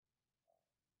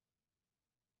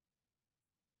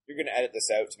You're going to edit this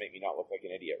out to make me not look like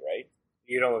an idiot, right?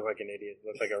 You don't look like an idiot.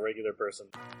 You look like a regular person.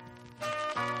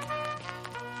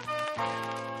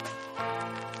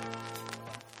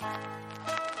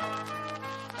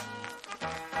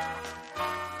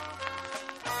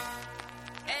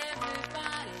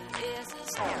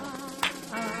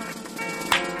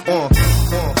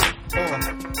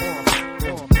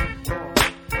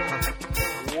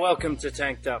 Welcome to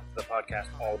Tanked Up, the podcast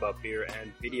all about beer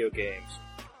and video games.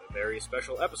 A very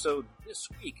special episode this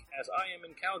week, as I am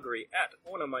in Calgary at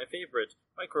one of my favorite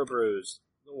microbrews,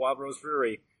 the Wild Rose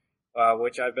Brewery,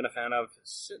 which I've been a fan of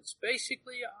since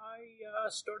basically I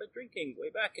started drinking way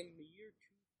back in the year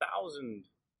 2000,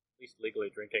 at least legally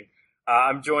drinking.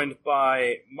 I'm joined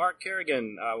by Mark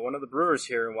Kerrigan, one of the brewers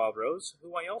here in Wild Rose,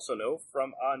 who I also know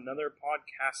from another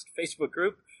podcast Facebook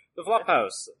group, The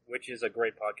Flophouse, which is a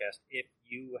great podcast. If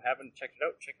you haven't checked it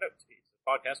out, check it out. It's a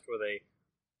podcast where they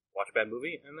watch a bad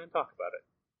movie and then talk about it.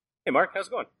 Hey, Mark, how's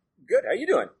it going? Good. How you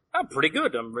doing? I'm pretty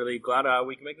good. I'm really glad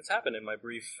we can make this happen in my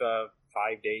brief 5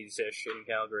 days-ish in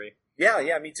Calgary.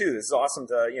 Yeah, me too. This is awesome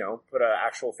to, put an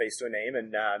actual face to a name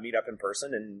and meet up in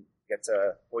person and get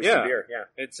to hoist some beer. Yeah.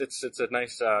 It's a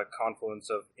nice confluence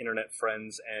of internet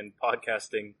friends and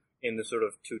podcasting in the sort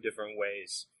of two different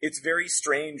ways. It's very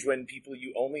strange when people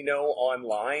you only know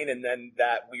online and then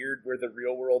that weird where the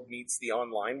real world meets the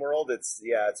online world. It's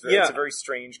a very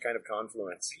strange kind of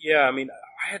confluence. Yeah, I mean,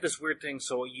 I had this weird thing.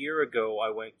 So a year ago,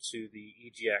 I went to the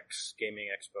EGX Gaming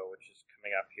Expo, which is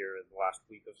coming up here in the last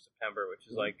week of September, which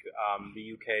is like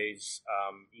the UK's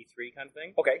E3 kind of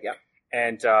thing. Okay, yeah.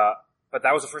 And but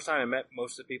that was the first time I met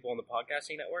most of the people on the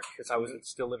podcasting network because I was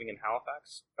still living in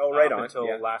Halifax. Oh, right on. Until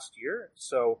last year.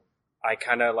 So I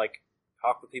kind of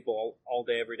talked with people all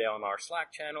day, every day on our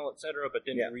Slack channel, etc., but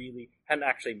hadn't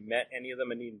actually met any of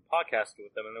them and even podcasted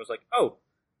with them. And I was like, oh,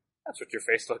 that's what your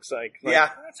face looks like.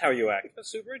 That's how you act. That's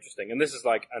super interesting. And this is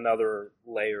like another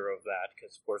layer of that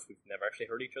because, of course, we've never actually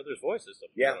heard each other's voices.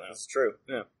 Yeah, that's true.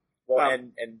 Yeah. Well,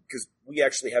 and because we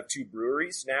actually have 2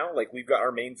 breweries now, like we've got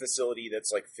our main facility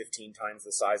that's like 15 times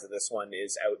the size of this one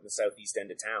is out in the southeast end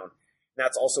of town. And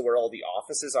that's also where all the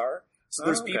offices are. So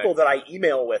there's people that I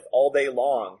email with all day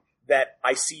long that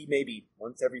I see maybe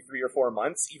once every 3 or 4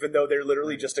 months, even though they're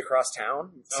literally just across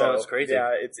town. So, that's crazy.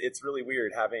 Yeah, it's really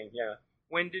weird having,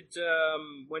 When did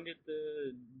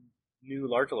the new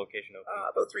larger location open?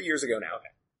 About 3 years ago now.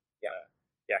 Okay.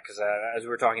 Yeah, because as we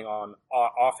were talking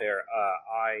off air,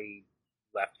 I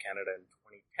left Canada in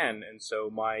 2010, and so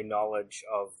my knowledge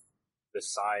of the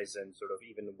size and sort of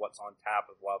even what's on tap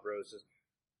of Wild Rose is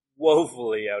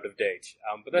woefully out of date.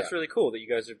 But that's really cool that you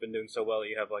guys have been doing so well.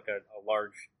 You have like a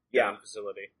large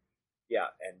facility. Yeah,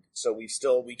 and so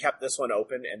we kept this one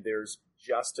open, and there's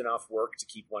just enough work to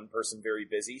keep one person very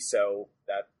busy. So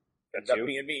that ends up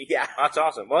being me. Yeah, that's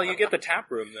awesome. Well, you get the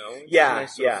tap room though. It's a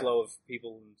nice sort of flow of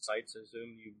people and sites. I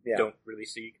assume you don't really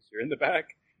see because you're in the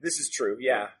back. This is true.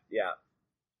 Yeah.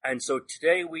 And so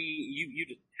today you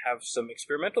have some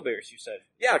experimental beers. You said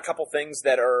a couple things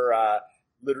that are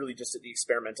literally just at the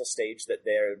experimental stage that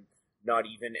they're not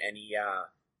even any.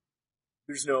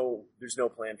 There's no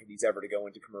plan for these ever to go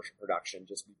into commercial production.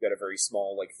 Just we've got a very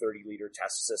small 30-liter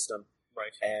test system.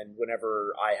 Right. And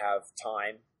whenever I have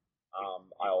time,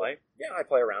 I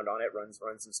play around on it, run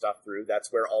some stuff through.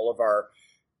 That's where all of our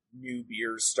new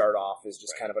beers start off, is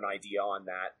just kind of an idea on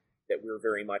that we're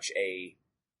very much a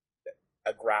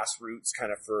grassroots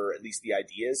kind of for at least the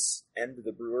ideas end of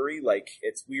the brewery. Like,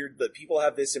 it's weird that people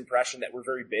have this impression that we're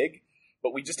very big,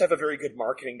 but we just have a very good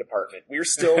marketing department. We're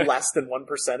still less than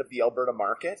 1% of the Alberta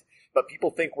market, but people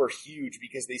think we're huge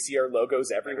because they see our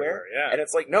logos everywhere. Yeah. And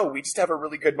it's like, no, we just have a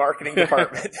really good marketing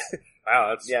department.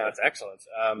 Wow, that's excellent.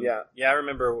 I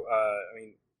remember,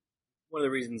 one of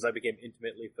the reasons I became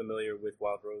intimately familiar with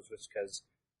Wild Rose was because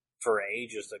for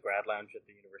ages, the Grad Lounge at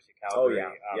the University of Calgary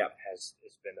has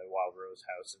been a Wild Rose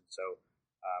house. And so,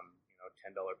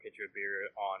 $10 pitcher of beer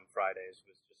on Fridays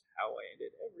was just how I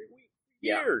did every week.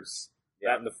 Years.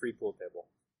 That and the free pool table.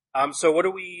 So what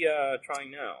are we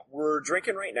trying now? We're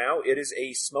drinking right now. It is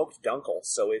a smoked dunkel.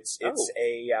 So it's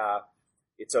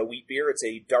a wheat beer. It's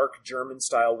a dark German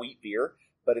style wheat beer,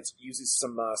 but it uses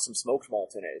some smoked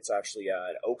malt in it. It's actually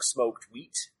an oak smoked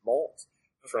wheat malt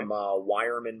from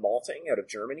Weyermann Malting out of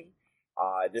Germany.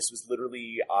 This was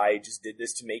literally, I just did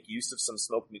this to make use of some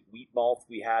smoked wheat malt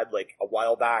we had a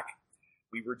while back.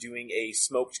 We were doing a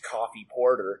smoked coffee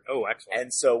porter. Oh, excellent.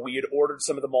 And so we had ordered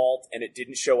some of the malt, and it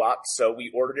didn't show up, so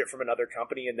we ordered it from another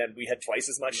company, and then we had twice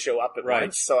as much show up at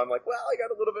once. So I'm like, well, I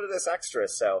got a little bit of this extra,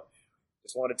 so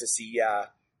just wanted to see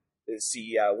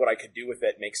what I could do with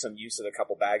it, make some use of the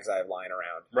couple bags I have lying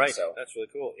around. Right, so that's really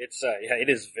cool. It's it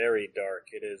is very dark.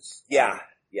 It is. Yeah.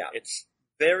 Yeah. It's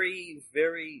very,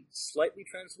 very slightly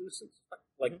translucent,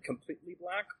 like completely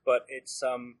black, but it's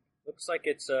looks like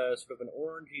it's sort of an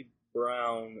orangey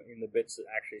brown in the bits that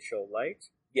actually show light.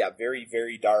 Yeah, very,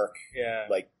 very dark. Yeah.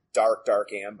 Like dark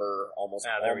amber, almost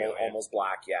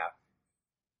black, yeah.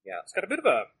 It's got a bit of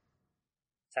a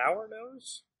sour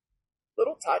nose.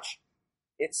 Little touch.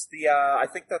 It's the, I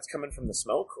think that's coming from the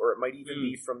smoke, or it might even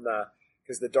be from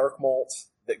because the dark malt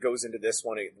that goes into this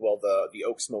one, the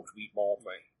oak smoked wheat malt,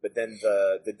 right. But then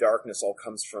the darkness all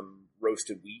comes from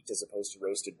roasted wheat as opposed to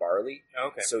roasted barley.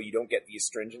 Okay. So you don't get the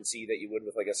astringency that you would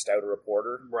with like a stout or a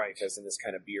porter. Right. Because in this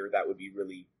kind of beer, that would be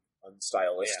really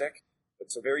unstylistic. Yeah.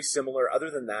 But so very similar. Other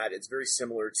than that, it's very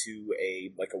similar to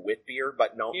a wit beer,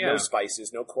 but no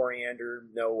spices, no coriander,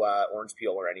 no orange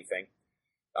peel or anything.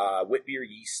 Wit beer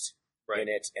yeast in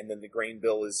it, and then the grain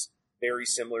bill is very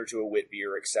similar to a wit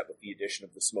beer, except with the addition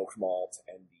of the smoked malt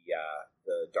and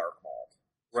the dark malt.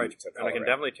 Right, and I can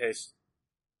definitely taste.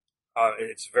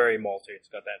 It's very malty. It's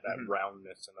got that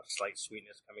roundness and a slight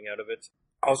sweetness coming out of it.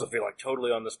 I also feel like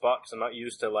totally on the spot because I'm not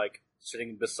used to like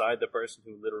sitting beside the person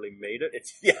who literally made it.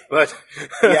 But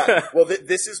yeah. Well,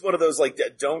 this is one of those like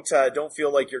don't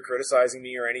feel like you're criticizing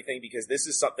me or anything, because this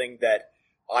is something that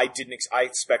I didn't. I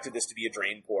expected this to be a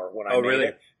drain pour when I made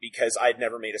it, because I'd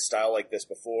never made a style like this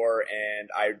before, and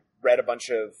I read a bunch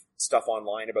of stuff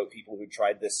online about people who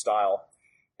tried this style,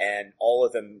 and all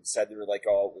of them said they were like,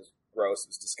 "Oh, it was gross, it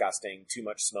was disgusting, too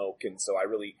much smoke," and so I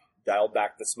really dialed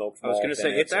back the smoke. I was going to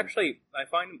say it's actually. I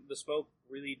find the smoke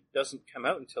really doesn't come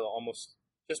out until almost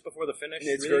just before the finish.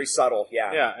 It's very subtle,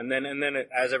 yeah. Yeah, and then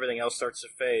as everything else starts to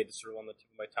fade, sort of on the tip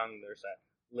of my tongue, there's that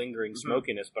lingering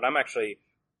smokiness. But I'm actually.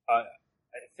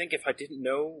 I think if I didn't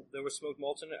know there was smoked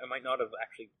malt in it, I might not have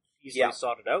actually easily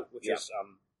sought it out, which is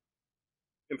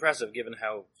impressive given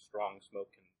how strong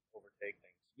smoke can overtake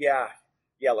things.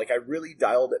 Yeah, like I really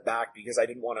dialed it back because I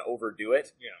didn't want to overdo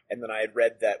it. Yeah. And then I had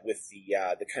read that with the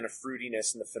kind of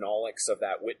fruitiness and the phenolics of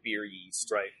that wit beer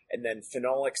yeast. Right. And then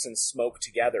phenolics and smoke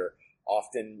together,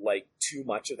 often like too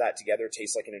much of that together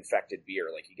tastes like an infected beer.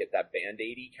 Like you get that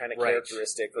Band-Aidy kind of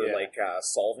characteristic, or like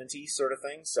solventy sort of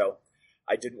thing. So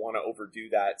I didn't want to overdo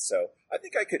that, so I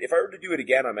think I could. If I were to do it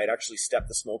again, I might actually step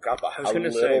the smoke up a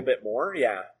little bit more.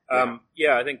 Yeah.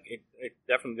 I think it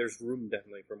definitely. There's room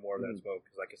definitely for more of that smoke,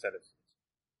 because, like I said, it's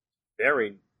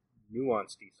very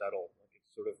nuanced, subtle. Like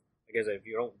it's sort of. I guess if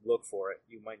you don't look for it,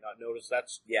 you might not notice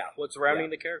that's what's rounding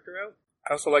the character out.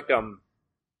 I also like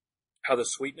how the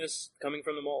sweetness coming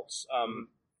from the malts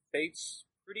fades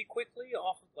pretty quickly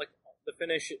off. Like the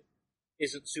finish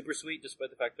isn't super sweet,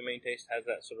 despite the fact the main taste has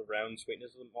that sort of round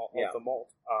sweetness of the malt,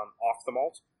 off the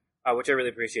malt, which I really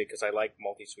appreciate because I like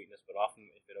malty sweetness, but often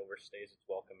if it overstays its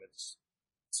welcome, it's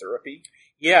syrupy.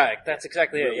 Yeah, that's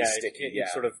exactly really it. Yeah, sticky, it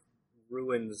sort of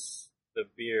ruins the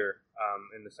beer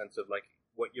in the sense of like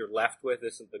what you're left with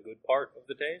isn't the good part of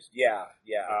the taste. Yeah.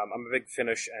 I'm a big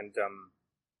finish, and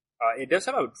it does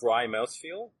have a dry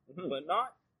mouthfeel, but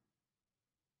not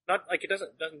like it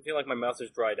doesn't feel like my mouth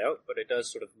is dried out, but it does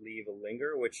sort of leave a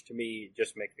linger, which to me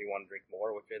just makes me want to drink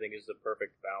more, which I think is the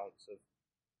perfect balance of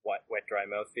wet dry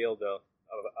mouthfeel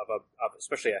of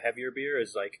especially a heavier beer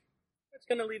is like it's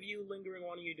going to leave you lingering,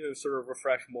 wanting you to sort of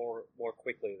refresh more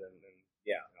quickly than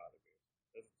other beers.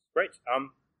 It's great.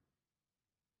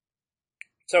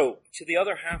 So to the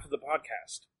other half of the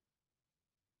podcast,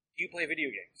 do you play video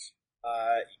games?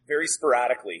 Very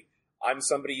sporadically. I'm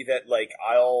somebody that like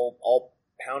I'll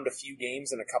pound a few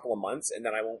games in a couple of months, and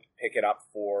then I won't pick it up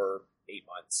for 8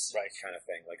 months, right? Kind of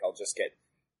thing. Like I'll just get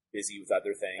busy with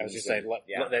other things. I was just saying,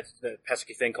 that's the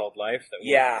pesky thing called life.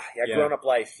 Grown up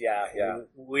life. Yeah.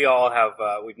 We all have.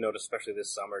 We've noticed, especially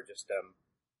this summer, just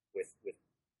with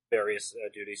various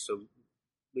duties. So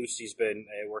Lucy's been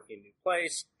working in a new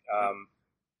place.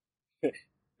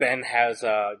 Ben has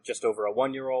just over a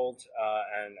 1-year-old,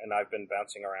 and I've been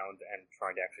bouncing around and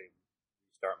trying to actually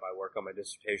start my work on my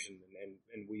dissertation,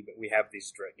 and we have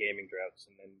these gaming droughts,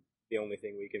 and then the only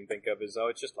thing we can think of is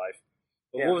it's just life.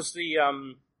 But what was the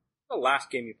last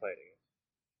game you played?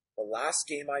 The last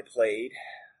game I played,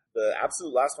 the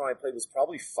absolute last one I played was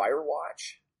probably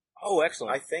Firewatch. Oh,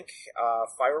 excellent! I think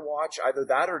Firewatch, either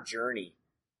that or Journey,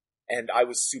 and I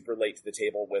was super late to the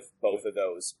table with both of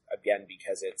those again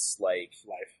because it's like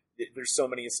life. There's so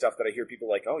many stuff that I hear people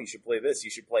like, oh, you should play this, you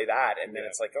should play that. And then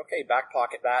it's like, okay, back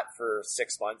pocket that for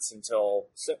 6 months until...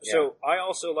 So I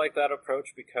also like that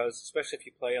approach because, especially if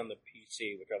you play on the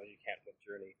PC, which obviously you can't with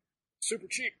Journey, super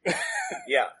cheap.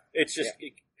 Yeah. It's just,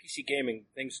 PC gaming,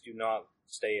 things do not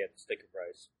stay at sticker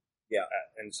price. Yeah.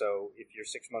 And so if you're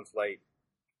 6 months late,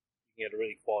 you can get a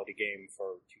really quality game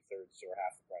for 2/3 or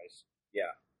half the price.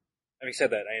 Yeah. Having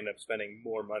said that, I end up spending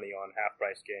more money on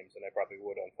half-price games than I probably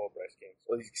would on full-price games.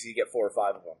 Well, because you get 4 or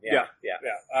 5 of them. Yeah.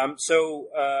 So,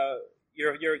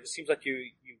 it seems like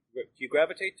you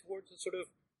gravitate towards the sort of,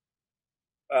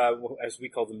 as we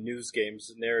call them, news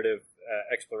games, narrative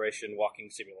exploration, walking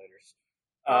simulators.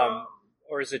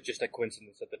 Or is it just a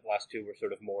coincidence that the last two were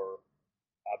sort of more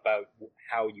about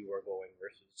how you are going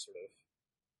versus sort of...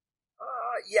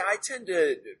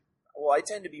 I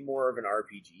tend to be more of an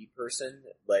RPG person,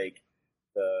 like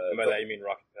And by that you mean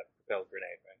rocket propelled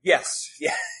grenade, right? Yes,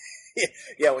 yeah.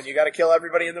 Yeah, when you gotta kill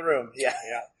everybody in the room, yeah.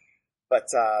 But,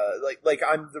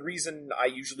 the reason I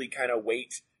usually kind of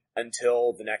wait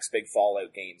until the next big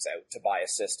Fallout game's out to buy a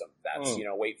system. That's,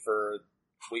 wait for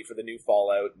the new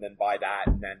Fallout and then buy that,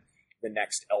 and then the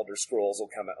next Elder Scrolls will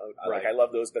come out. Right. I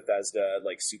love those Bethesda,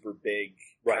 super big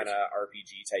kind of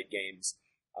RPG type games.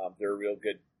 They're a real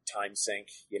good time sink,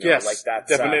 yes, that's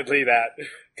definitely that.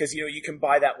 Because, you can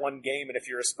buy that one game, and if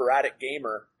you're a sporadic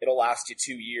gamer, it'll last you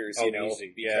 2 years,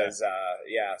 easy. Because,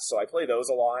 so I play those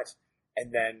a lot,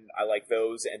 and then I like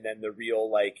those, and then the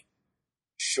real,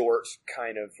 short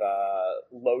kind of,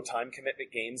 low time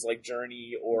commitment games like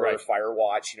Journey or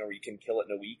Firewatch, where you can kill it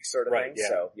in a week sort of thing. Yeah.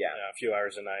 So, a few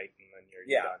hours a night, and then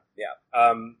you're done. Yeah.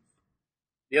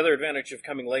 The other advantage of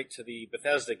coming late to the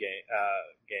Bethesda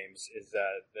games is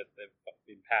that they've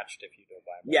been patched if you don't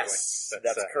buy them. Yes,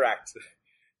 that's correct.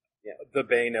 Yeah. The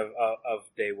bane of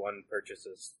day one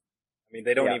purchases. I mean,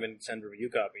 they don't even send review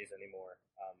copies anymore.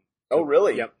 Oh,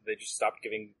 really? Yep. They just stopped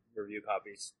giving review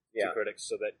copies to critics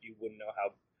so that you wouldn't know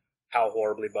how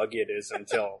horribly buggy it is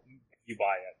until you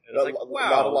buy it. And it's wow.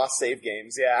 A lot of lost save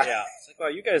games, yeah. Yeah. It's wow,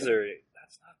 you guys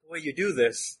that's not the way you do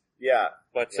this. Yeah.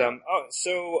 But, so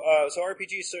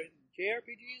RPGs, so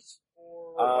JRPGs?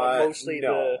 Or mostly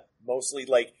mostly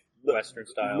Western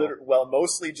style?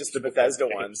 Mostly just the Bethesda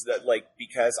ones that,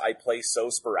 because I play so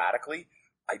sporadically,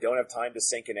 I don't have time to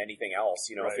sink in anything else.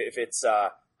 If it's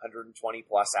a 120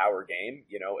 plus hour game,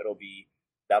 that'll be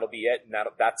it. And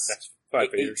that's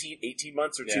 18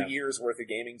 months or 2 years worth of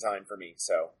gaming time for me.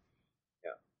 So,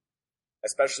 yeah.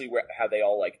 Especially how they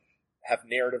all, have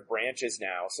narrative branches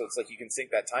now, so it's you can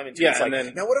sink that time into it. It's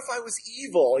now what if I was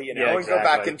evil, and go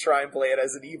back and try and play it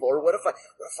as an evil, or what if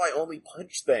I only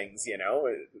punch things,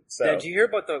 So did you hear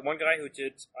about the one guy who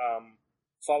did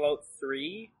Fallout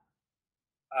 3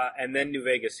 and then New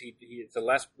Vegas? It's a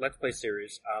Let's Play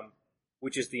series,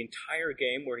 which is the entire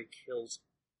game where he kills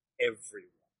everyone.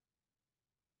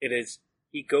 It is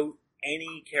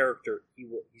any character he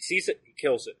sees it, he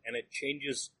kills it, and it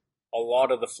changes a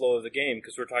lot of the flow of the game,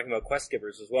 because we're talking about quest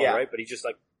givers as well, right? But he's just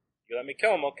you let me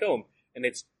kill him, I'll kill him. And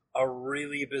it's a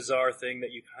really bizarre thing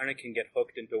that you kind of can get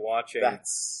hooked into watching.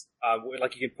 That's...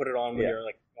 you can put it on when you're,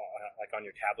 on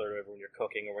your tablet or when you're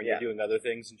cooking or when you're doing other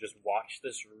things, and just watch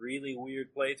this really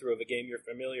weird playthrough of a game you're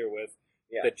familiar with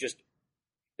that just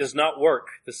does not work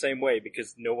the same way,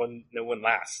 because no one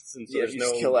lasts. And so there's you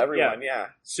just kill everyone,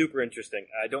 Super interesting.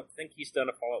 I don't think he's done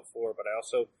a Fallout 4, but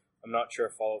I'm not sure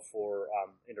if Fallout 4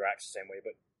 interacts the same way,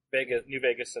 but New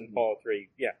Vegas and Fallout 3,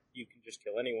 you can just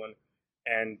kill anyone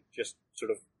and just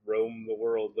sort of roam the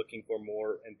world looking for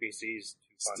more NPCs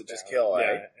to hunt just kill,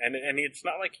 And it's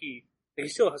not like he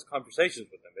still has conversations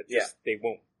with them. It's just they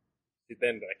won't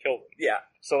then kill them. Yeah.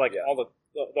 So all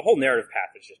the whole narrative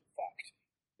path is just fucked.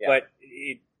 Yeah. But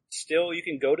still, you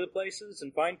can go to places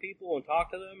and find people and talk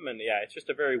to them, and it's just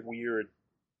a very weird,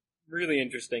 really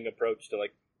interesting approach to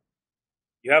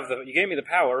you gave me the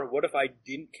power. What if I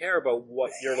didn't care about what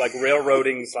your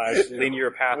railroading / linear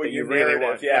path that you really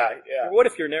want? Yeah. Or what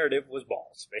if your narrative was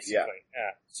balls, basically?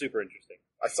 Yeah, super interesting.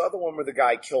 I saw the one where the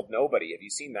guy killed nobody. Have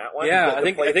you seen that one? Yeah, I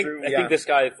think this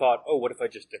guy thought, oh, what if I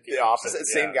just did the opposite?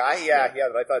 Same guy? Yeah.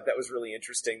 But I thought that was really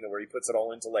interesting, where he puts it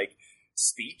all into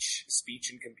speech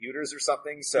and computers or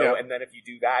something. So, and then if you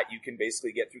do that, you can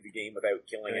basically get through the game without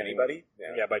killing anybody.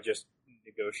 Yeah, by just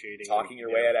negotiating, talking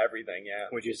your way at everything. Yeah,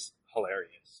 which is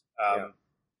hilarious.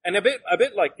 And a bit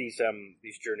like these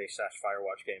Journey /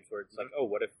 Firewatch games, where it's oh,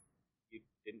 what if you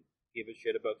didn't give a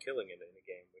shit about killing it in a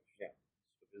game, which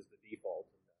is the default.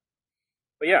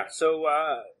 But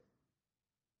so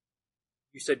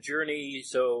you said Journey.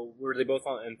 So were they both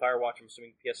on in Firewatch? I'm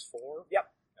assuming PS4. Yep.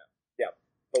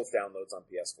 Both downloads on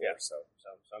PS4. Yeah. So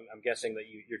I'm guessing that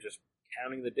you're just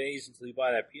counting the days until you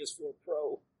buy that PS4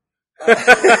 Pro.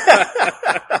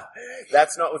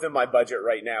 That's not within my budget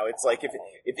right now. It's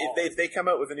if they come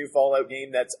out with a new Fallout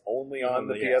game that's only on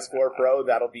the PS4 Pro,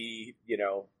 that'll be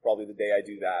probably the day I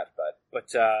do that. But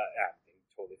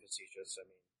totally facetious. I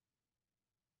mean,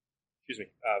 excuse me,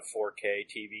 4K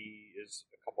TV is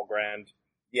a couple grand.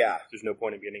 Yeah, there's no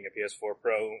point in getting a PS4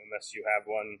 Pro unless you have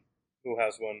one. Who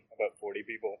has one? About 40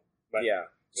 people. But, yeah.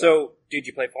 So, did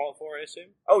you play Fallout 4, I assume?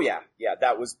 Oh, yeah. Yeah,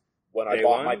 that was when I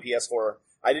bought my PS4.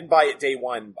 I didn't buy it day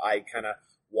one. I kind of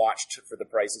watched for the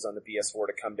prices on the PS4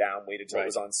 to come down, waited till it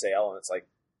was on sale, and it's like,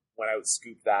 went out,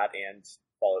 scooped that, and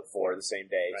Fallout 4 the same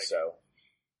day. Right. So,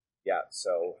 yeah,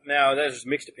 so... Now, there's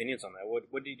mixed opinions on that.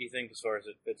 What did you think as far as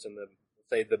it fits in the,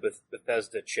 say, the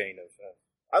Bethesda chain of...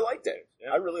 I liked it.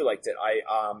 Yeah. I really liked it.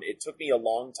 It took me a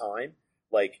long time,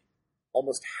 like,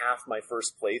 almost half my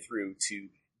first playthrough to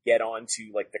get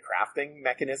onto, like, the crafting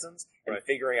mechanisms and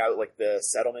figuring out, like, the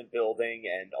settlement building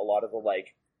and a lot of the,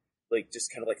 like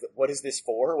just kind of like, what is this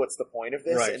for? What's the point of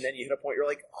this? Right. And then you hit a point where you're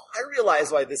like, oh, I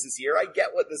realize why this is here. I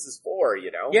get what this is for,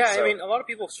 you know? Yeah, so, I mean, a lot of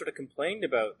people sort of complained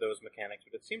about those mechanics,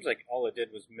 but it seems like all it did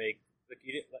was make, like,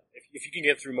 you didn't, if you can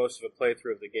get through most of a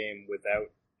playthrough of the game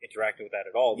without interacting with that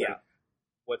at all, then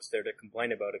what's there to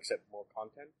complain about except more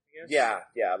content, I guess?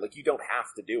 Yeah, like, you don't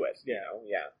have to do it, you know?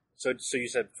 Yeah. So you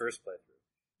said first playthrough?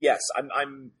 Yes,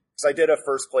 because I did a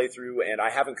first playthrough, and I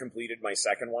haven't completed my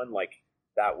second one, like,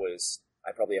 that was...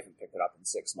 I probably haven't picked it up in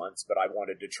 6 months, but I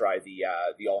wanted to try the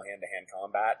all hand-to-hand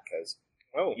combat, because,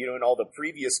 you know, in all the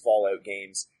previous Fallout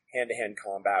games, hand-to-hand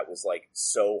combat was, like,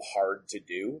 so hard to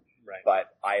do. Right.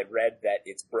 But I had read that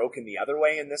it's broken the other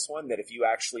way in this one, that if you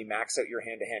actually max out your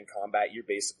hand-to-hand combat, you're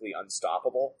basically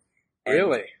unstoppable.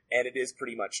 Really? And it is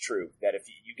pretty much true, that if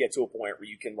you get to a point where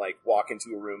you can, like, walk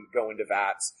into a room, go into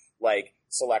VATS, like,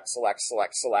 select,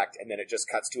 and then it just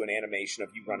cuts to an animation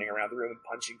of you running around the room and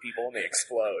punching people and they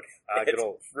explode. It's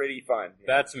pretty fun.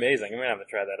 That's amazing. I'm going to have to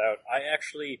try that out. I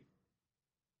actually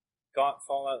got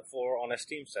Fallout 4 on a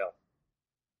Steam sale.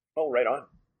 Oh, right on.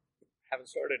 Haven't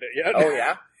started it yet. Oh,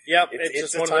 yeah? Yep, it's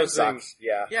just one of those things.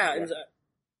 Yeah. Yeah, it's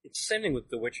the same thing with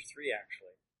The Witcher 3,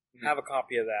 actually. Mm-hmm. Have a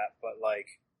copy of that, but, like,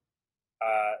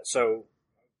 so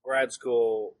grad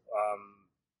school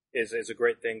is a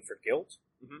great thing for guilt.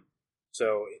 Mm-hmm.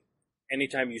 So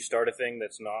anytime you start a thing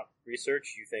that's not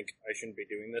research, you think, I shouldn't be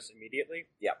doing this immediately.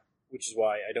 Yeah. Which is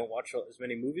why I don't watch as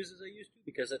many movies as I used to,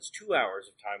 because that's 2 hours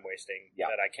of time wasting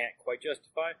that I can't quite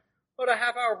justify. But a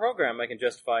half-hour program I can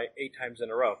justify 8 times in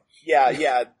a row.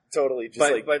 Yeah, totally.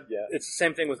 But it's the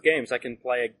same thing with games. I can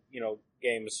play,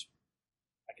 games.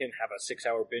 I can have a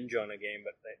 6-hour binge on a game,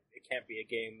 but it can't be a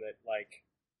game that, like,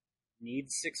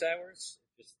 needs 6 hours.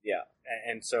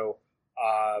 And so,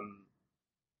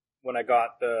 when I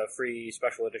got the free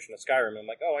special edition of Skyrim, I'm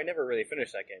like, oh, I never really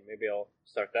finished that game. Maybe I'll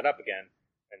start that up again.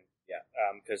 And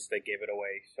because they gave it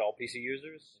away to all PC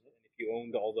users. And if you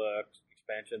owned all the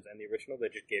expansions and the original, they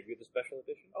just gave you the special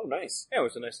edition. Oh, nice. Yeah, it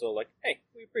was a nice little, like, hey,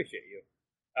 we appreciate you.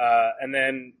 And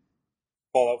then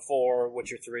Fallout 4,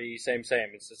 Witcher 3, same.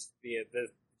 It's just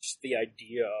the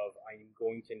idea of I'm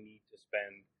going to need to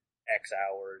spend X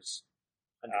hours.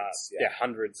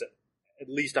 Hundreds. At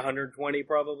least 120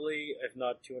 probably, if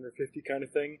not 250 kind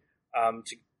of thing.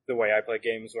 To the way I play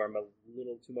games where I'm a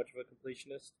little too much of a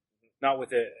completionist. Not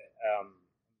with it,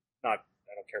 I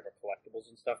don't care about collectibles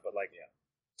and stuff, but like,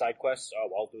 side quests,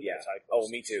 I'll do the side quests. Oh,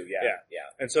 me too, yeah.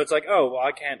 And so it's like,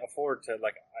 I can't afford to,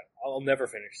 like, I'll never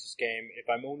finish this game. If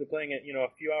I'm only playing it, a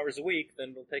few hours a week,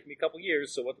 then it'll take me a couple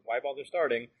years, so why bother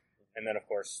starting? And then, of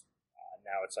course,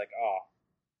 now it's like, I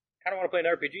kind of want to play an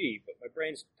RPG, but my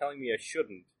brain's telling me I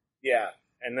shouldn't. Yeah.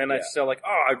 And then I still like,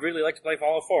 I'd really like to play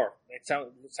Fallout 4. It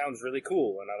sounds really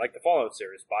cool, and I like the Fallout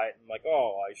series. Buy it, and I'm like,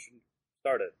 I shouldn't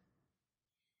start it.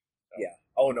 So. Yeah.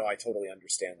 Oh, no, I totally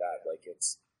understand that. Like,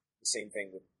 it's the same thing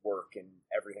with work and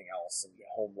everything else and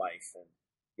home life, and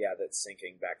that's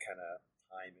sinking that kind of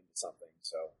time into something.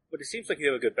 So, but it seems like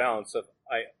you have a good balance of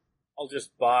I'll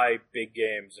just buy big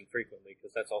games infrequently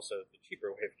because that's also the cheaper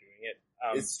way of doing it.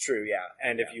 It's true, yeah.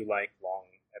 And if you like long,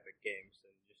 epic games,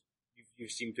 then you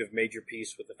seem to have made your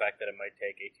peace with the fact that it might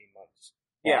take 18 months.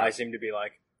 Yeah, I seem to be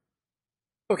like,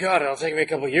 oh god, it'll take me a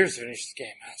couple of years to finish this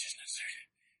game. I'll just not start it.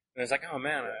 And it's like, oh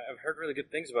man, I've heard really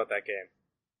good things about that game.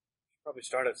 Should probably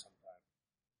start it sometime.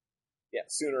 Yeah,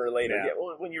 sooner or later. Yeah.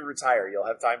 Well, when you retire, you'll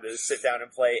have time to sit down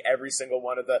and play every single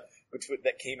one of that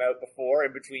came out before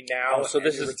and between now and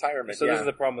your retirement. So this is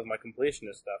the problem with my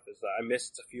completionist stuff, is that I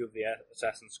missed a few of the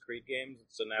Assassin's Creed games,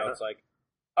 so now it's like,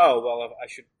 I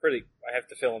have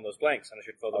to fill in those blanks, and I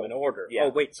should fill them in order. Yeah. Oh,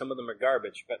 wait, some of them are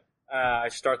garbage, but I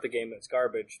start the game that's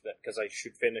garbage because I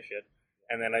should finish it,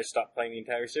 and then I stop playing the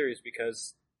entire series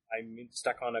because I'm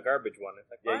stuck on a garbage one. It's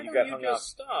like, why don't you just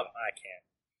stop? I can't.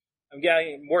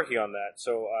 I'm working on that.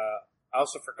 So I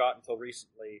also forgot until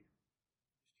recently.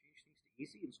 Change things to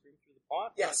easy and scream through the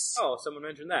pot. Yes. Oh, someone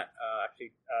mentioned that.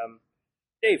 Actually,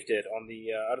 Dave did on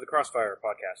the Out of the Crossfire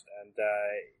podcast, and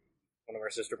one of our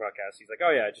sister podcasts. He's like,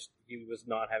 he was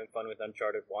not having fun with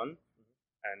Uncharted 1,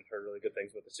 and heard really good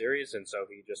things about the series, and so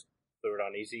he just threw it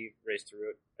on easy, raced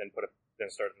through it, then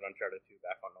started Uncharted 2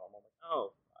 back on normal. Like,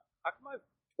 oh, how come I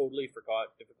totally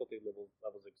forgot difficulty levels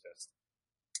exist?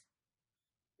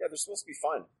 Yeah, they're supposed to be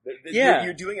fun. Yeah.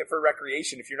 You're doing it for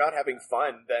recreation. If you're not having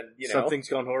fun, then, something's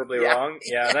gone horribly wrong.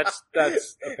 Yeah, that's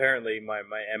apparently my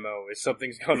MO, is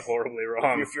something's gone horribly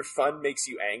wrong. If your fun makes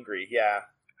you angry, yeah.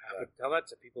 I would tell that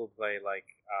to people who play,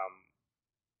 like,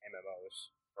 MMOs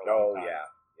for a long time. Yeah.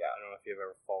 I don't know if you've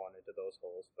ever fallen into those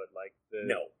holes, but, like, the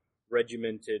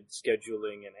regimented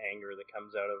scheduling and anger that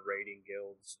comes out of raiding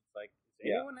guilds. Like,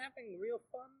 is anyone having real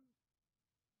fun?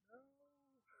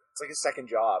 It's like a second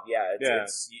job.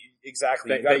 It's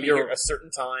exactly. You got to be here a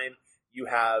certain time. You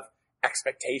have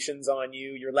expectations on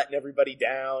you. You're letting everybody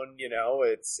down.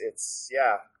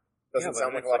 Doesn't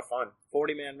sound like a lot of fun.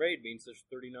 40-man raid means there's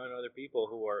 39 other people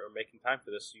who are making time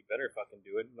for this, so you better fucking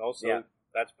do it. And also,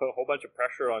 that's put a whole bunch of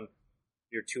pressure on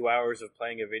your 2 hours of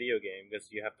playing a video game, because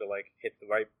you have to, like, hit the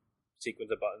right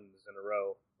sequence of buttons in a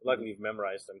row. Luckily, you've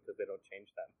memorized them, because they don't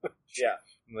change that much.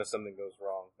 Unless something goes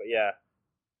wrong. But yeah.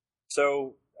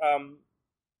 So, I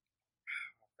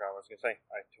forgot what I was going to say.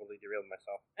 I totally derailed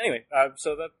myself. Anyway,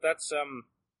 so that's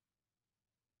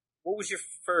what was your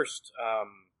first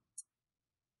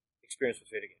experience with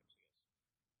video games?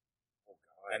 Oh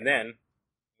God! And then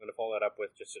I'm going to follow that up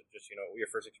with just your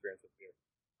first experience with beer.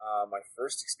 My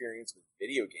first experience with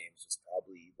video games was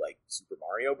probably like Super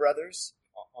Mario Brothers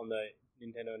on the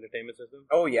Nintendo Entertainment System.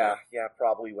 Oh yeah,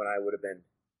 probably when I would have been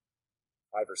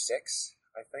 5 or 6,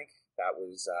 I think. That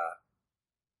was,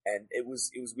 and it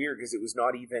was weird because it was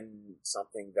not even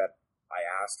something that I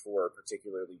asked for or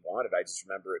particularly wanted. I just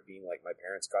remember it being like my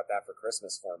parents got that for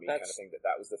Christmas for me, kind of thing.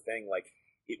 That was the thing. Like,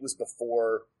 it was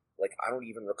before. Like, I don't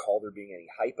even recall there being any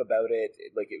hype about it.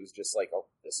 It was just like, oh,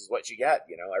 this is what you get,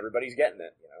 everybody's getting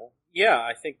it, Yeah,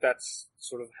 I think that's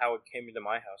sort of how it came into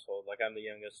my household. Like, I'm the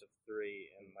youngest of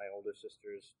 3, and my older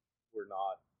sisters were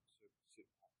not,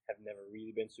 have never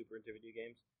really been super into video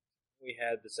games. We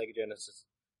had the Sega Genesis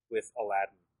with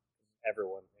Aladdin.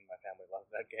 Everyone in my family loved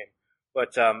that game.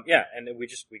 But, and then we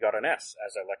got an S,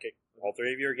 as I like it. All 3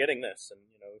 of you are getting this, and,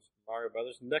 Mario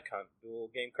Brothers and Duck Hunt,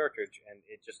 dual game cartridge, and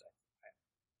it just,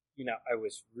 I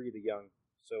was really young,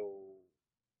 so,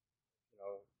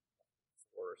 4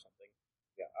 or something.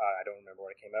 Yeah, I don't remember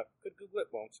when it came out. Could Google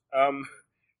it, won't.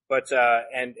 But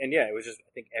it was just, I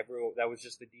think that was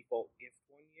just the default gift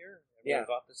one year. Everyone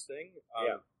got this thing.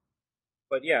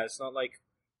 But yeah, it's not like,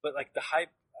 but like the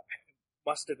hype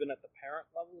must have been at the parent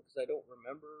level, because I don't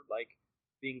remember like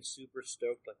being super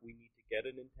stoked, like we need to get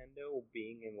a Nintendo,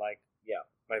 being in like,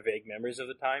 my vague memories of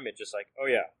the time. It's just like, oh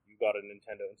yeah, you got a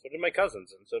Nintendo, and so did my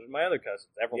cousins, and so did my other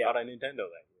cousins. Everyone got a Nintendo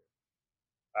that year.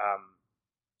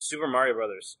 Super Mario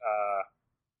Brothers.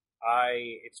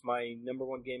 It's my number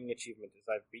 1 gaming achievement, is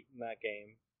I've beaten that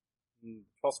game. In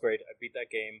 12th grade, I beat that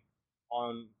game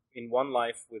in one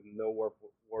life with no warp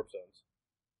zones.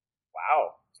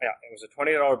 Wow. Yeah, it was a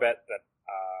 $20 bet that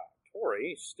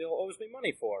Tori still owes me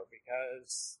money for,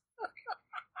 because...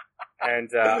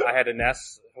 And I had a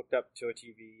NES hooked up to a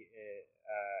TV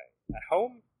at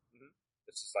home. Mm-hmm.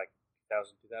 This is like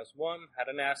 2000, 2001. Had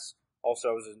a NES.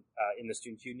 Also, I was in the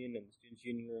Student Union, and the Student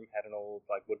Union room had an old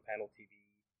like wood panel TV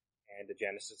and a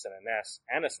Genesis and a NES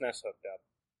and a SNES hooked up.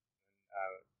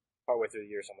 Partway through the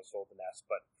year, someone sold the NES,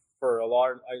 but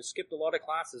I skipped a lot of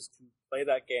classes to play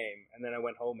that game, and then I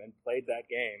went home and played that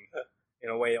game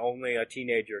in a way only a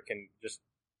teenager can just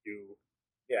do.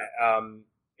 Yeah.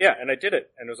 And I did it,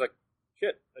 and it was like,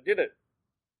 shit, I did it.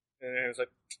 And I was like,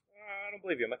 I don't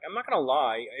believe you. I'm like, I'm not gonna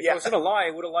lie. If I was gonna lie,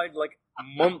 I would have lied like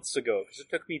months ago, because it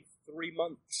took me 3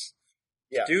 months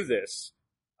to do this,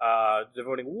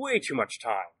 devoting way too much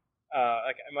time.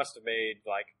 Like, I must have made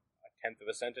like 1/10 of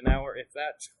a cent an hour, if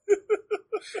that.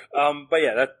 But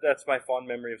yeah, that's my fond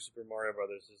memory of Super Mario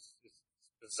Brothers. Is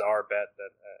bizarre bet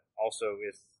that also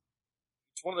is.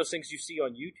 It's one of those things you see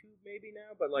on YouTube maybe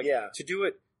now, but like to do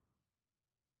it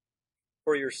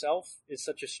for yourself is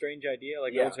such a strange idea.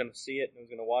 Like, no one's going to see it, no one's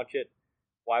going to watch it.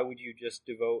 Why would you just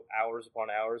devote hours upon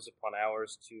hours upon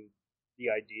hours to the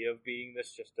idea of being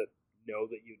this, just to know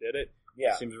that you did it?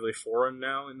 Yeah, it seems really foreign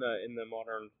now in the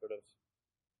modern sort of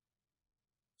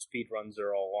speed runs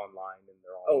are all online, and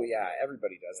they're all. Oh yeah,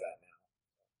 everybody does that now.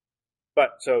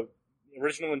 But so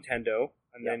original Nintendo,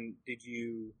 and then did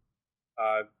you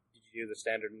do the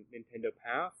standard Nintendo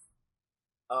path?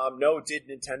 No, did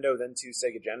Nintendo, then to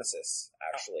Sega Genesis,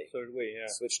 actually. So did we, yeah.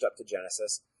 Switched up to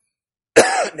Genesis.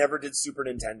 Never did Super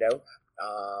Nintendo.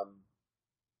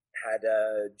 Had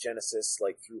a Genesis,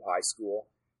 like, through high school.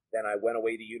 Then I went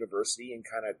away to university and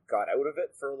kind of got out of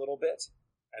it for a little bit.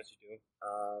 As you do.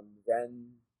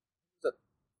 Then,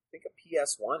 think a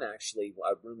PS1 actually.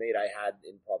 A roommate I had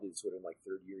in probably sort of like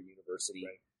third year university.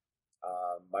 Right.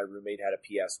 My roommate had a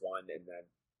PS1,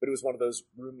 but it was one of those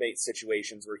roommate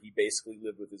situations where he basically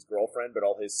lived with his girlfriend, but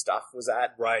all his stuff was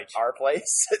at our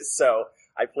place. So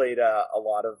I played a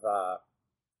lot of, I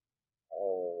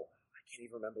can't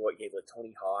even remember what game, like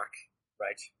Tony Hawk.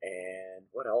 Right. And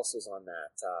what else was on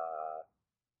that?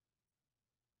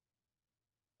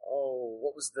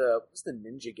 What was the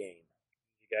ninja game?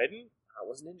 Ninja Gaiden? It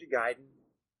was Ninja Gaiden.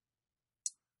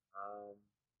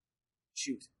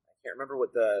 Shoot. I can't remember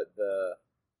what the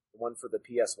one for the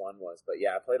PS1 was, but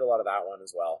yeah, I played a lot of that one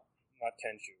as well. Not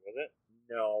Tenchu, was it?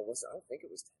 No, I don't think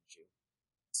it was Tenchu.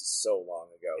 This is so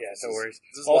long ago. Yeah, no worries.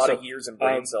 This is also, a lot of years and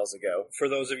brain cells ago. For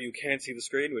those of you who can't see the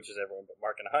screen, which is everyone but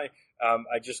Mark and I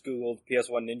just googled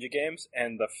PS1 Ninja games,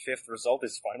 and the 5th result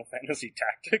is Final Fantasy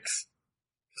Tactics.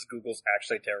 Because Google's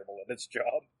actually terrible at its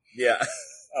job. Yeah.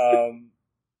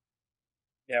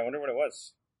 Yeah, I wonder what it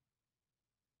was.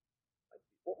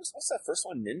 What's that first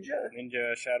one?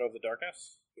 Ninja Shadow of the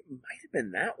Darkness? It might have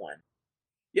been that one.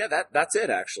 Yeah, that's it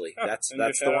actually. Oh, that's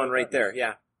the one right there.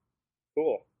 Yeah.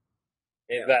 Cool.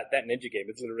 Yeah. That Ninja game,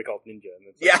 it's literally called Ninja. And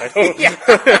it's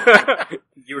yeah.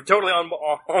 You were totally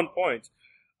on point.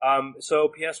 So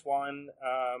PS1,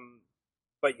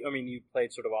 but I mean, you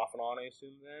played sort of off and on, I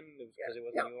assume then, because it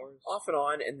wasn't yours. Off and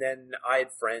on, and then I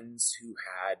had friends who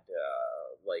had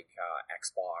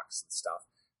Xbox and stuff,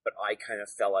 but I kind of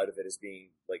fell out of it as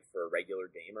being like for a regular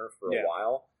gamer for a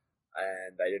while,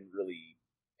 and I didn't really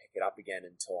pick it up again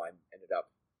until I ended up.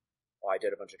 Well, I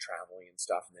did a bunch of traveling and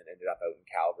stuff, and then ended up out in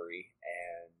Calgary,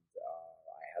 and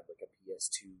I had like a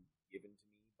PS2 given to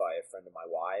me by a friend of my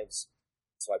wife's.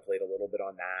 So I played a little bit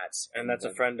on that. And that's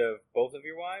a friend of both of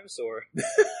your wives, or?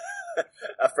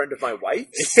 A friend of my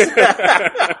wife's? Sorry.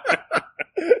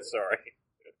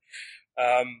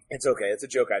 It's okay. It's a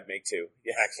joke I'd make too.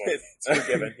 Yeah, excellent. It's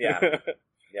forgiven. Yeah.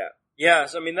 Yeah,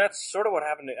 so I mean, that's sort of what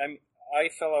happened. I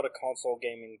fell out of console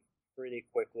gaming pretty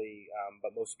quickly,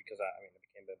 but mostly because I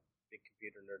became a big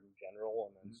computer nerd in general,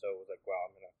 and then so it was like, well,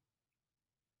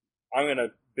 I'm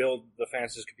gonna build the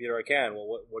fanciest computer I can.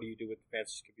 Well, what do you do with the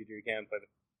fanciest computer you can? Play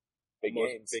the big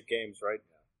games, right?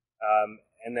 Yeah.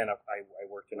 And then I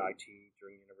worked in IT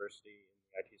during university, in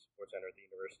the IT support center at the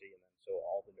university, and then so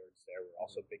all the nerds there were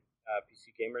also big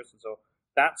PC gamers, and so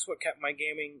that's what kept my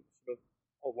gaming sort of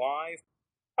alive.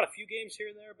 Got a few games here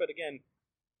and there, but again,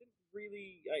 didn't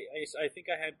really. I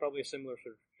think I had probably a similar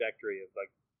sort of trajectory of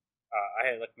like I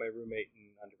had like my roommate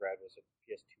in undergrad was a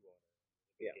PS2 owner,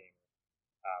 gamer.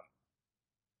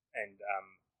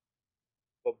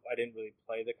 But I didn't really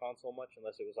play the console much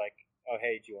unless it was like, oh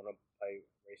hey, do you want to play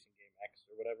Racing Game X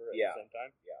or whatever at the same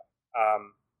time? Yeah.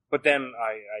 But then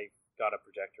I got a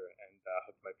projector and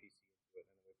hooked my PC into it,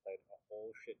 and we played a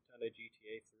whole shit ton of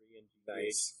GTA 3 and GTA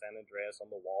San Andreas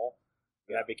on the wall.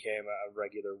 And that became a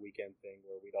regular weekend thing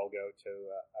where we'd all go to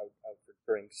out for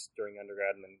drinks during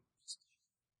undergrad and then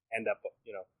end up,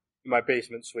 in my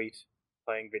basement suite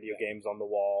playing video games on the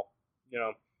wall,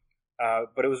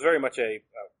 but it was very much a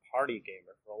party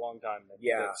gamer for a long time.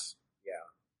 That's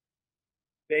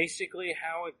basically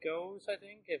how it goes, I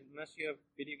think, unless you have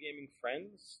video gaming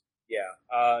friends. Yeah.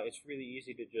 It's really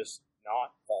easy to just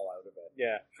not fall out of it.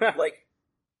 Yeah.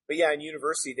 But yeah, in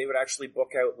university, they would actually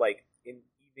book out, like, in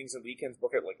evenings and weekends,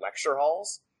 book out, like, lecture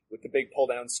halls with the big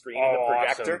pull-down screen and the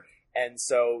projector. Awesome. And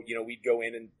so, we'd go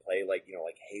in and play, like,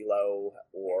 like Halo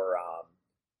or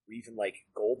even, like,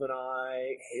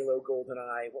 GoldenEye, Halo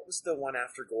GoldenEye. What was the one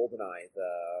after GoldenEye?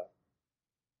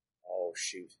 Oh,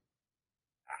 shoot.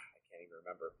 I can't even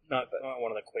remember. Not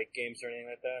one of the Quake games or anything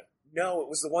like that? No, it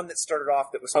was the one that started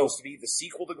off that was supposed to be the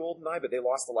sequel to GoldenEye, but they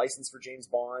lost the license for James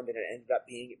Bond, and it ended up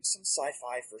being some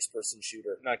sci-fi first-person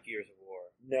shooter. Not Gears of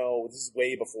War. No, this is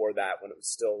way before that, when it was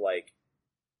still, like,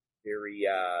 very,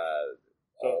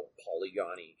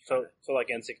 polygon-y. So like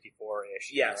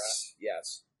N64-ish. Yes.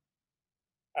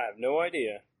 I have no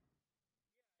idea.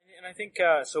 And I think,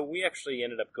 so we actually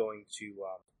ended up going to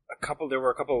there were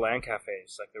a couple of LAN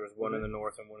cafes. Like there was one in the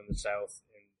north and one in the south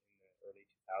in the early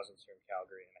 2000s here in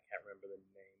Calgary, and I can't remember the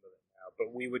name of it now.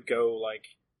 But we would go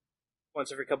like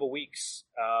once every couple of weeks,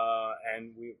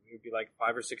 and we would be like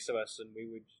 5 or 6 of us, and we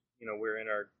would, we're in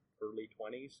our early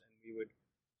 20s, and we would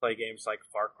play games like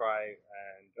Far Cry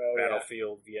and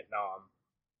Battlefield Vietnam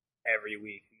every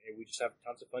week. And we just have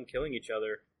tons of fun killing each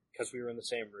other because we were in the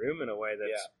same room in a way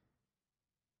that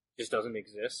just doesn't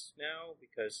exist now.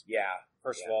 Because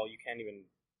first of all, you can't even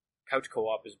couch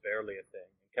co-op is barely a thing.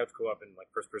 And couch co-op in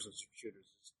like first-person shooters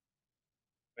is,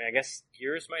 I guess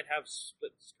Gears might have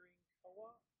split screen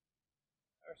co-op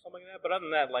or something like that. But other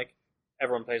than that, like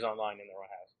everyone plays online in their own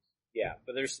houses. Yeah,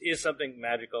 but there is something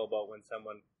magical about when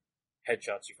someone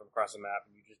headshots you from across the map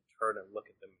and you just turn and look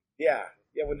at them. Yeah,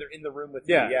 when they're in the room with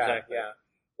you. Yeah, exactly. Yeah.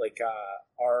 Like,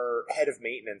 our head of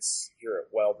maintenance here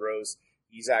at Wild Rose,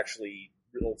 he's actually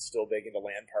still big into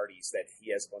LAN parties, that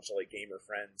he has a bunch of, like, gamer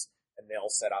friends, and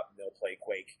they'll set up and they'll play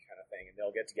Quake kind of thing, and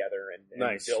they'll get together and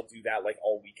they'll do that, like,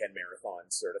 all weekend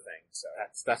marathons sort of thing. So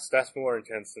that's more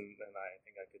intense than I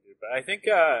think I could do. But I think,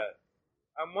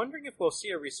 I'm wondering if we'll see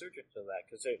a resurgence of that,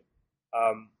 because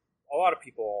a lot of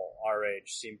people our age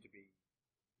who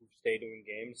stay doing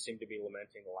games seem to be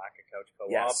lamenting the lack of couch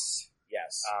co-op.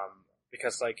 Yes.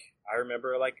 Because, like, I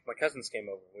remember, like, my cousins came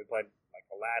over and we played, like,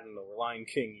 Aladdin or Lion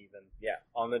King even. Yeah.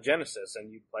 On the Genesis,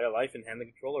 and you'd play a life and hand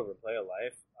the controller over and play a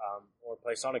life, or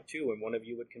play Sonic 2, and one of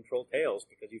you would control Tails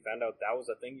because you found out that was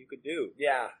a thing you could do.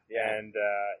 Yeah. And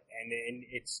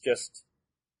it's just,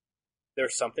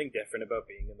 there's something different about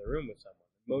being in the room with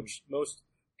someone. Most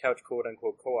couch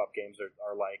quote-unquote co-op games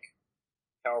are like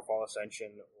Towerfall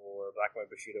Ascension or Black and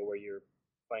White Bushido, where you're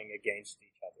playing against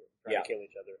each other, trying to kill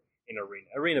each other in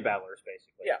arena battlers,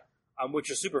 basically. Yeah. Which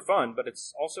is super fun, but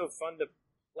it's also fun to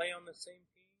play on the same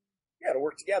team. Yeah, to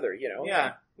work together, you know.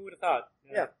 Yeah, who would have thought?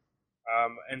 Yeah.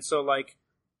 And so, like,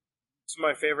 some of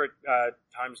my favorite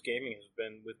times gaming has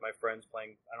been with my friends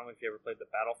playing, I don't know if you ever played the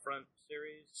Battlefront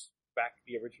series,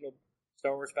 the original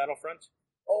Star Wars Battlefront.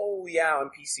 Oh, yeah, on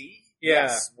PC? Yeah.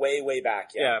 Yes, way, way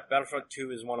back, Yeah, Battlefront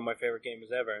 2 is one of my favorite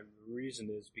games ever, and the reason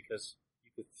is because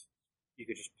you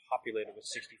could just populate it with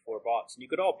 64 bots, and you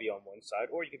could all be on one side,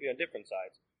 or you could be on different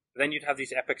sides. But then you'd have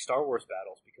these epic Star Wars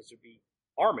battles, because there'd be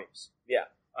armies. Yeah.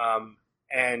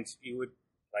 And you would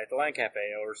play at the LAN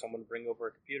cafe, or someone would bring over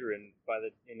a computer, and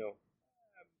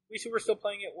we were still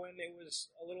playing it when it was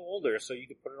a little older, so you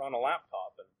could put it on a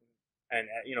laptop, and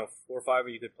 4 or 5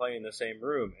 of you could play in the same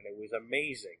room, and it was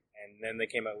amazing. And then they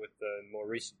came out with the more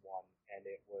recent one, and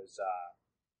it was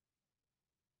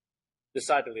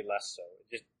decidedly less so.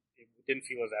 It didn't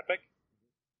feel as epic.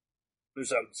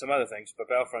 There's some other things, but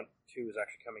Battlefront 2 is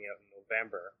actually coming out in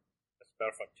November. That's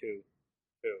Battlefront 2.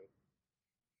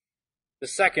 The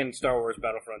second Star Wars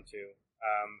Battlefront 2,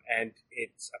 and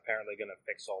it's apparently going to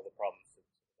fix all the problems,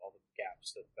 all the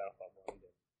gaps that Battlefront 1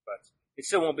 did. But it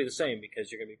still won't be the same,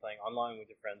 because you're going to be playing online with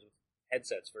your friends with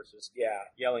headsets versus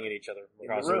yelling at each other from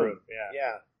across the room.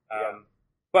 Yeah.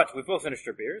 But we've both finished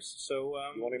our beers, so...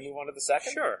 you want to move on to the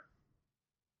second? Sure.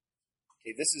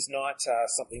 Okay, this is not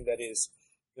something that is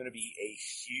going to be a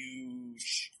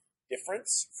huge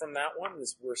difference from that one.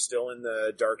 We're still in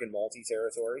the dark and malty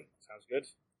territory. Sounds good.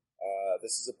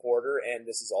 This is a porter, and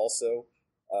this is also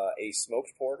a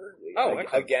smoked porter. Oh,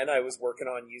 again, I was working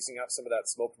on using up some of that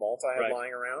smoked malt I had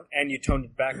lying around. And you toned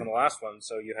it back on the last one,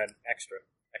 so you had extra.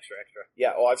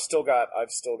 Yeah, well, I've still got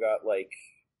like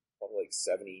probably like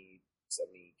 70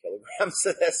 kilograms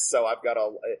of this, so I've got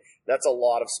that's a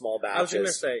lot of small batches. I was going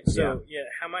to say, so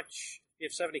how much,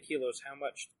 if 70 kilos, how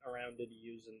much around did you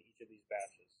use in each of these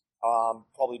batches?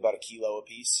 Probably about 1 kilo a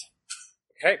piece.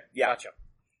 Okay, yeah. Gotcha.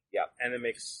 Yeah. And it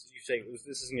makes, you say,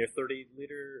 this is in your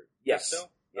 30-liter Yes.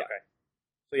 still? Yeah. Okay.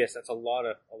 So yes, that's a lot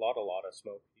of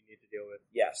smoke you need to deal with.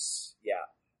 Yes. Yeah.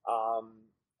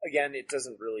 Again, it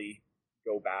doesn't really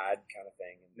go bad kind of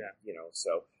thing. And,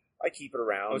 so I keep it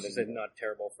around. This is not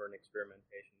terrible for an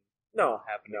experimentation. No.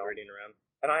 Reading around.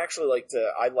 And I actually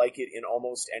I like it in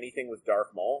almost anything with dark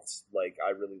malt. Like,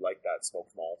 I really like that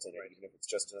smoked malt in it. Even if it's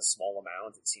just in a small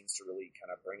amount, it seems to really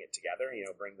kind of bring it together,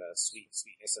 bring the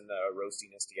sweetness and the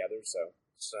roastiness together. So,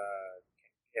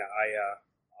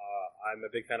 I'm a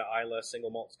big fan of Islay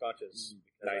single malt scotches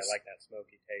because nice. I like that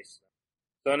smoky taste.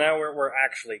 So now we're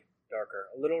actually darker.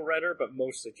 A little redder, but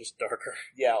mostly just darker.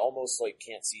 Yeah, almost like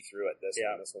can't see through it. This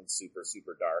one. This one's super,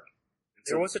 super dark.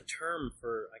 There was a term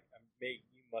for,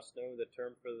 you must know the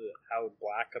term for how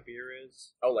black a beer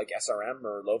is. Oh, like SRM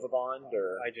or Lovabond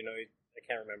or... I do know, I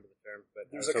can't remember the term, but...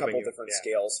 There's a couple different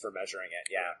scales for measuring it,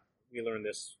 yeah. We learned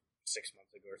this 6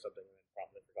 months ago or something and then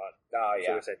promptly forgot. Oh, yeah.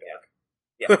 So we say dark.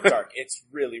 Yeah, dark. It's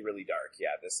really, really dark.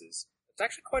 Yeah, this is... It's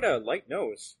actually quite a light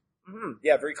nose. Mm-hmm.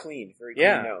 Yeah, very clean. Very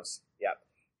clean nose. Yeah.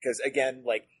 Because, again,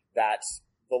 that's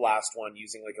the last one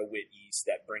using like a wit yeast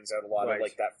that brings out a lot of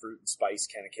like that fruit and spice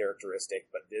kind of characteristic,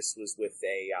 but this was with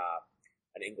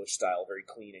an English style, very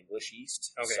clean English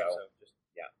yeast. Okay, so just...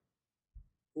 Yeah.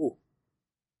 Ooh,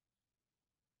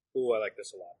 I like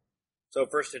this a lot. So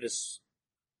first it is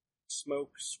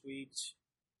smoke, sweet,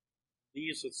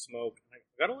 leaves with smoke. I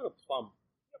got a little plum.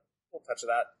 Yep, a little touch of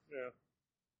that. Yeah.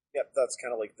 Yep, that's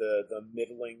kind of like the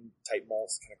middling type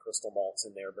malts, kind of crystal malts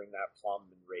in there. Bring that plum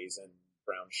and raisin,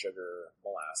 brown sugar,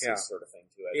 molasses sort of thing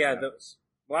to it. Yeah, the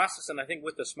molasses, and I think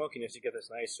with the smokiness, you get this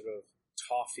nice sort of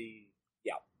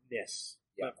toffee-ness.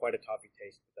 not quite a toffee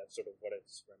taste, but that's sort of what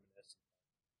it's reminiscent.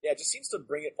 Yeah, it just seems to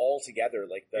bring it all together.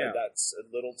 Like that's a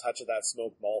little touch of that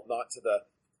smoked malt, but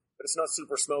it's not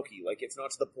super smoky. Like it's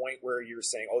not to the point where you're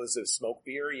saying, "Oh, this is a smoke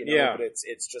beer," But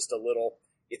it's just a little.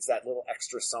 It's that little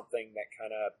extra something that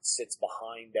kind of sits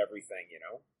behind everything,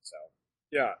 So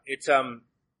yeah, it's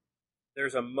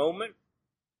there's a moment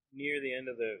near the end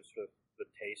of the sort of the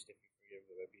taste, if you forgive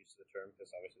the abuse of the term,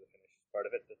 because obviously the finish is part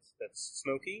of it. That's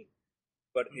smoky,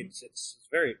 but it's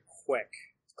very quick.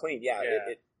 It's clean. Yeah.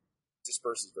 It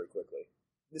disperses very quickly.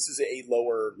 This is a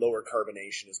lower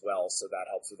carbonation as well, so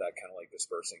that helps with that kind of like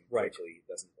dispersing quickly. It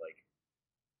doesn't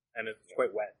and it's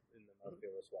quite wet in the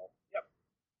mouthfeel as well. Yep.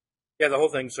 Yeah, the whole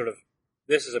thing sort of.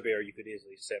 This is a beer you could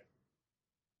easily sip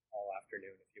all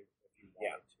afternoon if you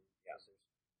wanted to. Yeah. There's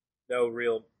no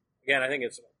real. Again, I think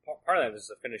it's part of that is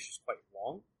the finish is quite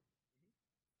long,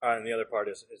 and the other part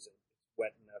is it's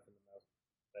wet enough in the mouth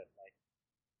that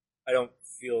I don't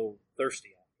feel thirsty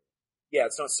after. Yeah,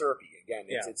 it's not syrupy. Again,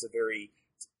 it's a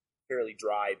fairly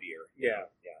dry beer. Yeah.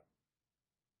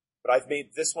 But I've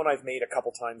made a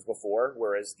couple times before,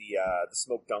 whereas the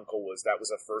smoked dunkel was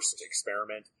a first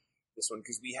experiment. This one,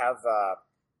 because we have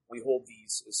we hold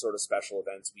these sort of special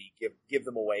events. We give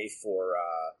them away for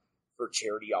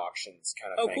charity auctions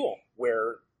kind of thing. Oh, cool.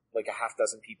 Where like a half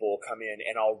dozen people come in,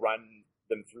 and I'll run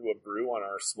them through a brew on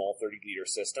our small 30-liter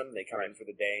system. They come in for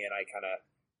the day, and I kind of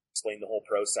explain the whole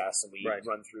process, and we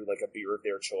run through like a beer of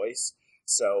their choice.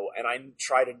 So, and I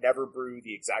try to never brew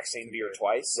the exact same beer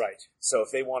twice. Right. So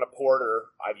if they want a porter,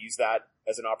 I've used that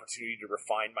as an opportunity to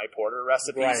refine my porter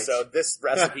recipe. Right. So this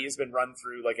recipe has been run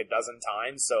through like a dozen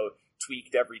times, so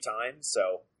tweaked every time.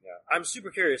 So, yeah. I'm super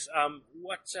curious.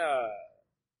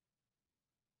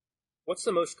 What's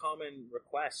the most common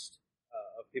request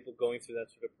of people going through that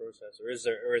sort of process, or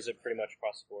is it pretty much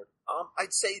across the board?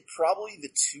 I'd say probably the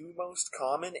two most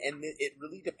common, and it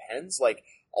really depends. Like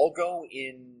I'll go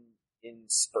in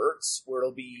spurts where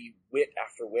it'll be wit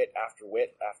after wit after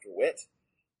wit after wit,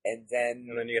 and then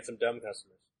you get some dumb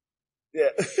customers. Yeah,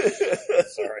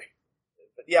 sorry.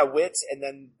 But yeah, wit, and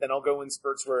then I'll go in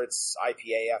spurts where it's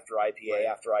IPA after IPA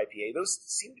after IPA. Those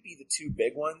seem to be the two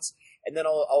big ones, and then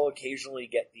I'll occasionally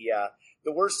get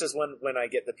the worst is when I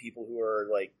get the people who are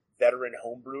like veteran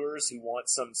homebrewers who want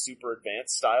some super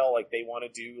advanced style, like they want to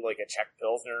do like a Czech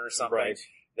Pilsner or something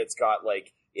that's got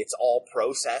like it's all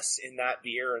process in that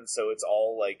beer, and so it's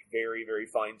all like very, very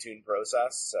fine-tuned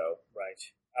process. So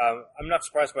I'm not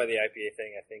surprised by the IPA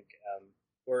thing. I think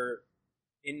we're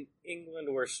in England.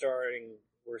 We're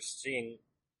seeing.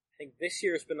 I think this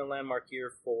year has been a landmark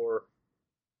year for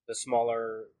the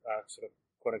smaller sort of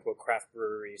quote unquote craft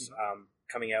breweries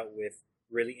coming out with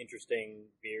really interesting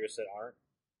beers that aren't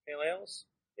pale ales.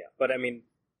 Yeah, but I mean,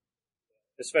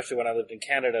 especially when I lived in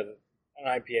Canada, an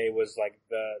IPA was like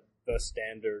the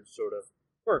standard sort of,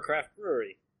 we're a craft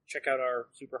brewery, check out our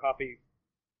super hoppy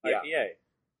IPA.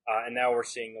 And now we're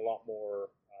seeing a lot more,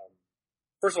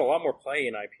 first of all, a lot more play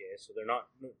in IPAs, so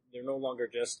they're no longer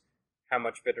just how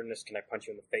much bitterness can I punch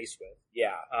you in the face with.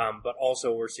 Yeah. But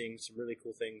also we're seeing some really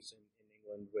cool things in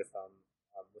England with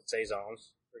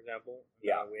Saisons, for example.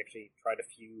 Yeah. We actually tried a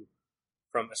few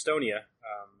from Estonia.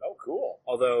 Oh, cool.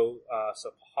 Although,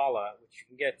 so Pahala, which you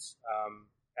can get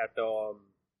at the,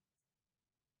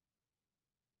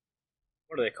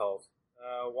 what are they called?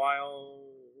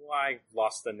 I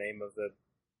lost the name of the,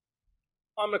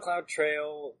 on the Cloud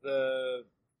Trail, the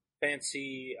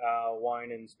fancy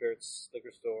wine and spirits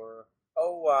liquor store.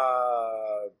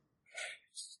 Oh,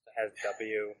 has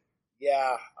W.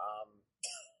 Yeah.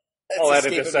 I'll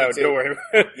edit this out, don't worry.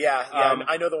 Yeah,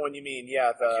 I know the one you mean.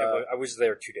 Yeah, I was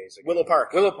there 2 days ago. Willow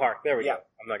Park, there we go.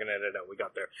 I'm not going to edit it out, we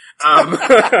got there.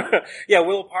 Yeah,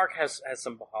 Willow Park has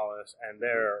some Bahalas, and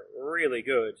they're really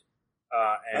good.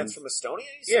 And it's from Estonia,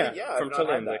 you said? Yeah, from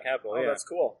Tallinn, the capital. Oh, that's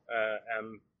cool.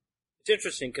 It's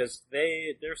interesting because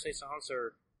their saisons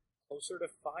are closer to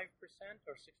 5%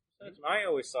 or 6%, and I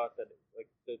always thought that like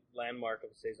the landmark of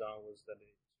a saison was that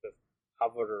it sort of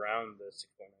hovered around the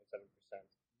 6.97%.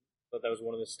 But that was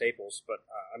one of the staples. But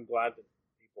I'm glad that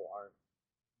people aren't.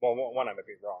 Well, one, I might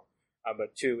be wrong,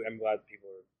 but two, I'm glad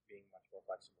people are being much more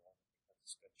flexible.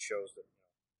 That shows that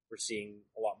we're seeing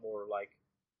a lot more like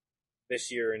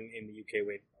this year in the UK.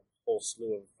 We had a whole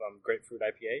slew of grapefruit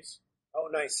IPAs. Oh,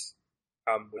 nice.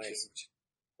 Which is a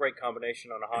great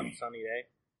combination on a hot and sunny day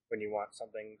when you want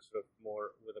something sort of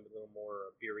more with a little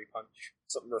more beery punch.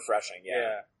 Something refreshing,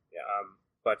 yeah.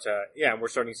 But we're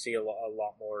starting to see a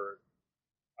lot more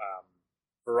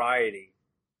variety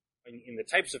in the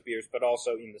types of beers, but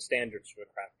also in the standards for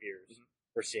craft beers. Mm-hmm.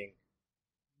 We're seeing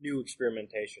new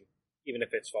experimentation, even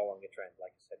if it's following a trend,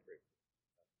 like I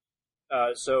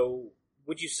said. So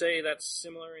would you say that's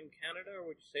similar in Canada, or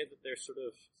would you say that there's sort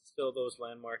of still those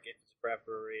landmark, if it's a craft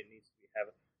brewery, it needs to have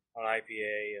an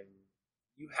IPA and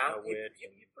you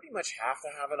pretty much have to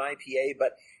have an IPA,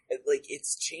 but like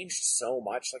it's changed so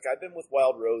much. Like I've been with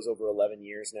Wild Rose over 11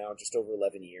 years now, just over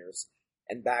 11 years.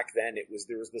 And back then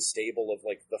there was the stable of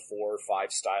like the 4 or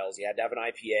 5 styles. You had to have an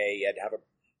IPA, you had to have an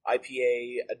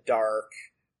IPA, a dark,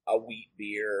 a wheat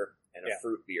beer, and a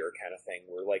fruit beer kind of thing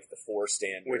were like the 4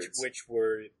 standards. Which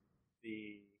were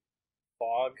the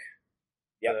fog,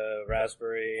 the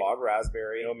raspberry, fog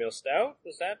raspberry, oatmeal stout.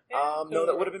 Was that? No,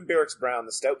 that would have been Barracks Brown.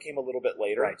 The stout came a little bit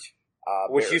later, right?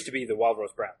 Which used to be the Wild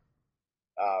Rose Brown,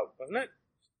 wasn't it?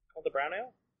 Called the Brown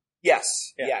Ale.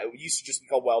 Yes, yeah. It used to just be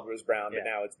called Wild Rose Brown, but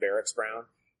now it's Barracks Brown,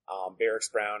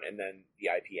 and then the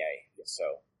IPA. So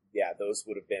yeah, those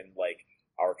would have been like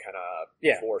our kind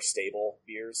of 4 stable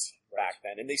beers back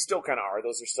then, and they still kind of are.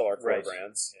 Those are still our core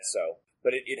brands. Yeah. So,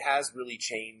 but it has really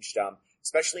changed.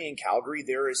 Especially in Calgary,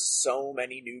 there is so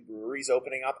many new breweries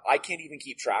opening up. I can't even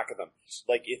keep track of them.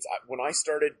 Like when I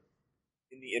started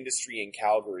in the industry in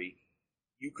Calgary,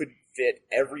 you could fit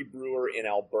every brewer in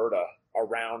Alberta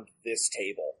around this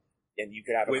table, and you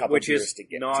could have a couple of beers to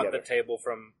get together. Which is not the table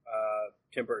from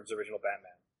Tim Burton's original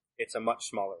Batman. It's a much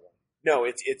smaller one. No,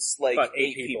 it's like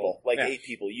 8 people. Like 8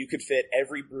 people. You could fit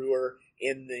every brewer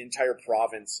in the entire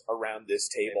province around this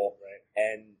table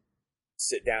and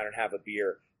sit down and have a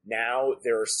beer. Now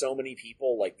there are so many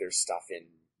people, like there's stuff in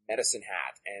Medicine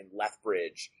Hat and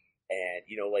Lethbridge, and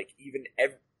like even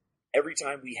every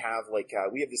time we have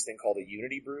we have this thing called a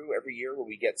Unity Brew every year where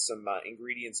we get some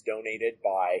ingredients donated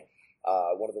by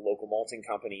one of the local malting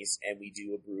companies, and we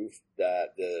do a brew.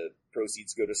 The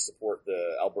proceeds go to support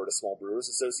the Alberta Small Brewers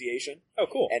Association. Oh,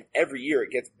 cool. And every year it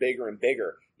gets bigger and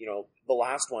bigger. The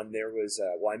last one there was,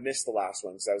 I missed the last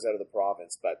one because I was out of the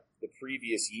province, but the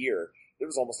previous year there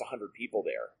was almost 100 people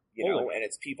there, and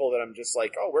it's people that I'm just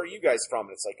like, oh, where are you guys from?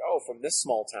 And it's like, oh, from this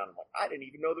small town. I'm like, I didn't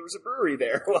even know there was a brewery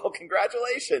there. Well,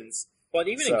 congratulations. But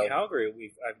even in Calgary,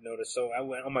 I've noticed, so I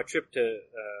went on my trip to,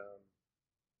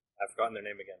 I've forgotten their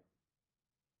name again.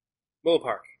 Willow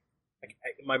Park.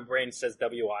 My brain says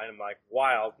WI, and I'm like,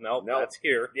 Wild. Nope, that's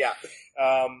here. Yeah.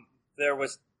 There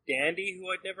was Dandy,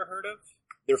 who I'd never heard of.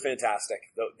 They're fantastic.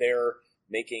 They're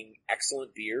making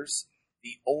excellent beers.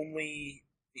 The only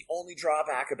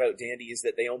drawback about Dandy is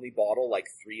that they only bottle like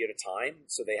 3 at a time.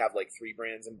 So they have like 3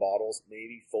 brands in bottles,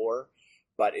 maybe 4.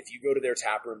 But if you go to their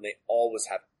tap room, they always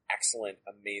have excellent,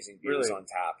 amazing beers on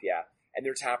tap. Yeah. And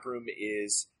their tap room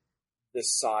is the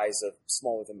size of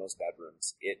smaller than most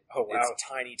bedrooms. It's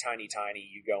tiny, tiny, tiny.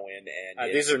 You go in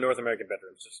and these are North American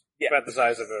bedrooms, just about the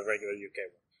size of a regular UK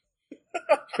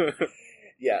one.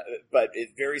 Yeah, but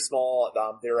it's very small.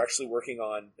 They're actually working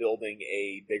on building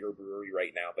a bigger brewery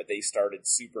right now, but they started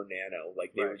super nano.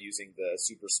 Like they were using the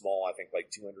super small, I think like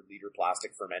 200-liter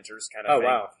plastic fermenters kind of thing.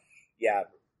 Oh, wow. Yeah,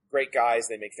 great guys.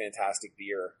 They make fantastic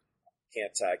beer.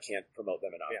 Can't promote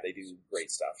them enough. Yeah. They do great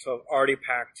stuff. So I've already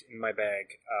packed in my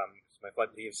bag. My flight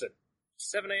leaves at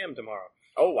 7 a.m. tomorrow.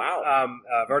 Oh, wow.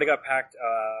 I've already got packed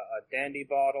a Dandy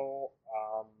bottle,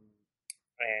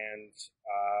 and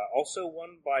also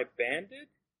one by Bandit.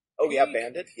 Oh, yeah,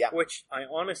 Bandit, yeah. Which I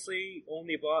honestly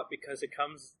only bought because it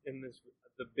comes in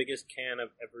the biggest can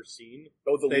I've ever seen.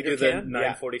 Oh, the They liter do can? the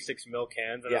 946 mil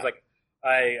cans, and I was like,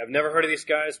 I've never heard of these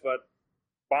guys, but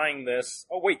buying this,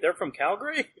 oh wait, they're from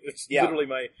Calgary? It's literally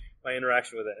my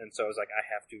interaction with it, and so I was like, I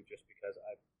have to just because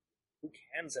who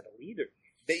cans at a liter?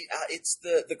 It's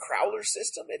the Crowler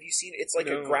system. Have you seen? It's like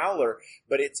a growler,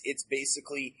 but it's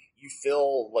basically you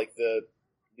fill like the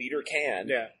liter can,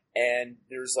 and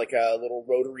there's like a little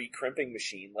rotary crimping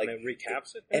machine, like and it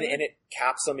recaps it, and it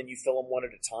caps them, and you fill them one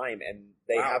at a time, and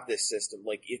they have this system.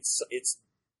 Like it's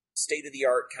state of the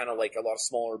art, kind of like a lot of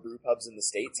smaller brew pubs in the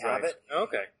States have it.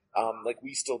 Okay, like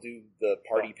we still do the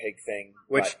Party Pig thing,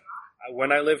 which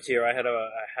when I lived here, I had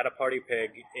a Party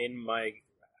Pig in my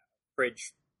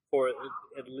fridge for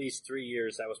at least 3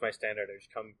 years. That was my standard. I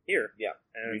just come here,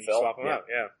 and refill, swap them out.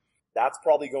 Yeah, that's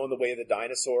probably going the way of the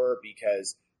dinosaur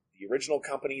because the original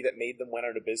company that made them went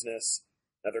out of business.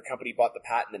 Another company bought the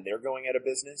patent, and they're going out of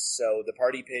business. So the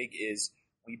Party Pig is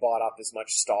we bought up as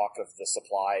much stock of the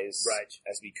supplies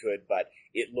as we could, but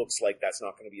it looks like that's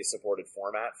not going to be a supported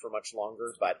format for much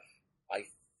longer. But I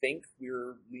think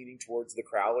we're leaning towards the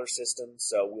Crowler system,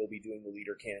 so we'll be doing the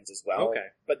liter cans as well. Okay.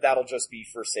 But that'll just be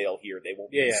for sale here. They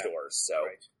won't be in stores. So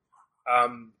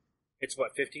it's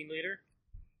what, 15 liter?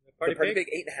 The Party Pig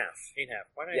 8.5. 8.5.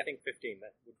 Why did I think 15?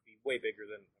 That would be way bigger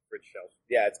than a fridge shelf.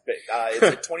 Yeah, it's big.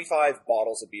 It's 25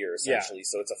 bottles of beer essentially,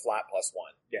 so it's a flat plus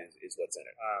one. Is what's in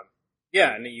it.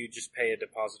 Yeah, and you just pay a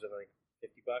deposit of like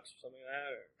 $50 or something like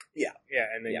that. Yeah. Yeah,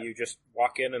 and then you just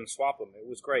walk in and swap them. It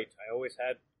was great. I always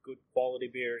had good quality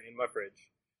beer in my fridge.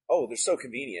 Oh, they're so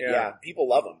convenient. Yeah, people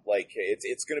love them. Like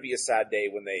it's going to be a sad day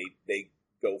when they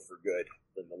go for good.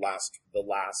 In the last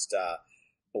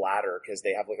bladder, because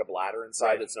they have like a bladder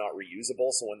inside that's not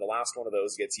reusable. So when the last one of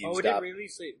those gets used up, I didn't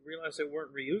realize they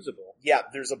weren't reusable. Yeah,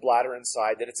 there's a bladder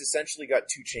inside that it's essentially got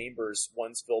two chambers.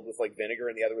 One's filled with like vinegar,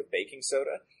 and the other with baking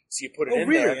soda. So you put it in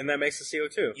there, and that makes the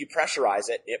CO2. You pressurize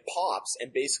it, it pops,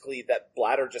 and basically that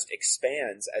bladder just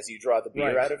expands as you draw the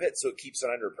beer out of it, so it keeps it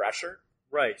under pressure.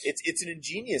 Right. It's an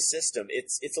ingenious system.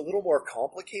 It's a little more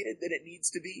complicated than it needs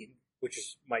to be,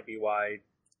 which might be why.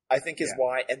 I think is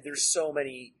why. And there's so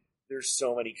many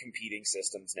competing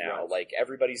systems now. Right. Like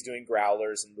everybody's doing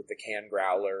growlers, and with the can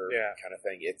growler kind of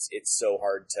thing, it's so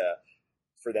hard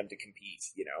for them to compete.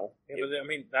 You know. Yeah, but I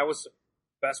mean that was the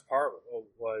best part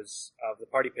was of the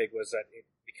Party Pig was that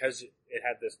because it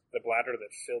had the bladder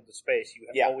that filled the space, you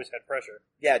have always had pressure.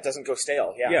 Yeah, it doesn't go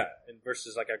stale. Yeah. Yeah, and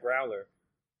versus like a growler,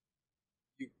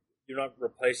 you're not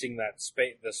replacing that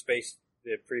the space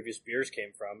the previous beers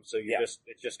came from, so it's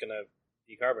just gonna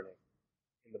decarbonate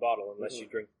in the bottle unless you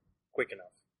drink quick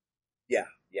enough. Yeah.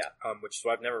 Which is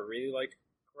why I've never really liked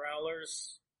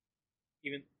growlers,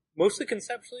 even mostly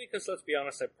conceptually, because let's be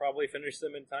honest, I probably finished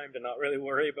them in time to not really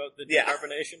worry about the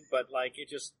decarbonation, but like it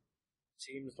just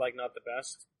seems like not the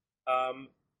best.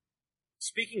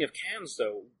 Speaking of cans,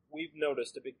 though, we've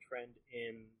noticed a big trend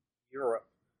in Europe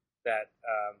that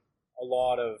a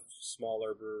lot of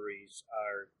smaller breweries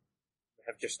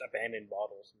have just abandoned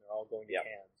bottles and they're all going to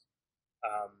cans.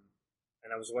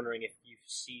 And I was wondering if you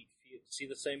see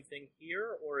the same thing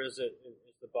here, or is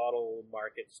the bottle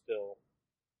market still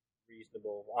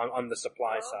reasonable on the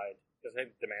supply side? Because I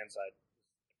think demand side.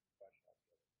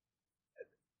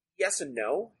 Yes and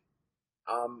no.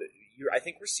 I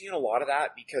think we're seeing a lot of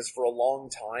that because for a long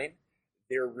time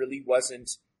there really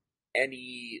wasn't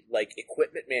any like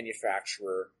equipment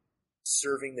manufacturer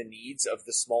serving the needs of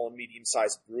the small and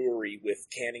medium-sized brewery with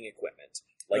canning equipment.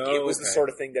 Like it was the sort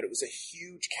of thing that it was a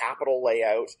huge capital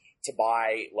layout to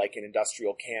buy like an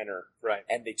industrial canner, right?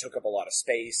 And they took up a lot of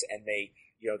space, and they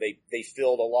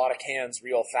filled a lot of cans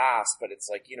real fast. But it's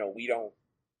like we don't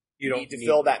need to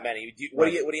fill that many. What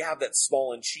do you have that's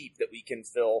small and cheap that we can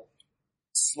fill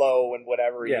slow and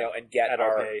whatever and get at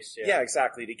our pace? Yeah,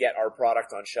 exactly, to get our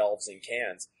product on shelves in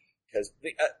cans because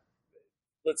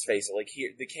let's face it, like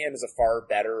here the can is a far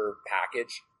better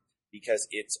package. Because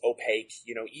it's opaque,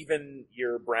 even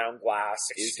your brown glass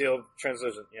is still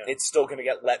translucent. Yeah, it's still going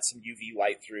to let some UV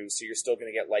light through, so you're still going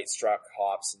to get light struck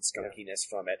hops and skunkiness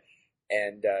from it.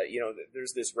 And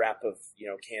there's this rep of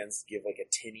cans give like a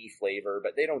tinny flavor,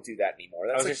 but they don't do that anymore.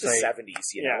 That's like the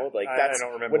 70s, Like I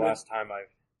don't remember the last time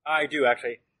I do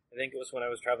actually. I think it was when I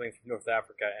was traveling through North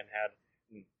Africa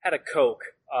and had a Coke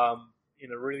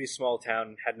in a really small town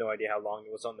and had no idea how long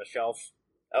it was on the shelf.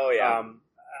 Oh yeah.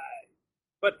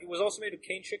 But it was also made of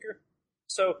cane sugar.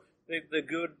 So the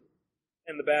good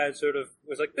and the bad sort of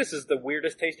was like, this is the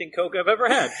weirdest tasting Coke I've ever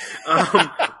had.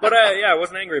 But I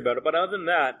wasn't angry about it. But other than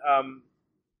that, I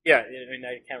mean,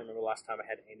 I can't remember the last time I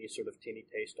had any sort of tinny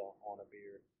taste on a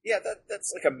beer. Yeah,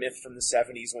 that's like a myth from the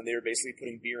 70s when they were basically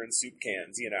putting beer in soup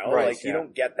cans, Right, like you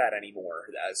don't get that anymore.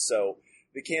 So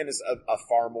the can is a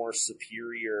far more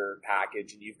superior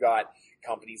package, and you've got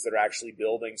companies that are actually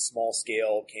building small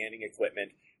scale canning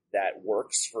equipment that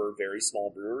works for very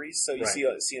small breweries. So you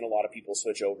seeing a lot of people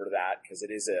switch over to that because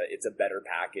it's a better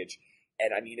package.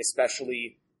 And I mean,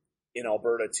 especially in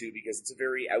Alberta too, because it's a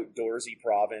very outdoorsy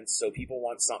province. So people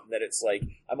want something that it's like,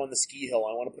 I'm on the ski hill.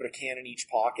 I want to put a can in each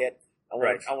pocket. I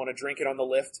want to drink it on the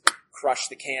lift, crush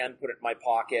the can, put it in my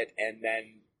pocket, and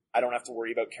then I don't have to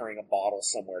worry about carrying a bottle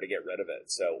somewhere to get rid of it.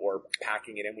 So, or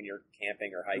packing it in when you're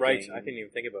camping or hiking. Right. I didn't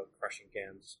even think about crushing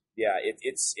cans. Yeah,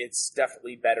 it's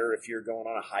definitely better if you're going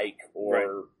on a hike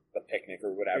or a picnic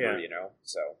or whatever,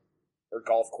 So, or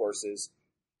golf courses,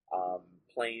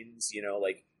 planes,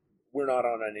 like we're not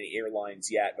on any airlines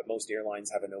yet, but most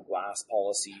airlines have a no glass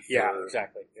policy for,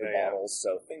 for bottles.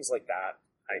 So things like that.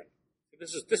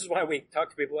 This is why we talk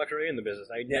to people actually in the business.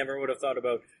 I never would have thought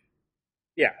about.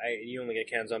 Yeah, you only get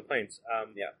cans on planes.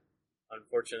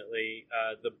 Unfortunately,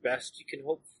 the best you can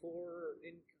hope for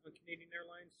on Canadian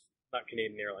Airlines, not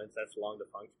Canadian Airlines, that's long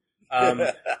defunct,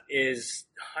 is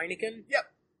Heineken.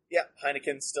 Yep,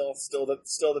 Heineken still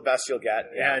the best you'll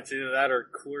get. Yeah, it's either that or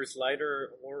Coors Light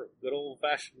or good old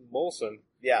fashioned Molson.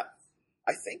 Yeah,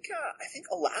 I think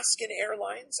Alaskan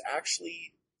Airlines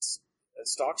actually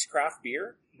stocks craft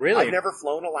beer. Really? I've never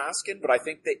flown Alaskan, but I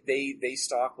think that they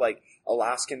stock like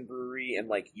Alaskan Brewery and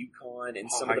like Yukon and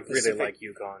some of the Pacific. I really like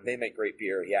Yukon. They make great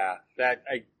beer, yeah. That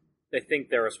I think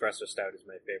their espresso stout is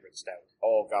my favorite stout.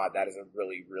 Oh god, that is a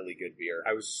really, really good beer.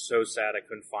 I was so sad I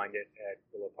couldn't find it at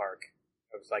Willow Park.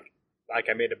 I was like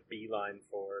I made a beeline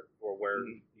for where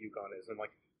Yukon is. I'm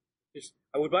like,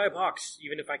 I would buy a box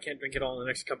even if I can't drink it all in the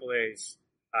next couple of days.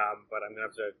 But I'm gonna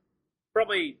have to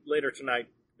probably later tonight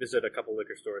visit a couple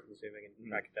liquor stores and see if I can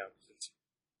track it down. It's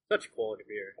such a quality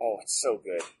beer. Oh, it's so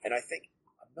good. And I think,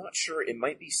 I'm not sure, it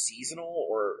might be seasonal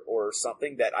or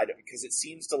something that because it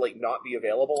seems to like not be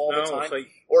available all the time. Like,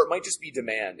 or it might just be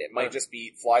demand. It might just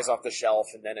be flies off the shelf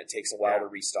and then it takes a while to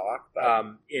restock.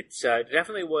 But it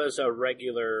definitely was a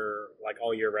regular, like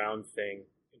all year round thing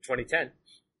in 2010.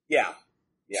 Yeah.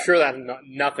 Sure that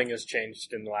nothing has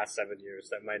changed in the last 7 years.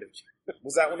 That might have changed.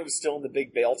 Was that when it was still in the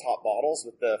big bale top bottles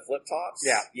with the flip tops?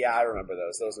 Yeah. Yeah, I remember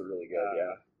those. Those were really good,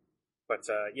 But,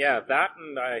 that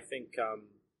and I think, I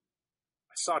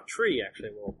saw Tree, actually,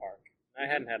 at Willow Park. I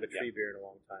hadn't had a Tree beer in a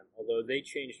long time. Although they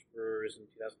changed brewers in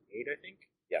 2008, I think.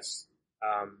 Yes.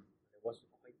 It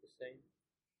wasn't quite the same.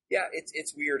 Yeah,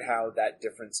 it's weird how that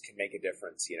difference can make a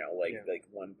difference, like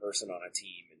one person on a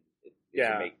team, and it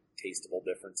can make tasteable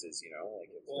differences,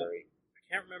 like it's very... I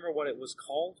can't remember what it was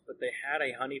called, but they had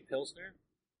a honey pilsner,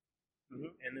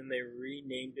 and then they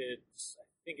renamed it,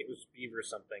 I think it was Beaver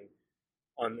something,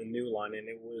 on the new line, and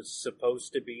it was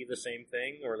supposed to be the same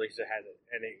thing, or at least it had it,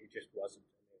 and it just wasn't.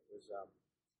 It was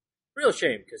real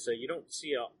shame, because you don't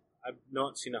see I've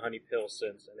not seen a honey pill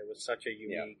since, and it was such a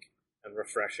unique and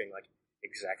refreshing, like,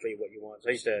 exactly what you want. So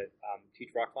I used to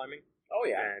teach rock climbing. Oh,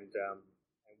 yeah. And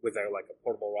with a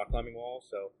portable rock climbing wall,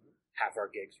 so half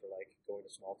our gigs were like going to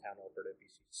small town over to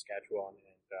BC Saskatchewan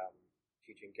and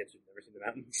teaching kids who've never seen the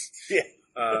mountains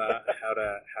how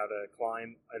to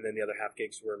climb, and then the other half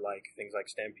gigs were like things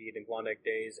like Stampede and Klondike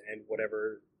Days and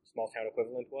whatever small town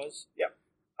equivalent was. Yeah.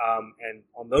 And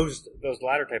on those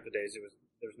latter type of days, there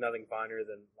was nothing finer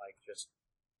than like just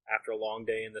after a long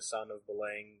day in the sun of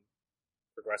belaying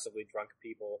progressively drunk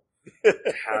people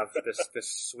have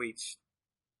this sweet,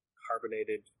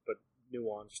 carbonated but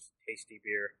nuanced, tasty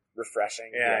beer.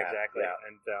 Refreshing. Yeah, exactly. Yeah.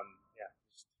 And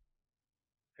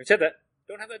having said that,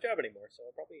 don't have that job anymore, so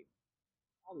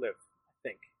I'll live, I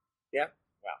think. Yeah?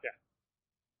 Wow. Yeah.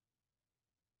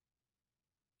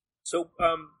 So,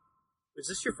 is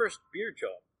this your first beer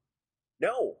job?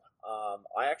 No.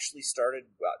 I actually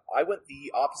I went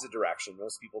the opposite direction.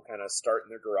 Most people kind of start in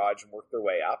their garage and work their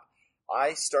way up.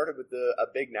 I started with a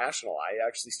big national. I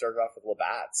actually started off with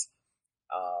Labatt's.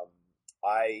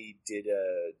 I did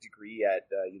a degree at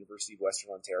the University of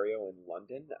Western Ontario in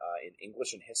London in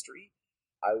English and history.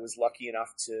 I was lucky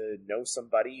enough to know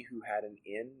somebody who had an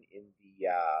in the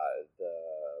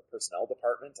personnel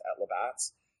department at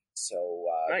Labatt's. So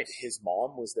nice. His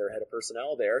mom was their head of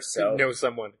personnel there. So know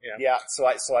someone, yeah. Yeah, so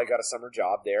I got a summer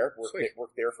job there.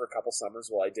 Worked there for a couple summers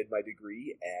while I did my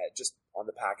degree, just on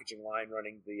the packaging line,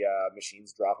 running the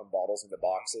machines, dropping bottles into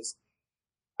boxes.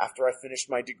 After I finished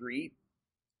my degree,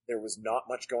 there was not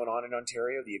much going on in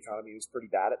Ontario. The economy was pretty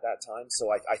bad at that time,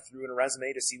 so I threw in a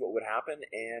resume to see what would happen,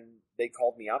 and they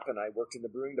called me up, and I worked in the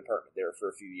brewing department there for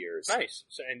a few years. Nice.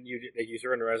 So, and you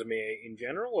threw in a resume in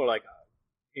general, or like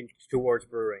towards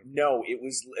brewing? No, it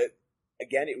was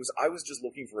I was just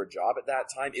looking for a job at that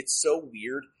time. It's so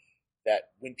weird that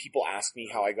when people ask me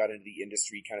how I got into the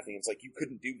industry, kind of thing, it's like, you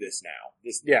couldn't do this now.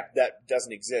 That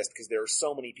doesn't exist, because there are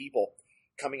so many people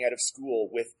coming out of school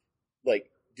with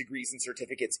like degrees and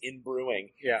certificates in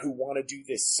brewing who want to do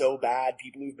this so bad.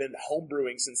 People who've been home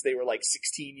brewing since they were like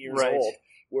 16 years old.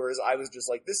 Whereas I was just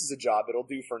like, this is a job it'll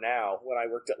do for now, when I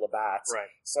worked at Labatt's. Right.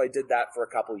 So I did that for a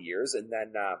couple of years, and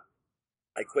then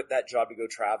I quit that job to go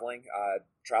traveling.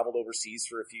 Traveled overseas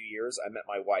for a few years. I met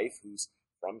my wife, who's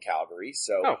from Calgary,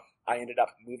 so I ended up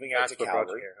moving out to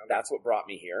Calgary. Okay. That's what brought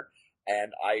me here,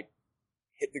 and I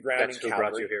hit the ground in Calgary. That's what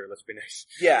brought you here. Let's be nice.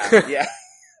 Yeah.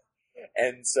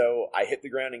 And so I hit the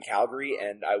ground in Calgary,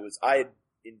 and I had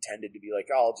intended to be like,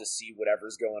 I'll just see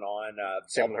whatever's going on.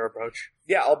 Similar approach.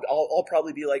 Yeah, I'll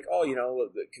probably be like,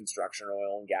 construction,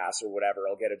 oil and gas, or whatever.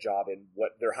 I'll get a job in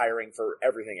what they're hiring for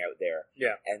everything out there.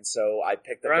 Yeah. And so I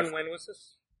picked up. Around when was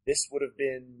this? This would have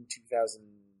been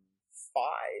 2005.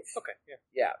 Okay. Yeah.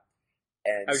 Yeah.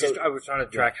 And I was trying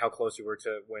to track how close you were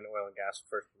to when oil and gas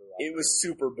first blew up. It was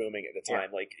super booming at the time.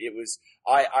 Yeah. Like, it was,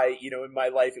 I in my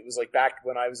life, it was like back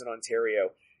when I was in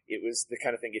Ontario, it was the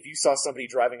kind of thing, if you saw somebody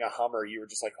driving a Hummer, you were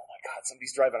just like, oh my God,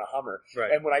 somebody's driving a Hummer.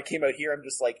 Right. And when I came out here, I'm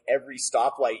just like, every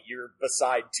stoplight, you're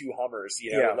beside two Hummers,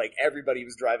 like everybody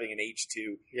was driving an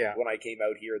H2. Yeah. When I came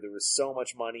out here, there was so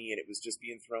much money, and it was just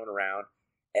being thrown around.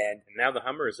 And now the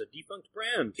Hummer is a defunct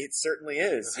brand. It certainly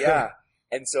is, yeah.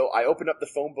 And so I opened up the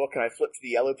phone book and I flipped to the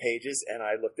yellow pages and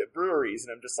I looked at breweries,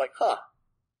 and I'm just like,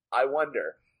 I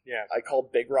wonder. Yeah. I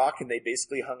called Big Rock, and they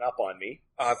basically hung up on me.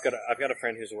 I've got a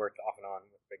friend who's worked off and on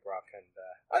with Big Rock, and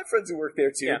I have friends who work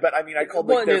there too. Yeah. But I mean, I called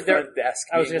like their front desk.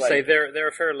 I was going to say they're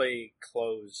a fairly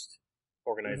closed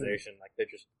organization. Like they're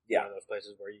just one of those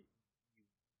places where you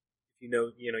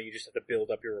just have to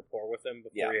build up your rapport with them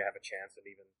before you have a chance at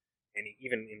even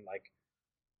in like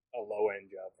a low-end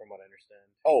job, from what I understand.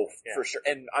 Oh, for sure.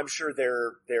 And I'm sure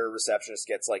their receptionist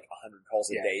gets like 100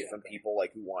 calls a day from people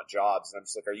like who want jobs. And I'm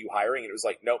just like, are you hiring? And it was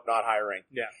like, nope, not hiring.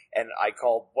 Yeah. And I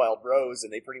called Wild Rose,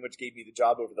 and they pretty much gave me the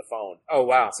job over the phone. Oh,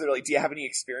 wow. So they're like, do you have any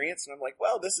experience? And I'm like,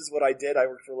 well, this is what I did. I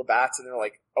worked for Labatt's. And they're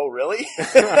like, oh, really?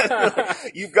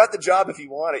 You've got the job if you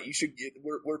want it. You should.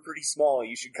 We're pretty small.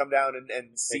 You should come down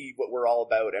and see what we're all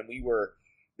about. And we were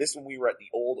at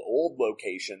the old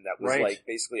location that was like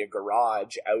basically a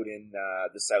garage out in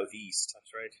the southeast.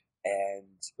 That's right.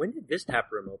 And when did this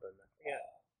tap room open? Yeah,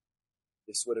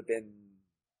 this would have been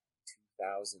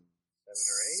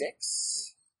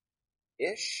 2006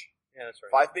 ish. Yeah, that's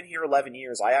right. I've been here 11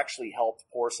 years. I actually helped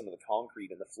pour some of the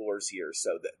concrete in the floors here,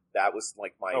 so that was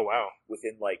like my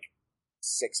within like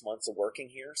 6 months of working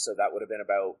here. So that would have been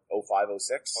about 05,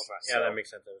 06. Yeah, that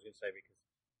makes sense. I was going to say, because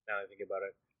now that I think about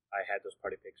it, I had those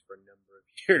party pigs for a number of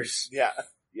years. Yeah.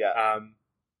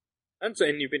 And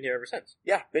you've been here ever since.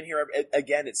 Yeah, been here.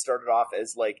 Again, it started off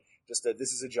as like just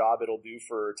this is a job it'll do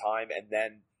for a time, and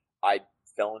then I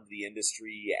fell into the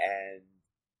industry, and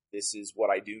this is what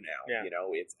I do now. Yeah.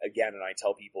 It's again, and I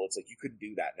tell people, it's like, you couldn't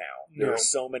do that now. No. There are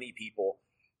so many people,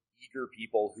 eager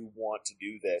people who want to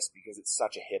do this because it's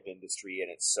such a hip industry,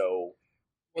 and it's so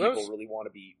people really want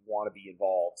to be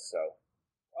involved. So.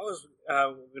 That was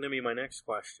going to be my next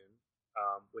question,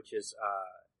 which is,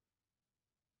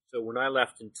 so when I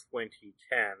left in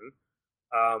 2010,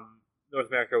 North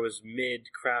America was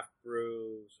mid-craft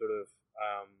brew sort of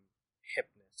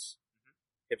hipness.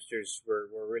 Hipsters were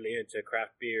really into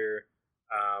craft beer,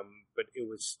 but it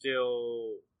was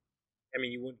still, I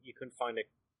mean, you couldn't find it.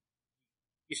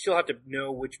 You still had to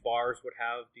know which bars would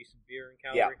have decent beer in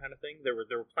Calgary, kind of thing. There were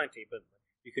plenty, but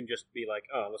you can just be like,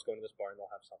 oh, let's go into this bar and they'll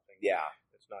have something. Yeah.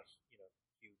 It's not, a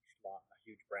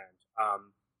huge brand.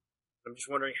 I'm just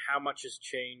wondering how much has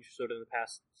changed sort of in the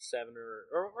past 7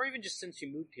 or even just since you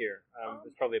moved here.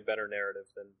 It's probably a better narrative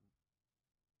than.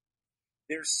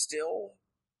 There's still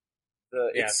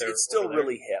it's still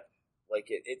really hip. Like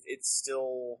it's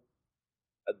still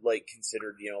like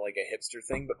considered, like a hipster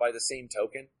thing, but by the same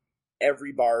token,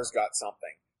 every bar's got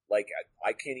something. Like,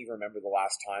 I can't even remember the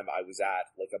last time I was at,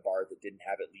 like, a bar that didn't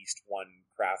have at least one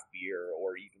craft beer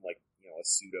or even, like, a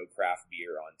pseudo-craft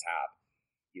beer on tap.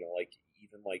 Like,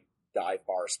 even, like, dive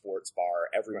bar, sports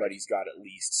bar, everybody's got at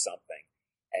least something.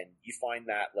 And you find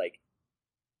that, like,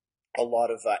 a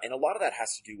lot of that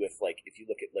has to do with, like, if you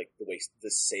look at, like, the way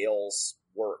the sales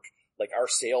work, like,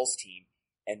 our sales team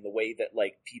and the way that,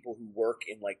 like, people who work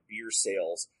in, like, beer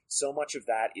sales, so much of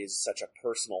that is such a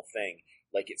personal thing.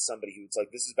 Like, it's somebody who's like,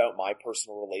 this is about my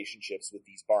personal relationships with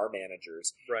these bar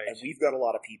managers. Right. And we've got a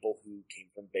lot of people who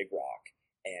came from Big Rock.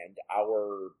 And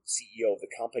our CEO of the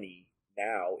company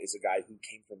now is a guy who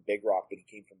came from Big Rock, but he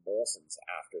came from Molson's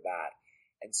after that.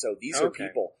 And so these are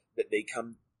people that they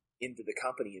come into the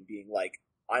company and being like,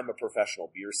 I'm a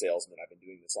professional beer salesman. I've been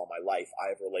doing this all my life. I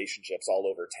have relationships all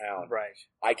over town. Right.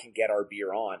 I can get our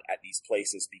beer on at these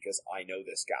places because I know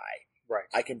this guy. Right.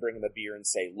 I can bring him a beer and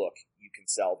say, look, you can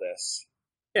sell this.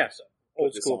 Yeah, so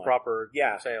old school proper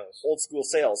sales. Old school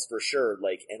sales for sure.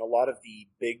 Like, and a lot of the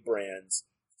big brands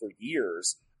for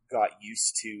years got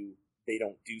used to, they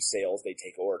don't do sales, they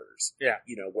take orders. Yeah.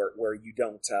 Where you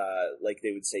don't, like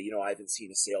they would say, I haven't seen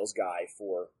a sales guy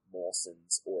for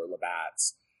Molson's or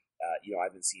Labatt's. I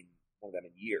haven't seen one of them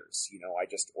in years. I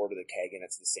just order the keg and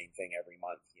it's the same thing every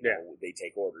month. They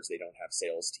take orders, they don't have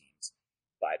sales teams.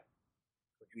 But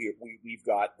we've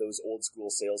got those old school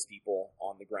salespeople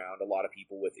on the ground, a lot of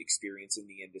people with experience in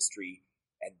the industry,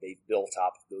 and they've built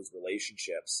up those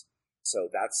relationships. So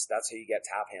that's how you get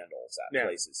tap handles at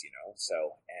places,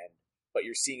 but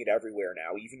you're seeing it everywhere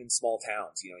now, even in small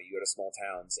towns. You go to small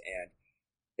towns and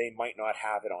they might not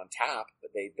have it on tap,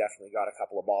 but they've definitely got a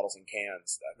couple of bottles and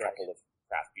cans, a couple of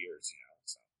craft beers,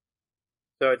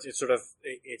 So it's sort of,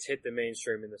 it's hit the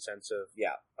mainstream in the sense of,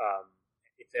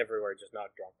 it's everywhere, just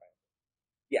not drunk by it.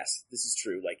 Yes, this is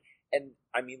true. Like, and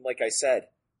I mean, like I said,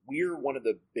 we're one of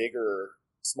the bigger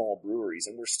small breweries,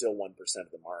 and we're still 1%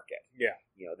 of the market. Yeah.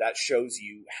 That shows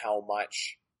you how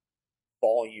much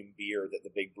volume beer that the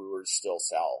big brewers still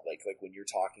sell. Like when you're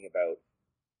talking about,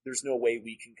 there's no way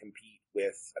we can compete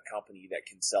with a company that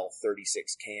can sell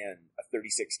 36 can,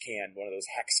 one of those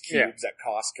hex cubes at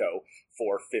Costco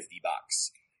for $50.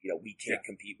 We can't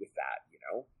compete with that,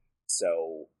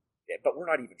 So but we're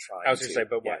not even trying. I was going to say,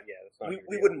 but what? Yeah, that's not.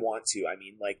 We wouldn't want to. I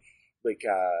mean, like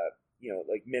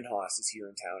Minhas is here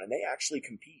in town, and they actually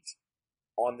compete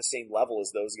on the same level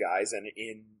as those guys. And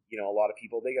in a lot of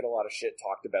people, they get a lot of shit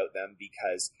talked about them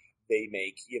because they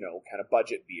make kind of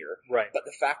budget beer. Right. But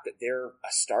the fact that they're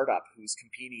a startup who's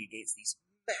competing against these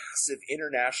massive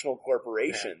international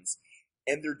corporations. Yeah.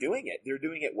 And they're doing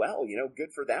it well,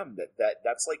 good for them.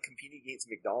 That's like competing against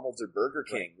McDonald's or Burger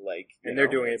King, right. And they're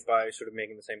doing it by sort of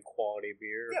making the same quality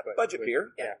beer. Yeah, budget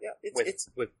beer. Yeah. It's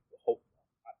with hope,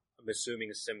 I'm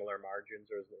assuming similar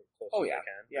margins or as close as they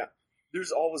can. Yeah.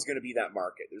 There's always going to be that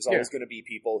market. There's always going to be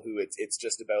people who it's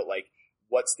just about like,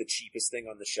 what's the cheapest thing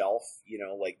on the shelf?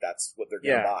 Like that's what they're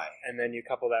going to buy. And then you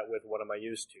couple that with what am I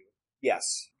used to?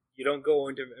 Yes. You don't go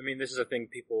into, I mean, this is a thing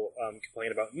people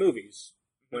complain about in movies.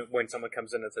 When someone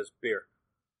comes in and says beer.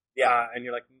 Yeah. And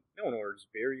you're like, no one orders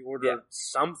beer, you order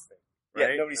something,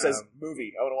 right? Yeah, nobody says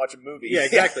movie. I want to watch a movie. Yeah,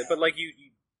 exactly. But like you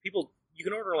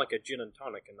can order like a gin and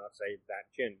tonic and not say that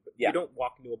gin, but you don't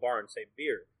walk into a bar and say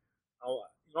beer.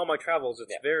 In all my travels,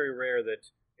 it's very rare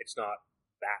that it's not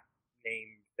that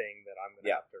name thing that I'm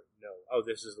going to have to know. Oh,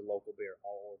 this is the local beer.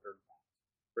 I'll order that.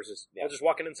 Versus, I'll just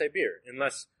walk in and say beer,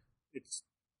 unless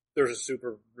there's a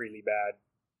super really bad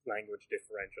language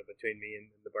differential between me and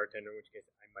the bartender, in which case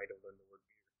I might have learned the word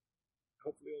beer.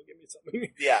 Hopefully it'll give me something.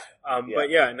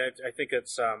 But and I think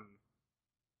it's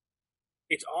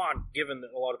odd, given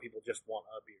that a lot of people just want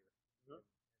a beer. Mm-hmm.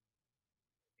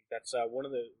 I think that's one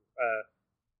of the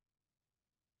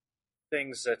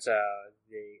things that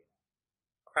the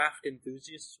craft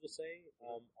enthusiasts will say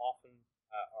often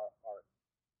are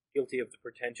guilty of the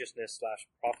pretentiousness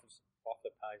 /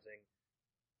 prophetizing.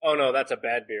 Oh no, that's a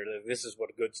bad beer. This is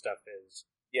what good stuff is.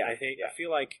 Yeah, I feel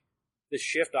like the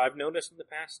shift I've noticed in the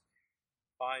past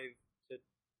 5 to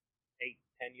 8,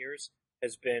 10 years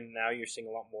has been now you're seeing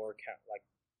a lot more like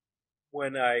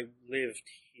when I lived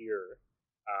here,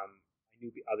 I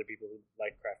knew other people who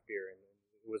liked craft beer, and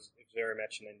it was very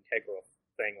much an integral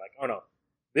thing. Like, oh no,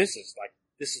 this is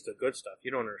the good stuff.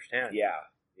 You don't understand. Yeah.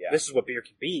 This is what beer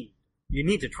can be. You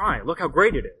need to try it. Look how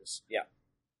great it is. Yeah.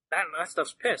 That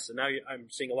stuff's piss, and now I'm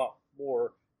seeing a lot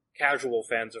more casual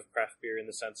fans of craft beer in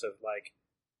the sense of like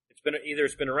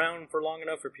it's been around for long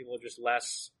enough, or people are just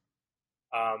less.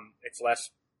 It's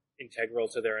less integral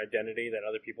to their identity that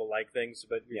other people like things,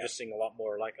 but you're just seeing a lot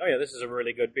more like, oh yeah, this is a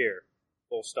really good beer,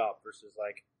 full stop. Versus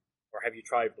like, or have you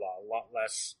tried blah? A lot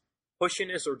less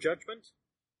pushiness or judgment,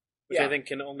 which I think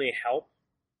can only help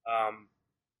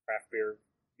craft beer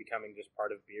becoming just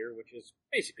part of beer, which is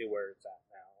basically where it's at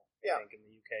now. I think in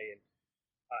the UK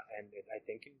and I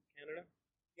think in Canada.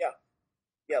 Yeah.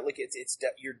 Like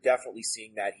you're definitely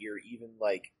seeing that here. Even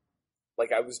like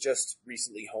I was just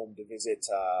recently home to visit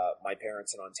my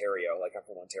parents in Ontario. Like I'm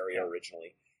from Ontario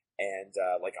originally, and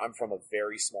like I'm from a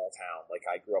very small town. Like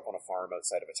I grew up on a farm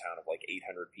outside of a town of like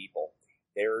 800 people.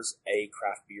 There's a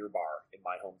craft beer bar in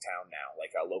my hometown now,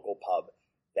 like a local pub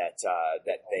that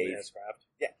they craft.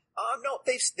 Yeah. No,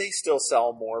 they still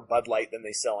sell more Bud Light than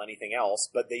they sell anything else,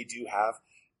 but they do have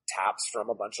taps from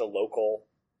a bunch of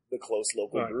the close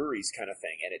local breweries kind of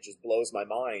thing, and it just blows my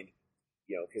mind,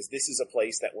 because this is a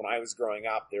place that when I was growing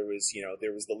up, there was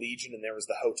the Legion and there was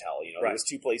the hotel, there was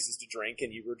two places to drink,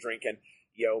 and you were drinking,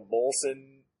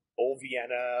 Molson, Old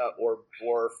Vienna, or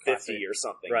 50 or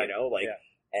something,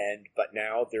 but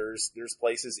now there's a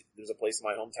place in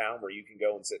my hometown where you can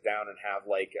go and sit down and have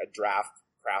like a draft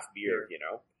craft beer,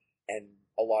 and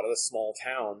a lot of the small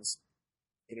towns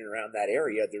in and around that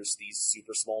area, there's these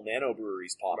super small nano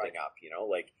breweries popping up,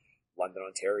 like London,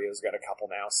 Ontario's got a couple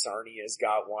now. Sarnia's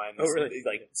got one. Oh, really?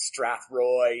 Like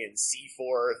Strathroy and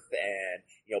Seaforth and,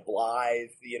 Blythe,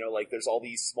 like there's all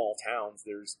these small towns.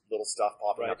 There's little stuff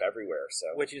popping up everywhere. So,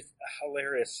 which is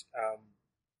hilarious,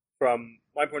 from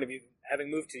my point of view, having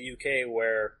moved to the UK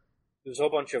where there's a whole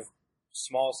bunch of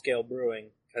small scale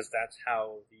brewing, because that's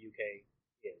how the UK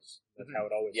is. That's how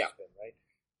it always has been, right?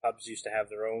 Pubs used to have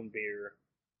their own beer,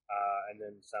 and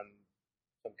then some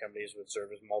companies would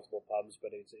service multiple pubs,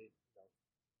 but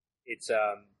it's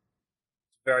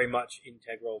very much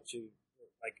integral to,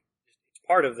 like, it's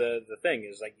part of the thing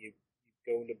is like you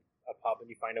go into a pub and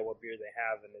you find out what beer they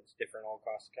have, and it's different all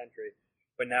across the country.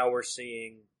 But now we're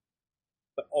seeing,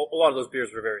 but a lot of those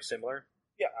beers were very similar.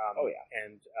 Yeah.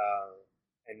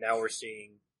 And now we're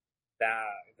seeing that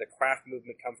the craft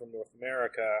movement come from North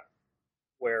America,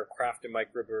 where craft and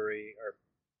microbrewery are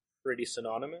pretty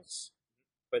synonymous.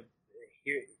 But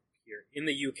here in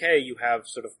the UK, you have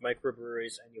sort of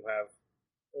microbreweries and you have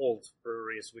old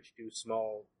breweries which do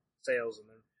small sales, and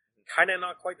they're kind of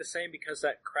not quite the same because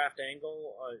that craft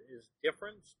angle is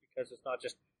different, because it's not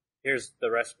just here's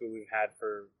the recipe we've had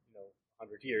for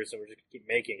 100 years, so we're just going to keep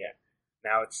making it.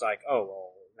 Now it's like, oh,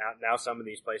 well, now some of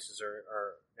these places are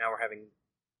now we're having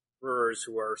brewers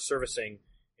who are servicing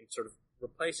and sort of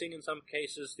replacing, in some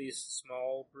cases, these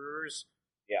small brewers.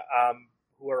 Yeah.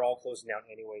 Who are all closing down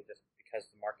anyway just because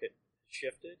the market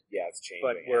shifted. Yeah, it's changing.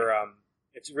 But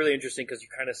it's really interesting because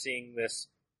you're kind of seeing this.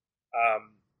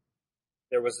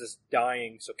 There was this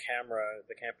dying, so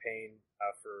the campaign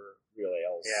for real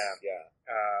ales.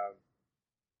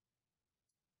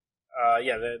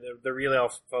 Yeah. The real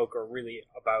ale folk are really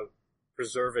about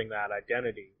preserving that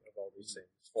identity of all these things.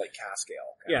 Like cask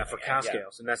ale. Yeah, for cask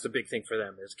ales. And that's the big thing for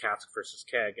them is cask versus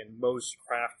keg. And most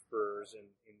craft brewers in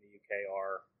the UK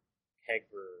are keg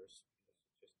brewers.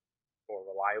 It's just more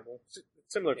reliable. It's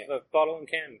similar to the bottle and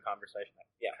can conversation.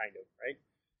 Yeah, kind of, right?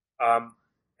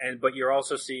 But you're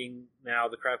also seeing now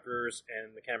the craft brewers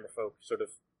and the camera folk sort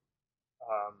of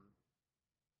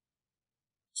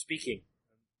speaking.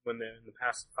 When in the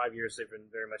past 5 years they've been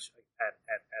very much at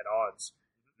odds.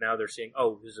 Now they're saying,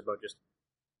 oh, this is about just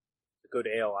a good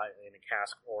ale in a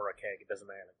cask or a keg. It doesn't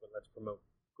matter, but let's promote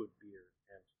good beer.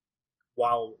 And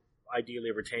while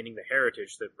ideally retaining the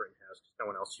heritage that Britain has, because no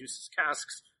one else uses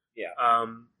casks. Yeah.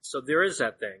 So there is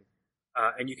that thing,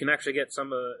 and you can actually get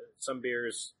some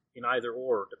beers in either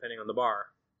or, depending on the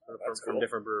bar, from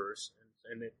different brewers,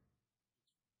 and it's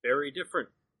very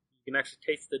different. You can actually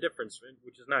taste the difference,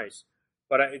 which is nice.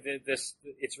 But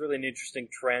it's really an interesting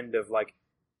trend of like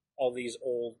all these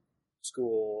old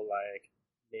school like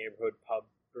neighborhood pub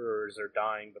brewers are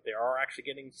dying, but they are actually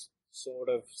getting sort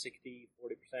of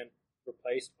 60-40%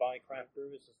 replaced by craft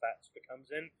brewers as that sort of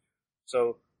comes in.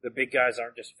 So the big guys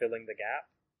aren't just filling the gap,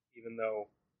 even though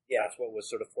that's what was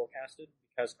sort of forecasted,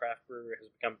 because craft brewery has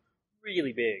become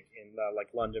really big in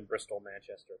like London, Bristol,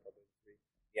 Manchester, probably three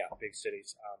big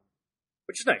cities,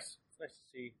 which is nice. It's nice to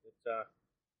see that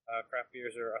craft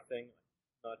beers are a thing,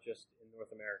 not just in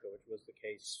North America, which was the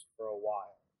case for a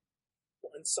while.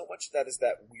 Well, and so much of that is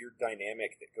that weird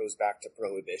dynamic that goes back to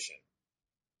Prohibition.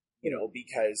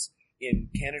 Because in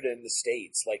Canada and the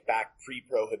States, like back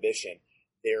pre-Prohibition,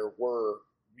 there were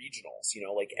regionals,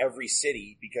 like every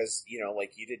city, because,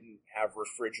 like you didn't have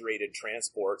refrigerated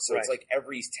transport. So It's like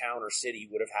every town or city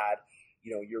would have had,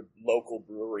 your local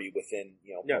brewery within,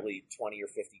 probably 20 or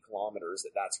 50 kilometers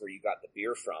that's where you got the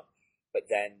beer from. But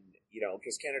then,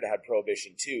 because Canada had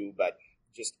Prohibition too, but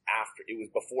just after, it was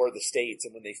before the States,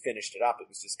 and when they finished it up, it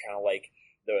was just kind of like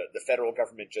the federal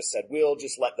government just said, we'll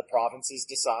just let the provinces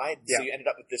decide. Yeah. So you ended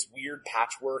up with this weird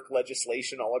patchwork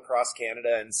legislation all across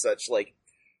Canada and such like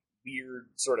weird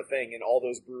sort of thing, and all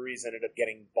those breweries ended up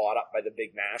getting bought up by the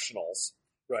big nationals.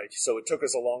 Right. So it took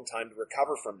us a long time to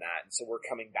recover from that, and so we're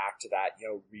coming back to that,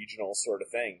 regional sort of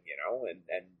thing,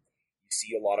 and you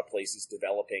see a lot of places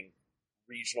developing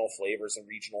regional flavors and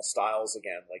regional styles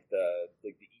again, like the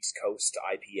East Coast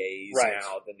IPAs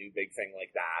now, the new big thing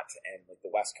like that, and like the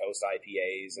West Coast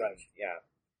IPAs, and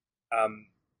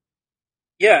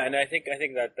and I think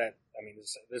that I mean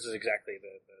this is exactly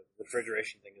the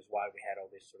refrigeration thing is why we had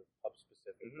all these sort of pub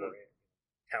specific or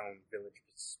town village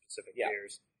specific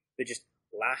beers. They just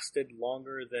lasted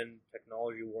longer than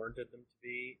technology warranted them to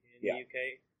be in the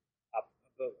UK.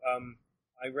 But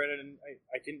I read it and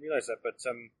I didn't realize that, but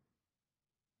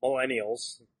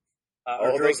millennials.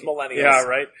 Those millennials. Yeah,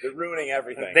 right. They're ruining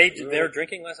everything. They're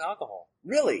drinking less alcohol.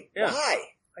 Really? Yeah.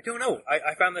 Why? I don't know.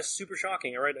 I found this super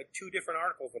shocking. I read like 2 different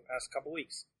articles the past couple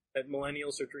weeks that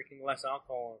millennials are drinking less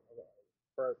alcohol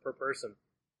per person.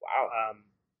 Wow.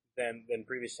 Than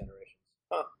previous generations.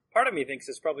 Huh. Part of me thinks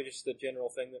it's probably just the general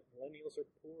thing that millennials are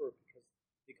poor because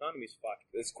the economy's fucked.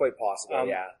 It's quite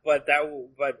possible, But I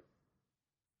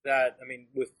mean,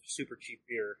 with super cheap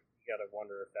beer, you gotta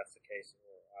wonder if that's the case.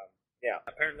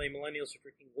 Apparently millennials are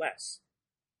drinking less.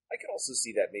 I could also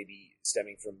see that maybe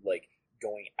stemming from like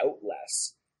going out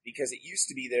less, because it used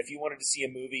to be that if you wanted to see a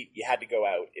movie, you had to go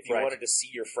out. If you wanted to see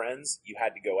your friends, you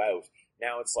had to go out.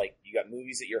 Now it's like you got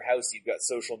movies at your house, you've got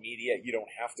social media, you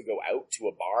don't have to go out to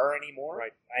a bar anymore.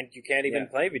 Right, and you can't even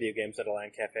play video games at a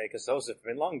LAN cafe because those have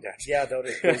been long dead. Yeah,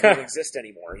 those don't exist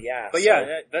anymore. Yeah, but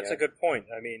that's a good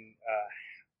point. I mean,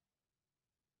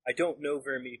 I don't know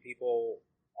very many people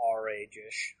our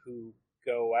age-ish who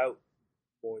go out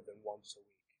more than once a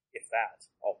week, if that.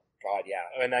 Oh God, yeah.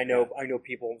 And I know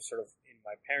people sort of in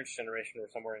my parents' generation or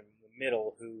somewhere in the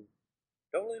middle who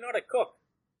don't really know how to cook.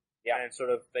 Yeah, and sort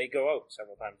of they go out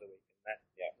several times a week, and that,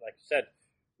 like you said,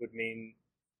 would mean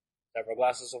several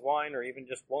glasses of wine or even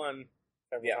just one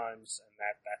several times, and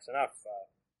that's enough.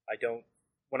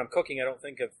 When I'm cooking, I don't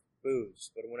think of booze,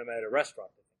 but when I'm at a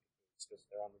restaurant, I think of booze because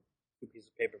they're on the 2 pieces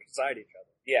of paper beside each other.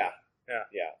 Yeah.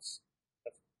 That's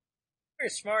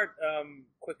very smart.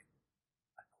 Quick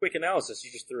quick analysis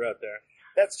you just threw out there.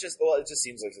 That's just, well, it just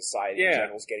seems like society in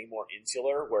general is getting more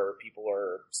insular, where people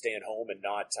are staying home and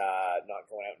not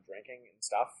going out and drinking and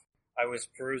stuff. I was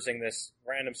perusing this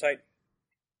random site.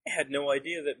 I had no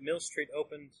idea that Mill Street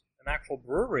opened an actual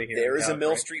brewery here. There is a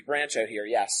Mill Street branch out here,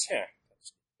 yes. Yeah,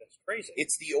 that's crazy.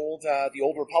 It's the old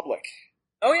Republic.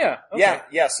 Oh, yeah. Okay.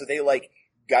 Yeah, so they,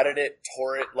 gutted it,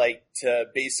 tore it, to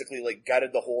basically,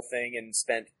 gutted the whole thing and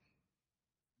spent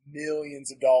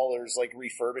millions of dollars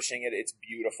refurbishing it. It's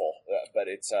beautiful, but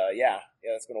it's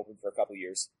it's been open for a couple of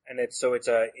years, and it's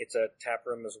a tap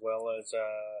room as well as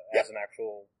an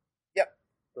actual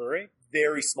brewery.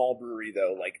 Very small brewery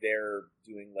though, they're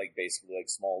doing basically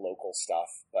small local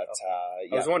stuff. But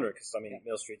I was wondering because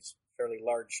Mill Street's a fairly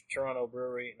large Toronto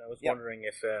brewery, and I was wondering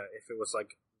if it was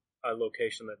a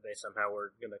location that they somehow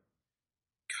were going to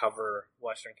cover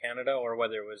Western Canada, or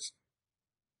whether it was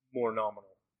more nominal.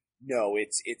 No,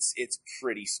 it's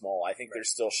pretty small. I think they're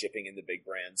still shipping in the big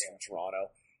brands from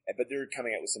Toronto, but they're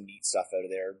coming out with some neat stuff out of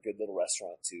there. Good little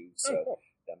restaurant too. So cool.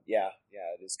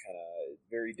 It is kind of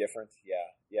very different.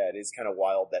 Yeah, it is kind of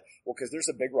wild that because there's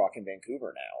a Big Rock in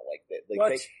Vancouver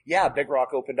now. Big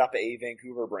Rock opened up a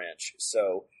Vancouver branch.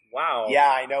 So wow.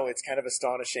 Yeah, I know, it's kind of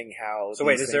astonishing how. So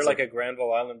wait, is there a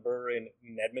Granville Island brewery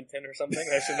in Edmonton or something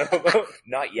I should know about?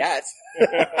 Not yet.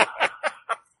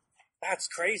 That's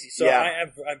crazy. So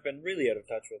I've been really out of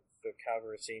touch with the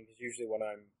Calgary scene because usually when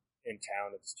I'm in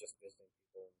town, it's just visiting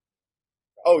people.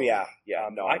 Oh yeah.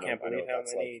 I can't believe how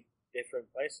many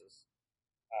different places.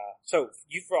 So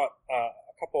you've brought a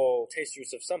couple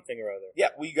tasters of something or other. Yeah,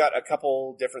 we got a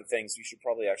couple different things. We should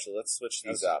probably let's switch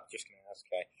these up. Just gonna ask.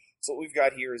 Okay. So what we've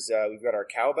got here is we've got our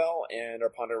Cowbell and our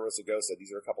Ponderosa Gosa.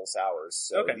 These are a couple sours.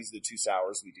 So these are the two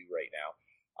sours we do right now.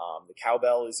 The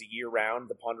Cowbell is a year-round.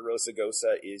 The Ponderosa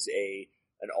Gosa is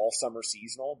an all-summer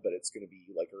seasonal, but it's going to be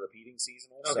a repeating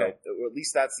seasonal. Okay. So at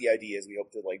least that's the idea, is we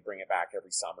hope to bring it back every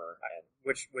summer. And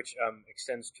which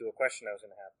extends to a question I was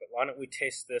going to have. But why don't we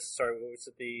taste this? Sorry, what was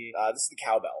it? This is the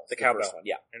Cowbell. The Cowbell. First one,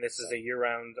 yeah. And this is a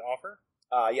year-round offer?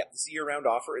 This is a year-round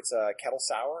offer. It's a kettle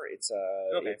sour. It's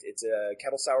a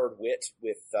kettle soured wit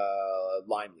with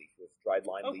lime leaf, with dried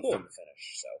lime leaf in the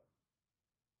finish. So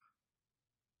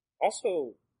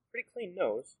also pretty clean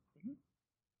nose. Mm-hmm.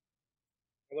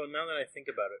 Although now that I think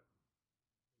about it,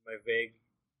 my vague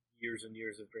years and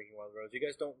years of drinking Wild Rose, you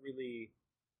guys don't really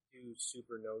do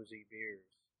super nosy beers.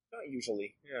 Not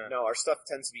usually. Yeah. No, our stuff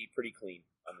tends to be pretty clean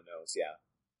on the nose. Yeah.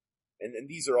 And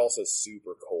these are also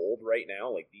super cold right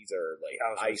now. These are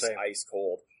ice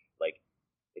cold.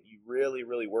 If you really,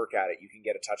 really work at it, you can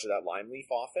get a touch of that lime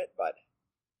leaf off it. But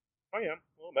oh yeah,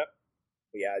 a little bit.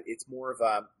 But yeah, it's more of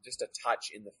just a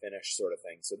touch in the finish sort of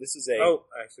thing. So this is a. Oh,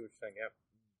 I see what you're saying. Yeah.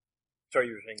 Sorry,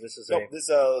 you were saying this is this is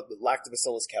a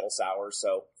Lactobacillus kettle sour.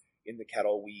 So in the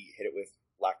kettle, we hit it with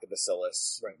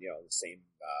Lactobacillus, right? The same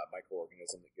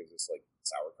microorganism that gives us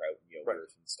sauerkraut and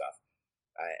yogurt and stuff.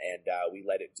 And we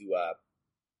let it do a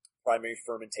primary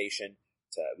fermentation.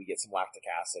 We get some lactic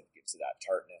acid, gives it that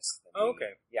tartness.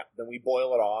 Okay. Yeah. Then we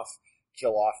boil it off,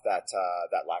 kill off that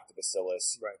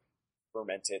lactobacillus, right?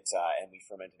 Ferment it, and we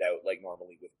ferment it out like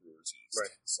normally with brewer's yeast.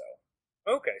 Right. So.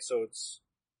 Okay, so it's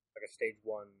like a stage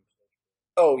 1.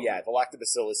 Oh yeah, the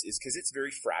lactobacillus is because it's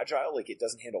very fragile. It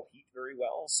doesn't handle heat very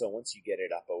well. So once you get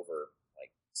it up over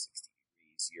 60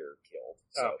 degrees, you're killed.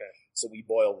 So, So we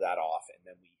boil that off, and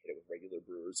then we hit it with regular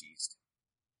brewer's yeast.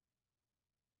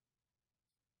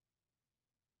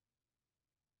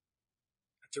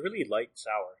 It's a really light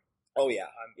sour. Oh yeah,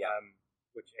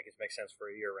 which I guess makes sense for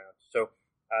a year round. So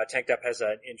Tanked Up has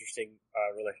an interesting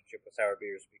relationship with sour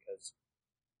beers because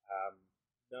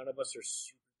none of us are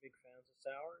super big fans of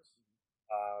sours.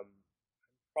 I'm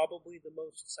probably the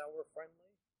most sour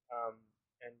friendly.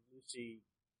 And Lucy,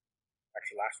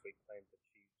 actually last week, claimed that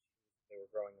they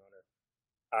were growing on her.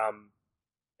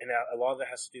 And a lot of that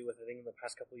has to do with, I think in the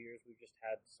past couple of years, we've just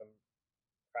had some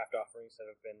craft offerings that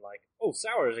have been like, oh,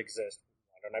 sours exist.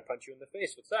 Why don't I punch you in the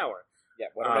face with sour?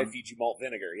 Yeah, why don't I feed you malt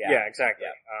vinegar? Yeah, exactly.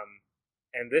 Yeah.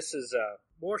 And this is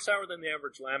more sour than the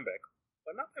average lambic,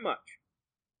 but not by much.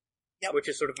 Yeah, which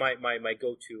is sort of my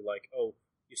go-to, oh,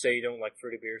 you say you don't like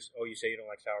fruity beers. Oh, you say you don't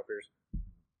like sour beers.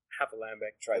 Have a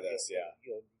lambic. Try this, yeah.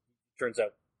 Turns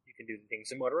out you can do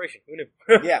things in moderation. Who knew?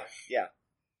 Yeah.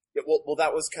 Well,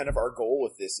 that was kind of our goal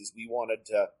with this, is we wanted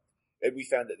to, and we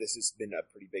found that this has been a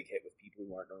pretty big hit with people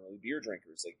who aren't normally beer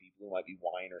drinkers, people who might be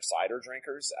wine or cider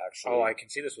drinkers, actually. Oh, I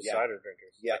can see this with cider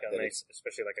drinkers. Yeah.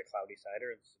 Especially a cloudy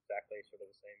cider. It's exactly sort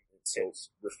of the same. It's so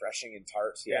refreshing and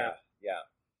tart. Yeah.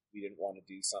 We didn't want to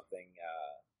do something,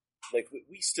 like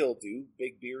we still do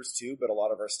big beers too, but a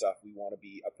lot of our stuff we want to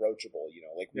be approachable.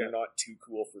 Like we're not too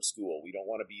cool for school. We don't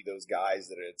want to be those guys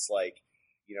that it's like,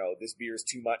 this beer is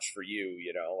too much for you.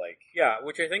 Like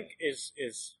which I think is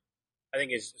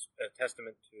a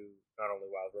testament to not only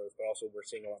Wild Rose, but also we're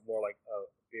seeing a lot more like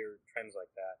beer trends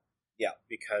like that. Yeah,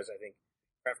 because I think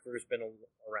craft beer has been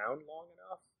around long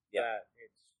enough that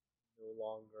it's no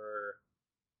longer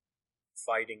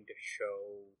fighting to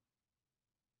show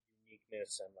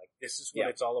uniqueness and like this is what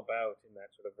it's all about in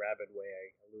that sort of rabid way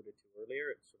I alluded to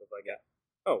earlier. It's sort of like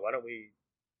why don't we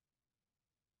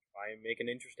try and make an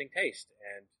interesting taste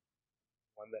and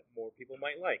one that more people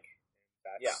might like.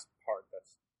 And that's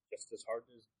that's just as hard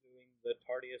as doing the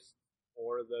tardiest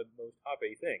or the most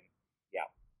hoppy thing. Yeah.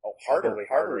 Oh, harder.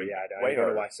 Yeah, I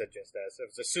don't know why I said just as.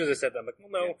 As soon as I said that, I'm like, well,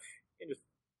 no, you can just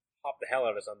hop the hell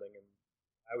out of something. And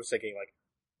I was thinking, like,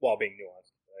 while being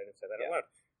nuanced. I didn't say that out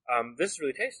loud. This is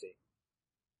really tasty.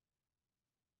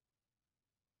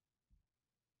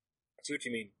 I see what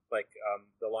you mean. Like,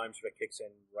 the lime sort of kicks in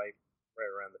right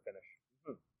around the finish.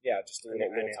 Mm-hmm. Yeah, just a little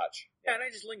touch. Yeah, and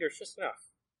it just lingers just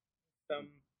enough.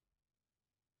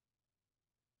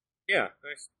 Yeah,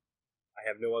 nice. I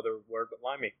have no other word but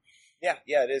limey. Yeah,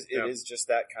 it is. It is just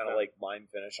that kind of like lime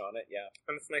finish on it. Yeah,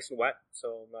 and it's nice and wet,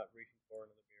 so I'm not reaching for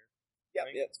another beer. Yeah,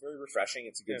 it's very refreshing.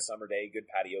 It's a good summer day, good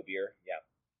patio beer. Yeah.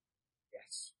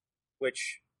 Yes.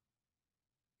 Which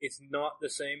it's not the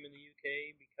same in the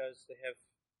UK because they have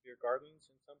beer gardens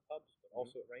in some pubs, but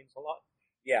also it rains a lot.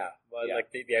 Yeah, but like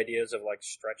the ideas of like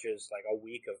stretches, like a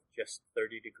week of just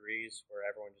 30 degrees, where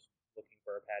everyone just looking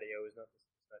for a patio is not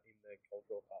in the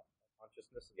cultural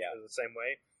consciousness in the same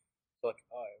way. So like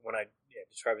when I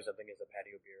describe something as a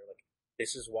patio beer, like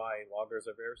this is why lagers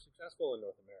are very successful in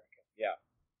North America. Yeah,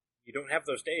 you don't have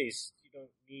those days. You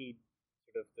don't need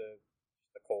sort of the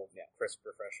cold, crisp,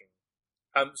 refreshing.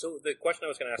 So the question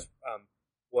I was going to ask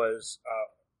was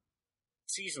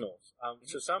seasonals.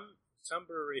 So some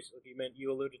breweries, like you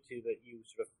alluded to that you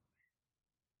sort of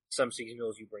some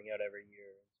seasonals you bring out every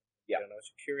year. Yeah, and I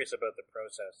was curious about the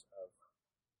process of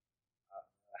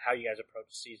how you guys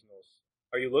approach seasonals.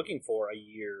 Are you looking for a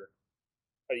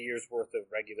year's worth of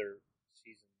regular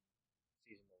seasonals?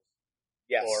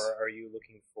 Yes. Or are you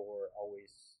looking for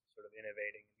always sort of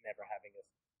innovating, never having a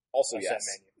set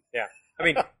menu? Yeah. I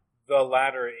mean, the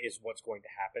latter is what's going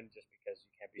to happen just because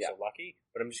you can't be so lucky.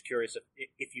 But I'm just curious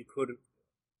if you could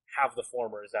have the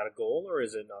former, is that a goal or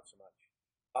is it not so much?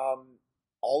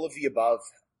 All of the above.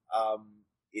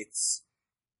 It's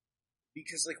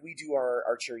because like we do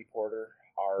our cherry porter,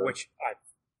 which I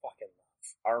fucking love.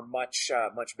 Our much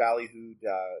ballyhooed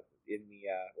in the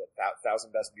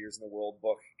 1,000 best beers in the world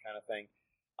book kind of thing.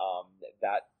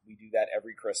 That we do that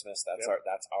every Christmas. That's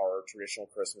our traditional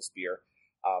Christmas beer.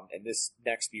 And this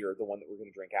next beer, the one that we're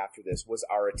going to drink after this, was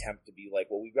our attempt to be like,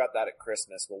 well, we've got that at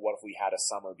Christmas. Well, what if we had a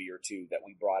summer beer too that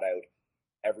we brought out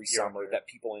every summer that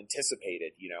people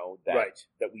anticipated? That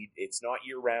it's not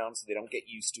year round, so they don't get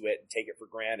used to it and take it for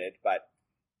granted, but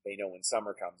they know when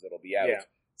summer comes it'll be out. Yeah.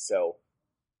 So.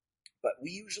 But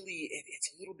we usually, it's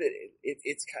a little bit,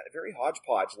 it's kind of very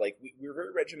hodgepodge. Like, we're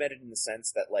very regimented in the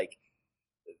sense that, like,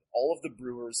 all of the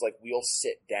brewers, like, we'll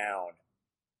sit down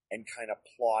and kind of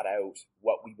plot out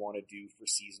what we want to do for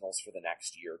seasonals for the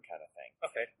next year kind of thing.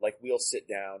 Okay. Like, we'll sit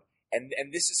down, and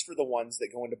this is for the ones that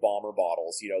go into bomber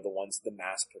bottles, the ones, the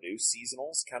mass-produced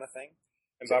seasonals kind of thing.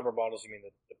 And so, bomber bottles, you mean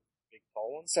the big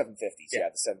tall ones? 750s,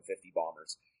 the 750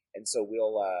 bombers. And so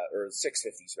we'll, or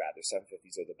 650s rather,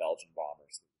 750s are the Belgian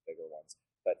bombers. Bigger ones,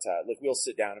 but like we'll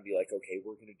sit down and be like, okay,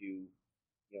 we're gonna do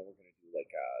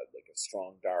like a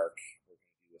strong dark, we're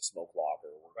gonna do a smoke lager,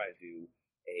 we're gonna do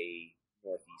a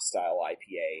Northeast style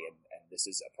IPA, and this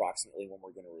is approximately when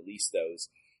we're gonna release those.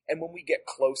 And when we get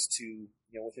close to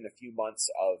within a few months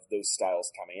of those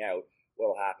styles coming out,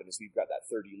 what'll happen is we've got that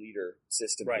 30-liter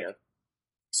system here.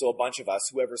 So a bunch of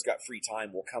us, whoever's got free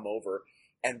time, will come over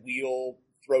and we'll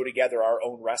throw together our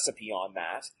own recipe on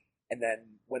that. And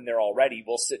then when they're all ready,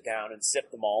 we'll sit down and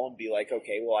sip them all and be like,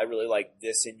 okay, well, I really like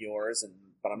this in yours,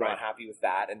 but I'm not happy with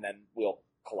that. And then we'll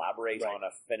collaborate on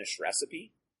a finished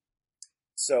recipe.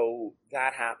 So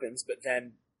that happens. But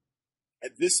then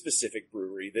at this specific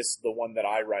brewery, the one that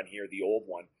I run here, the old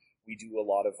one, we do a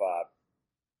lot of,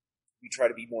 we try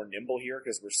to be more nimble here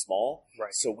because we're small.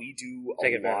 Right. So we do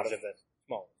Take advantage of the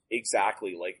small.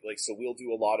 Exactly. Like, so we'll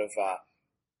do a lot of,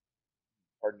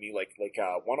 like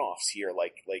one-offs here,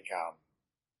 like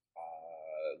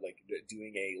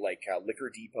doing a Liquor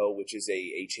Depot, which is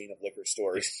a chain of liquor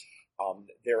stores.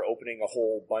 They're opening a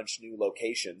whole bunch new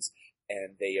locations,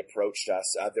 and they approached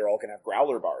us. They're all going to have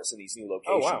growler bars in these new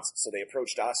locations. Oh, wow. So they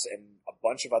approached us and a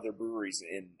bunch of other breweries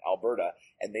in Alberta,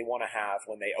 and they want to have,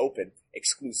 when they open,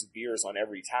 exclusive beers on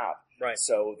every tap. Right.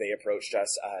 So they approached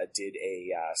us,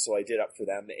 so I did up for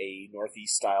them a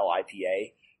Northeast style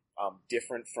IPA,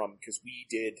 different from, because we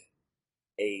did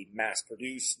a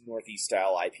mass-produced Northeast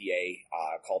style IPA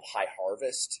called High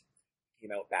Harvest.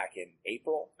 Came out back in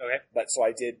April. Okay. But so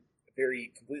I did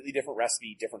very completely different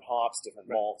recipe, different hops, different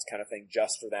malts kind of thing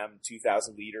just for them.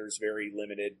 2,000 liters, very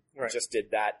limited. Right. Just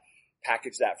did that,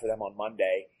 packaged that for them on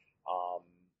Monday.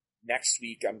 Next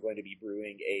week I'm going to be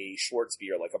brewing a Schwartz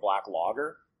beer, like a black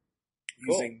lager,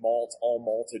 using malt, all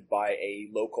malted by a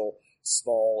local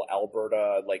small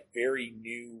Alberta, like very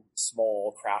new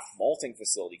small craft malting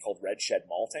facility called Red Shed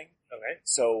Malting. Okay.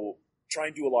 So try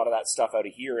and do a lot of that stuff out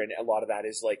of here, and a lot of that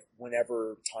is like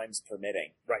whenever time's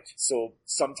permitting. Right. So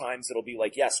sometimes it'll be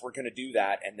like, yes, we're going to do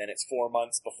that, and then it's 4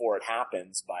 months before it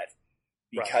happens, but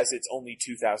because it's only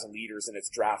 2,000 liters and it's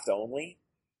draft only,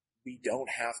 we don't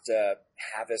have to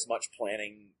have as much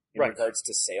planning in regards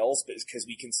to sales, because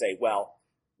we can say, well,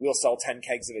 we'll sell 10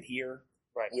 kegs of it here.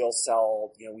 Right. We'll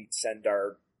sell, we'd send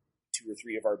our 2 or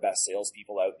 3 of our best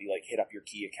salespeople out, be like, hit up your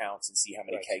key accounts and see how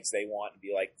many kegs they want, and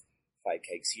be like, 5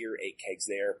 kegs here, 8 kegs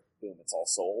there, boom, it's all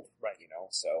sold. Right.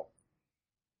 So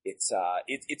it's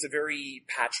a very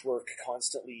patchwork,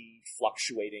 constantly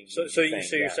fluctuating. So you're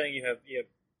saying you have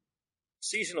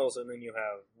seasonals and then you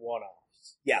have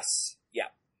one-offs. Yes. Yeah.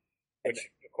 Which,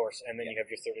 of course, and then you have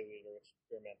your 30-liter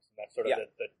experiments, and that's sort of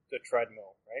the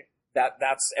treadmill, right?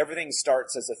 That's everything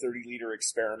starts as a 30-liter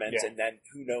experiment, and then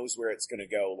who knows where it's going to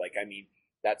go. Like, I mean,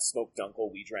 that smoked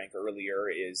dunkel we drank earlier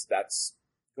that's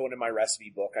going in my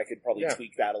recipe book. I could probably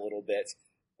tweak that a little bit,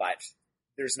 but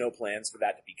there's no plans for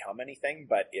that to become anything.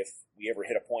 But if we ever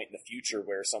hit a point in the future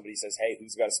where somebody says, hey,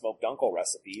 who's got a smoked dunkel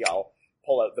recipe? I'll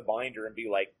pull out the binder and be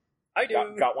like, I do.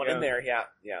 Got one in there. Yeah.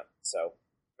 So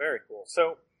very cool.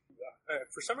 So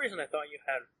for some reason I thought you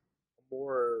had a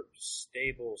more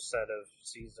stable set of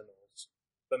seasonals,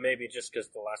 but maybe just because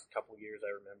the last couple of years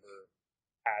I remember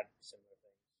had similar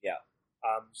things. Yeah.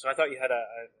 So I thought you had a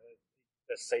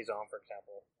Saison, for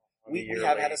example. We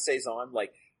have had a Saison.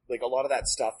 Like a lot of that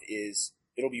stuff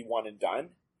it'll be one and done.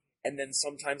 And then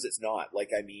sometimes it's not.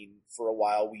 Like, I mean, for a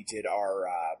while we had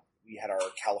our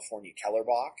California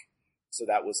Kellerbach. So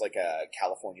that was like a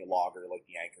California lager, like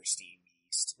the Anchor Steam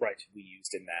yeast. Right. We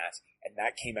used in that. And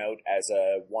that came out as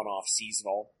a one-off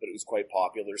seasonal, but it was quite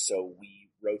popular. So we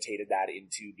rotated that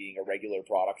into being a regular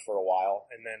product for a while.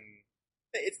 And then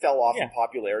it fell off in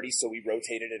popularity. So we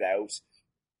rotated it out.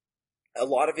 A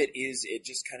lot of it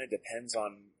just kind of depends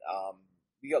on,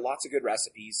 we got lots of good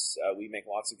recipes. We make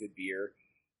lots of good beer.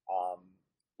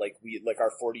 Like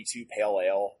our 42 Pale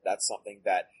Ale, that's something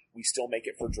that we still make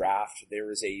it for draft. There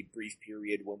was a brief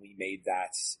period when we made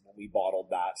that, when we bottled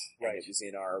that. Right. And it was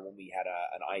when we had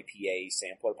an IPA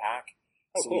sampler pack.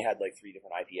 So cool. We had like 3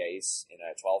 different IPAs in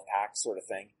a 12 pack sort of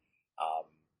thing.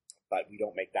 But we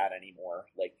don't make that anymore.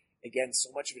 Like, again,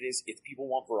 so much of it is, if people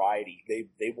want variety,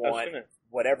 they want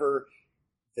whatever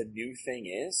the new thing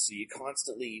is. So you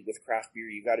constantly, with craft beer,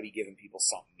 you got to be giving people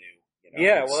something new.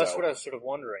 Yeah, well, that's what I was sort of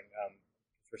wondering.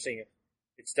 We're seeing it.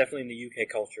 It's definitely in the UK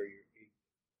culture.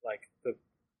 Like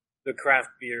the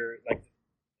craft beer, like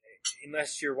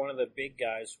unless you're one of the big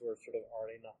guys who are sort of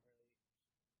already not really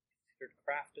considered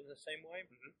craft in the same way,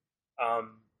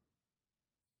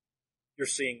 you're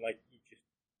seeing like you just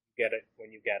get it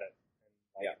when you get it,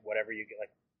 and whatever you get, like,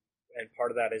 and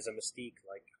part of that is a mystique.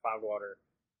 Like Cloudwater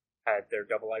had their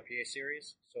double IPA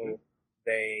series, so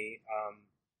they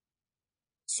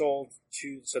sold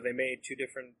 2. So they made 2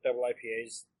 different double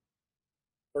IPAs,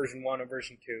 version 1 and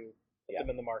version 2. Put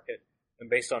them in the market, and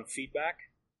based on feedback,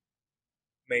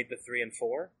 made the 3 and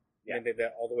 4. Yeah. And they did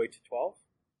that all the way to 12.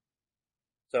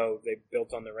 So they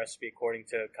built on the recipe according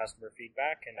to customer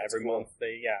feedback, and every month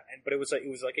but it was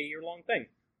like a year-long thing.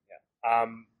 Yeah.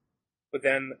 But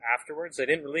then afterwards, they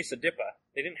didn't release a DIPA.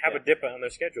 They didn't have a DIPA on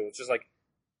their schedule. It's just like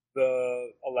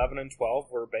the 11 and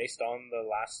 12 were based on the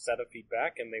last set of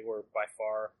feedback, and they were by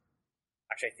far.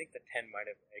 Actually, I think the 10 might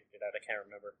have egged it out. I can't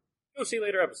remember. You'll see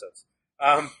later episodes.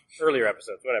 Earlier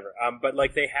episodes, whatever. But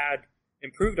like they had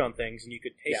improved on things, and you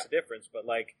could taste the difference. But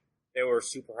like they were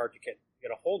super hard to get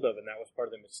a hold of, and that was part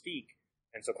of the mystique.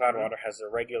 And so Cloudwater has their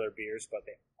regular beers, but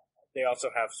they also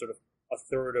have sort of a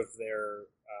third of their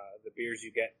the beers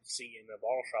you get to see in the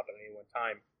bottle shop at any one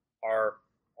time are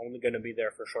only going to be there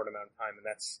for a short amount of time, and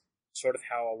that's sort of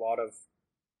how a lot of,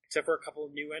 except for a couple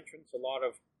of new entrants, a lot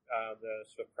of the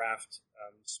sort of craft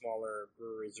smaller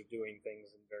breweries are doing things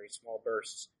in very small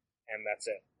bursts. And that's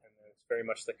it. And it's very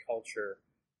much the culture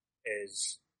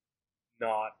is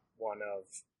not one of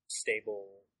stable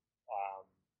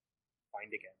find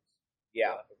against.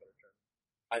 Yeah.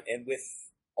 And with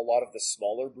a lot of the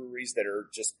smaller breweries that are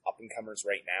just up-and-comers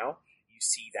right now, you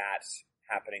see that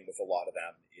happening with a lot of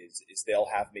them, is they'll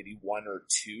have maybe one or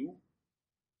two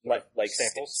like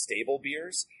stable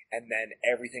beers, and then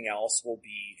everything else will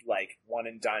be like one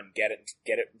and done. Get it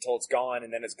until it's gone,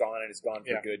 and then it's gone, and it's gone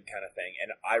for good kind of thing.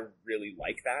 And I really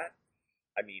like that.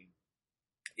 I mean,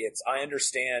 I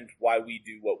understand why we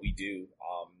do what we do.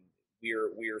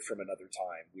 We're from another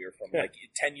time. We're from like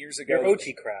 10 years ago. You're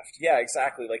OT Craft. Yeah,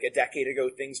 exactly. Like a decade ago,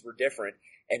 things were different,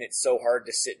 and it's so hard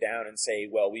to sit down and say,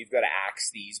 well, we've got to axe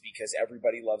these because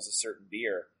everybody loves a certain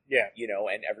beer. Yeah.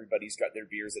 And everybody's got their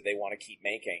beers that they want to keep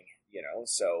making,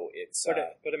 so it's... But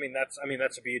I mean, that's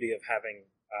the beauty of having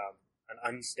an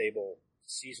unstable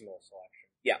seasonal selection.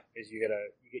 Yeah. Is you can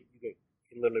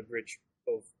literally bridge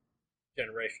both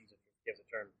generations, if you give the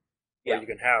term. Where you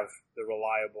can have the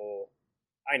reliable...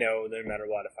 I know no matter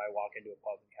what, if I walk into a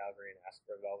pub in Calgary and ask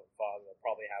for a Velvet Fog, they'll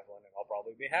probably have one, and I'll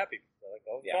probably be happy because they're like,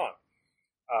 oh, it's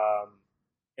gone.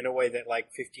 In a way that, like,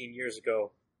 15 years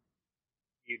ago,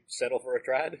 you'd settle for a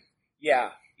trad.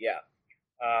 Yeah.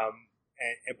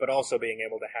 But also being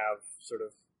able to have sort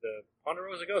of the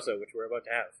Ponderosa Gosa, which we're about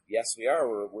to have. Yes, we are.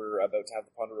 We're about to have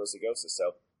the Ponderosa Gosa.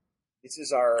 So this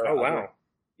is our... Oh, wow.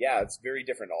 Yeah, it's very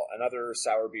different. Another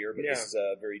sour beer, but this is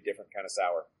a very different kind of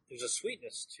sour. There's a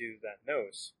sweetness to that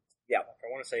nose. Yeah. I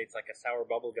want to say it's like a sour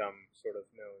bubblegum sort of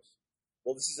nose.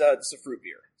 Well, this is a fruit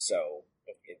beer, so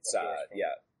it's a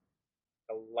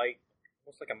light,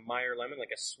 almost like a Meyer lemon,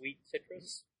 like a sweet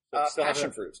citrus.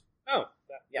 Passion fruit. Oh,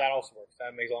 that also works.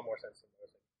 That makes a lot more sense than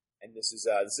those. And this is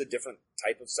a different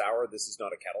type of sour. This is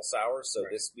not a kettle sour, so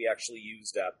we actually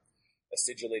used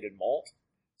acidulated malt.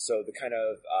 So the kind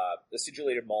of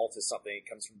acidulated malt is something that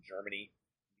comes from Germany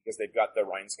because they've got the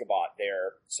Reinheitsgebot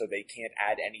there, so they can't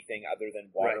add anything other than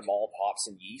water, malt, hops,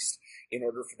 and yeast. In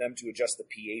order for them to adjust the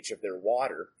pH of their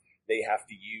water, they have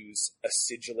to use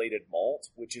acidulated malt,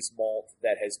 which is malt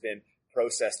that has been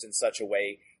processed in such a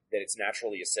way that it's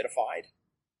naturally acidified.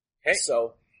 Okay.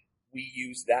 So we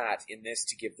use that in this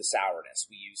to give the sourness.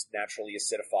 We use naturally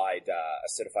acidified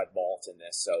malt in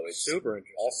this, so it's super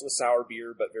interesting. Also a sour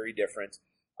beer, but very different.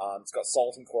 It's got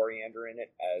salt and coriander in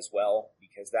it as well,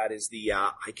 because that is the,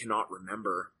 I cannot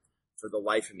remember for the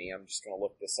life of me. I'm just going to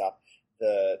look this up.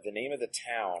 The name of the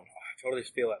town. I totally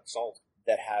feel that salt.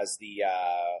 That has the,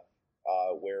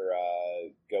 where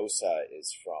Gosa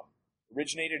is from.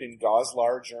 Originated in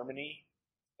Goslar, Germany,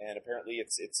 and apparently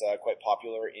it's quite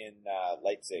popular in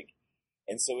Leipzig.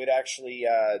 And so it actually,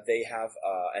 they have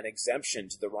an exemption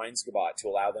to the Reinheitsgebot to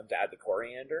allow them to add the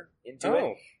coriander into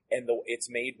it. And it's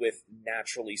made with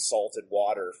naturally salted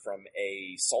water from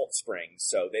a salt spring,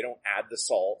 so they don't add the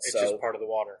salt. It's just part of the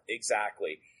water.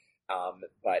 Exactly.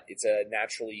 But it's a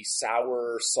naturally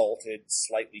sour, salted,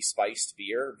 slightly spiced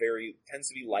beer. Tends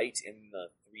to be light in the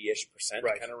 3-ish%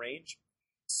 kind of range.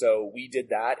 So we did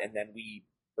that, and then we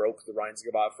broke the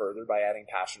Reinheitsgebot further by adding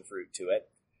passion fruit to it,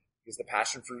 because the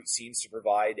passion fruit seems to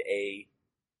provide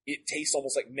it tastes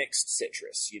almost like mixed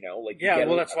citrus, like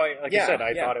that's why, I said,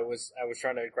 I thought I was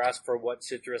trying to grasp for what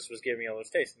citrus was giving all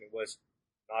those tastes, and it was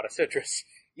not a citrus.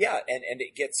 Yeah, and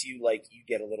it gets you, you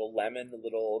get a little lemon, a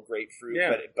little grapefruit,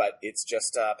 but it's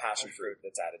just passion fruit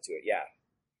that's added to it,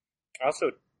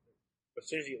 Also, as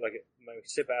soon as you, my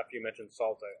sip after you mentioned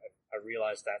salt, I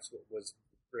realized that's what was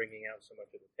bringing out so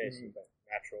much of the taste, that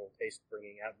natural taste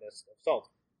bringing outness of salt,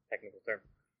 technical term.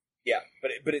 Yeah,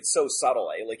 but it's so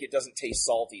subtle, eh? It doesn't taste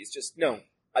salty. It's just when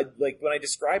I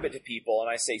describe it to people and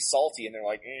I say salty, and they're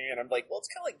like, and I'm like, well, it's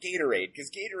kind of like Gatorade, because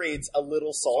Gatorade's a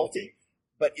little salty.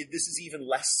 But this is even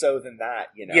less so than that,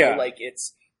 Yeah.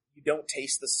 You don't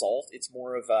taste the salt. It's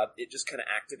more of it just kind of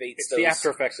activates the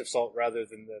after effects of salt rather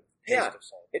than the taste of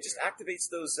salt. It just activates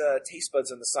those taste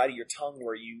buds on the side of your tongue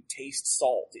where you taste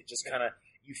salt. It just kind of,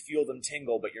 you feel them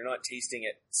tingle, but you're not tasting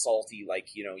it salty like,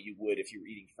 you would if you were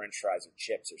eating French fries or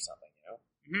chips or something,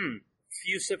 A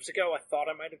few sips ago, I thought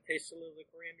I might have tasted a little of the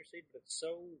coriander seed, but it's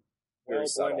so well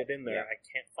blended in there, I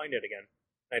can't find it again.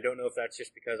 I don't know if that's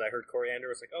just because I heard coriander,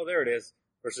 it's like, oh, there it is,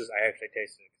 versus I actually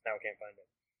tasted it, because now I can't find it.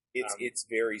 It's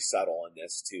very subtle in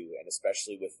this, too, and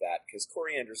especially with that, because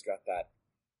coriander's got that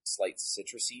slight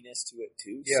citrusiness to it,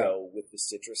 too, so with the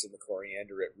citrus and the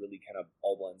coriander, it really kind of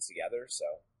all blends together,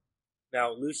 so...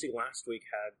 Now, Lucy last week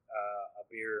had a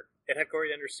beer. It had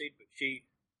coriander seed, but she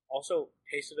also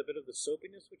tasted a bit of the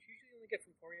soapiness, which you usually only get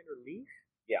from coriander leaf.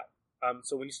 Yeah.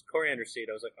 So when you said coriander seed,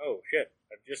 I was like, oh, shit,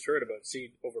 I've just heard about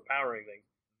seed overpowering things.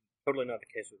 Totally not the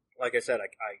case with, like I said,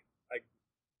 I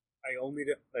only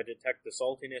detect the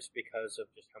saltiness because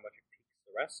of just how much it peaks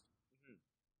the rest.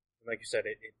 like you said,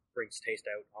 it brings taste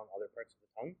out on other parts of the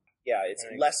tongue. Yeah, it's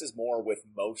less is more with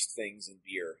most things in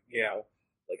beer. You know?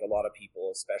 Like a lot of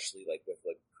people, especially like with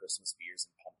like Christmas beers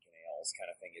and pumpkin ales kind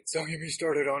of thing. Don't get me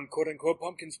started on quote unquote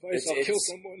pumpkin spice. I'll kill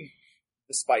someone.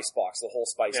 The spice box, the whole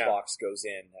spice box goes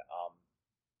in.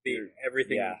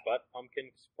 Everything but pumpkin,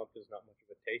 because pumpkin's not much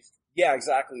of a taste. Yeah,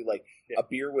 exactly. Like a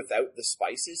beer without the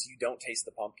spices, you don't taste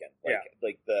the pumpkin.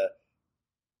 Like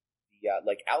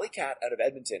like Alley Cat out of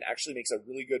Edmonton actually makes a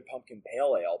really good pumpkin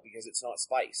pale ale because it's not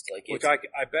spiced. Like which I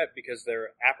bet because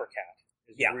their apricot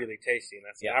is really tasty, and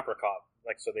that's the apricot.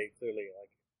 Like so, they clearly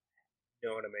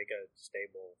know how to make a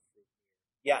stable fruit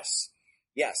beer.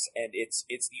 Yes, and it's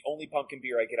the only pumpkin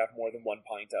beer I could have more than one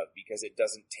pint of because it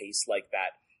doesn't taste like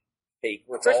that fake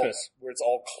where it's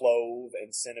all clove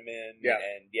and cinnamon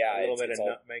and a little bit of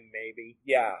nutmeg maybe.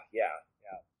 Yeah.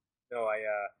 No,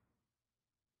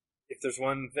 if there's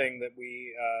one thing that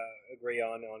we agree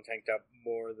on Tanked Up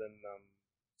more than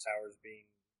sours being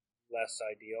less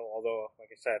ideal, although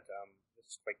like I said,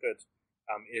 this is quite good,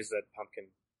 is that pumpkin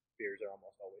beers are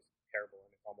almost always terrible,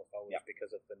 and it's almost always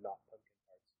because of the not pumpkin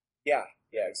parts. Yeah,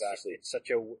 exactly. It's such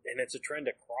it's a trend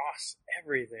across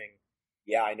everything.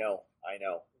 Yeah, I know.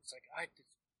 It's like,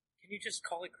 can you just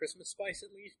call it Christmas spice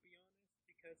at least? Be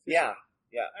honest,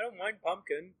 because I don't mind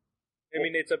pumpkin. I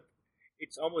mean,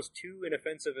 it's almost too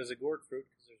inoffensive as a gourd fruit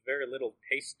because there's very little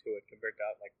taste to it compared to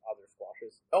like other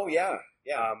squashes. Oh yeah.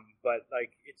 But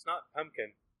like, it's not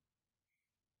pumpkin.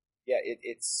 Yeah,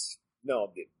 it's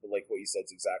no, like what you said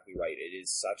is exactly right. It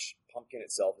is pumpkin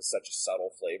itself is such a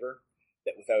subtle flavor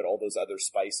that without all those other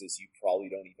spices, you probably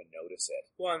don't even notice it.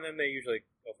 Well, and then they usually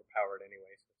overpower it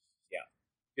anyways. Yeah.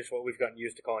 Just what we've gotten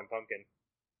used to calling pumpkin.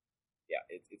 Yeah,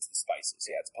 it's the spices.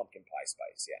 Yeah, it's pumpkin pie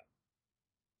spice, yeah.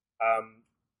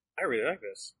 I really like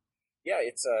this. Yeah,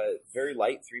 it's very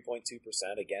light, 3.2%.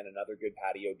 Again, another good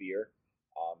patio beer.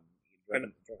 You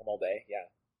can drink them all day, yeah.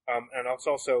 And it's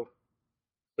also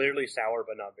clearly sour,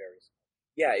 but not very sour.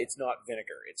 Yeah, it's not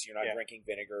vinegar. You're not drinking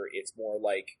vinegar. It's more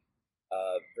like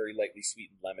very lightly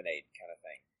sweetened lemonade kind of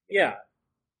thing. Yeah.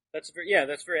 That's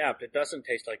very apt. It doesn't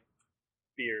taste like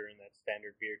beer in that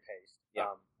standard beer taste.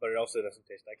 Yeah. But it also doesn't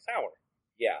taste like sour.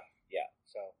 Yeah.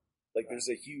 So, there's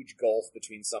a huge gulf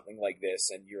between something like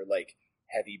this and your like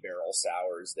heavy barrel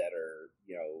sours that are,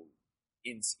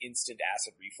 instant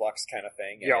acid reflux kind of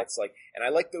thing. And it's like, and I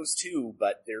like those too,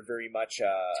 but they're very much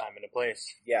time and a place.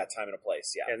 Yeah, time and a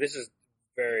place. Yeah. Yeah, this is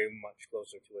very much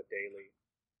closer to a daily,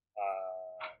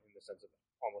 in the sense of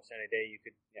almost any day you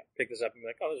could pick this up and be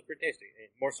like, oh, this is pretty tasty.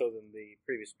 More so than the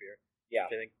previous beer. Yeah.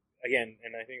 Which I think, again,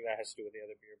 and I think that has to do with the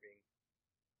other beer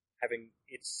having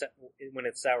when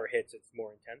it's sour hits, it's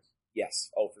more intense.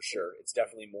 Yes. Oh, for sure. It's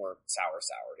definitely more sour.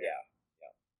 Yeah.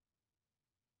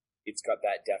 It's got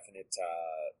that definite,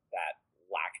 that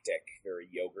lactic, very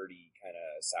yogurty kind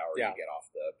of sour you get off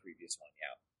the previous one.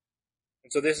 Yeah.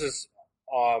 And so this is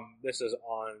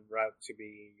on route to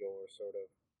be your sort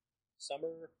of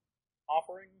summer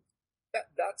offering.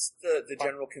 That's the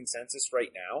general consensus right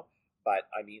now. But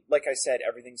I mean, like I said,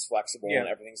 everything's flexible and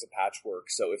everything's a patchwork.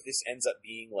 So if this ends up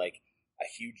being like a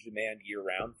huge demand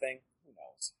year-round thing, who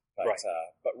knows? But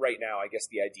but right now, I guess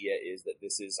the idea is that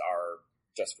this is our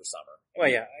just for summer. Well,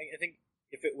 I think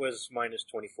if it was minus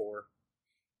 24,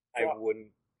 I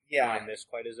wouldn't find this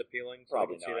quite as appealing. So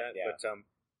Probably I can see not. that. Yeah.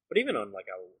 But even on like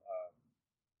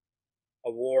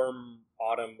a warm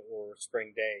autumn or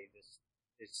spring day, this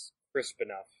is crisp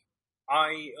enough.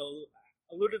 I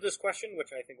alluded to this question,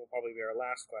 which I think will probably be our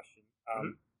last question.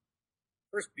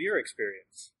 First beer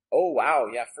experience. Oh wow,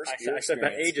 yeah, first beer experience. I said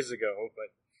that experience. ages ago,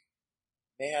 but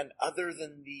man, other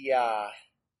than the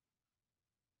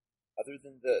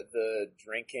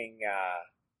drinking,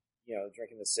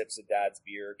 drinking the sips of Dad's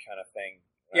beer kind of thing.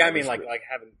 Yeah, I mean, like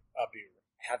having a beer.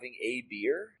 Having a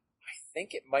beer, I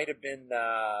think it might have been.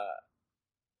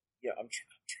 I'm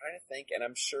trying to think, and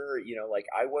I'm sure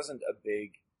I wasn't a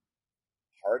big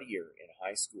partier in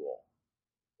high school.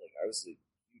 Like I was a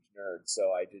huge nerd,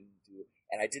 so I didn't do.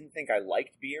 And I didn't think I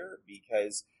liked beer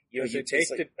because you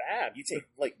tasted bad. You take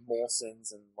like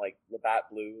Molson's and like Labatt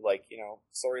Blue,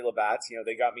 sorry Labatt's,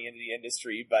 they got me into the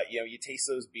industry, but you taste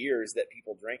those beers that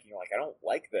people drink and you're like, I don't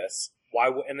like this. Why?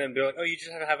 And then they're like, oh, you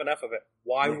just have to have enough of it.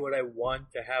 Why would I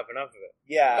want to have enough of it?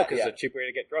 Yeah. Because it's a cheap way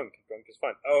to get drunk. Drunk is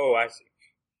fun. Oh, I see.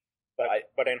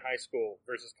 But in high school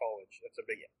versus college, that's a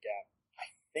big gap.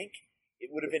 I think it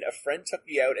would have been a friend took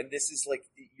me out, and this is like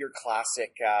your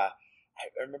classic, I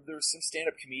remember there was some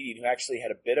stand-up comedian who actually had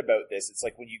a bit about this. It's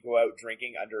like when you go out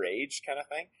drinking underage kind of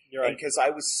thing. You're right. Because I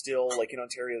was still, like in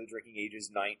Ontario, the drinking age is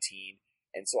 19.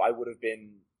 And so I would have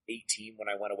been 18 when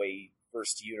I went away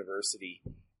first to university.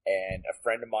 and a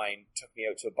friend of mine took me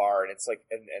out to a bar, and it's like,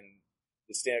 and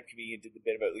the stand-up comedian did the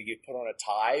bit about you put on a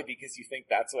tie because you think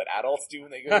that's what adults do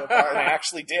when they go to a bar, and I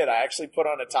actually did. I actually put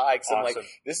on a tie because I'm like,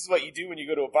 this is what you do when you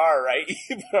go to a bar, right?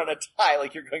 You put on a tie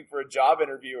like you're going for a job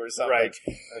interview or something. Right.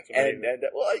 And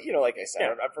well, like I said,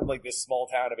 I'm from like this small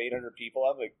town of 800 people.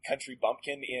 I'm a country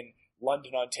bumpkin in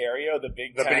London, Ontario, the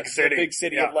big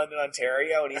city of London,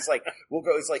 Ontario. And he's like,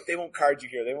 he's like, they won't card you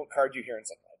here. They won't card you here. And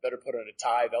it's like, I better put on a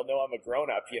tie. They'll know I'm a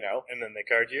grown up, And then they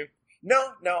card you?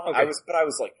 No. Okay. I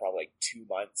was like probably like 2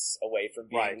 months away from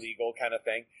being legal kind of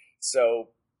thing. So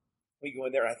we go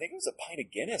in there, and I think it was a pint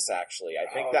of Guinness, actually. I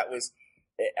think that was,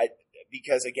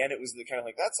 because again, it was the kind of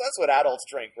like, that's what adults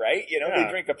drink, right? They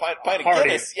drink a pint of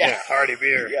Guinness. Yeah, hearty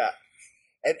beer. Yeah.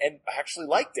 And I actually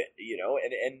liked it,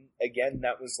 and again,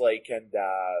 that was like,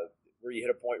 where you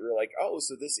hit a point where you're like, oh,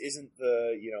 so this isn't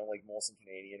the, like Molson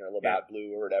Canadian or Labatt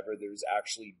Blue or whatever. There's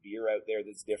actually beer out there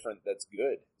that's different, that's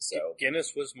good. So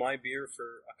Guinness was my beer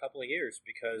for a couple of years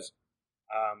because,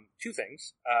 two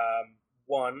things.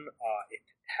 One, it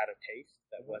had a taste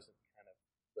that wasn't kind of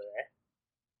bleh.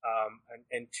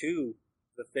 And two,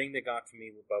 the thing that got to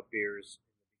me about beers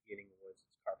in the beginning was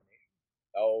its carbonation.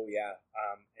 Oh, yeah.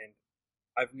 And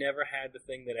I've never had the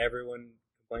thing that everyone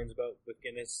complains about with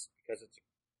Guinness because it's a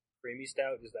creamy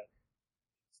stout, is that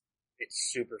it's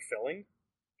super filling.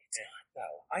 It's not,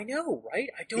 though. I know,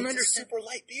 right? I don't understand. It's a super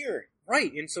light beer.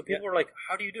 Right, and so people are like,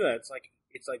 how do you do that? It's like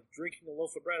drinking a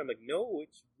loaf of bread. I'm like, no,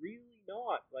 it's really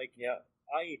not. Like,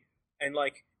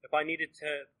 if I needed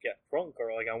to get drunk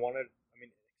or like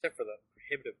except for the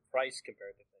prohibitive price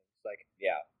compared to things, like,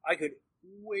 I could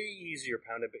way easier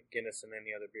pound a Guinness than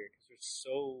any other beer because there's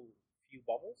so few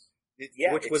bubbles.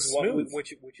 Which is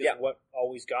what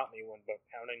always got me when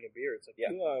pounding a beer. It's like,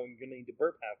 oh, I'm gonna need to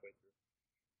burp halfway through.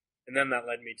 And then that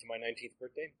led me to my 19th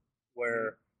birthday,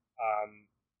 where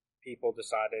people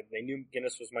decided they knew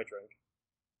Guinness was my drink.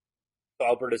 So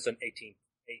Alberta's an 18-year-old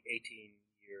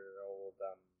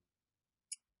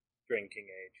drinking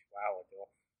age. Wow,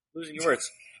 losing your words.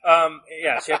 So you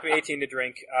have to be 18 to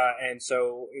drink, and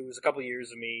so it was a couple of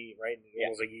years of me, right? It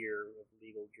was a year of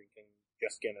legal drinking,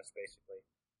 just Guinness, basically.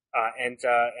 And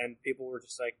people were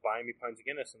just like buying me pints of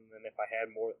Guinness, and then if I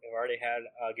already had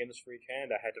Guinness for each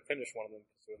hand, I had to finish one of them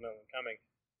because there was no one coming.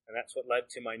 And that's what led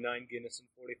to my 9 Guinness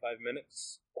in 45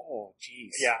 minutes. Oh,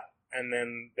 jeez. Yeah. And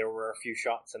then there were a few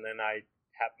shots, and then I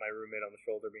tapped my roommate on the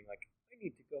shoulder being like, I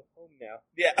need to go home now.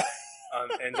 Yeah.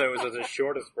 And so it was the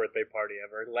shortest birthday party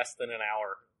ever, less than an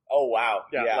hour. Oh, wow.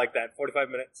 Yeah, like that, 45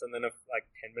 minutes, and then like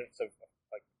 10 minutes of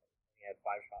like, he had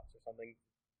 5 shots or something.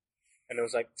 And it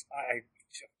was like, I'm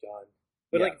done.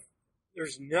 But like,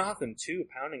 there's nothing to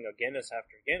pounding a Guinness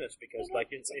after Guinness because it's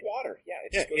like water. Yeah,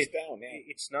 it just goes down. Yeah,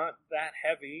 it's not that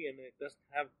heavy and it doesn't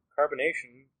have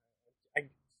carbonation.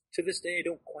 To this day, I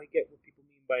don't quite get what people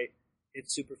mean by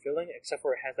it's super filling, except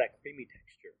for it has that creamy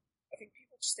texture. I think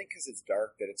people just think because it's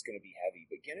dark that it's going to be heavy,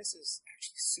 but Guinness is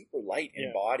actually super light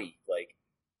in body. Like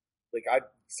I've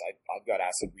got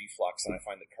acid reflux, and I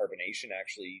find that carbonation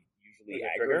actually usually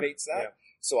aggravates that. Yeah.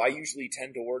 So I usually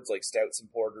tend towards like stouts and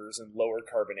porters and lower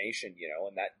carbonation,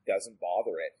 and that doesn't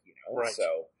bother it, Right.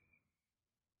 So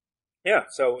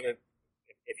so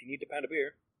if you need to pound a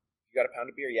beer, you got to pound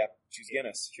a beer. Yeah, choose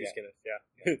Guinness. Guinness.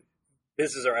 Yeah.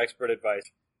 This is our expert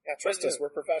advice. Yeah, trust us. We're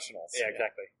professionals. Yeah,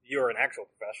 exactly. You're an actual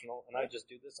professional, and I just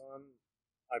do this on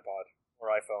iPod or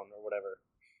iPhone or whatever.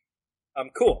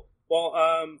 Cool. Well,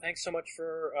 thanks so much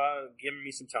for giving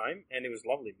me some time, and it was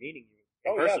lovely meeting you.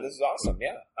 Yeah, this is awesome.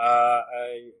 Yeah.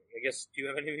 I guess, do you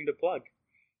have anything to plug?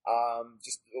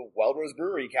 Just Wild Rose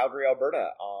Brewery, Calgary, Alberta.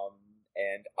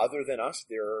 And other than us,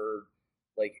 there are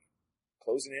like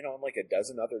closing in on like a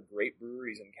dozen other great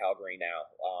breweries in Calgary now.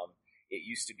 It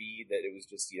used to be that it was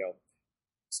just,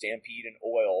 Stampede and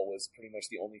oil was pretty much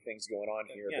the only things going on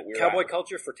here. Yeah, but cowboy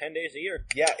culture for 10 days a year.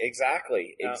 Yeah,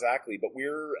 exactly. But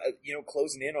we're,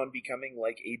 closing in on becoming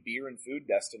like a beer and food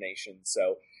destination.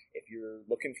 So if you're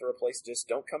looking for a place, just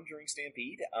don't come during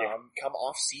Stampede. Come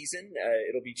off season.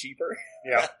 It'll be cheaper.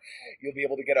 Yeah. You'll be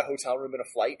able to get a hotel room and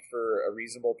a flight for a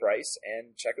reasonable price,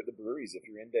 and check out the breweries. If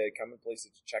you're into coming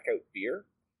places to check out beer,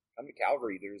 come to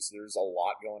Calgary. There's a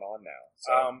lot going on now.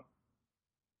 So,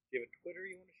 do you have a Twitter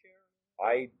you want to share?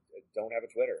 I don't have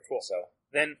a Twitter. Cool. So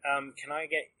then, can I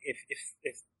get if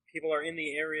people are in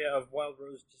the area of Wild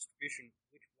Rose distribution,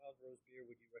 which Wild Rose beer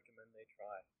would you recommend they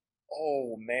try?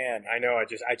 Oh man, I know. I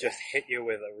just hit you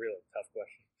with a really tough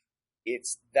question.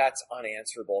 That's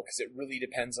unanswerable because it really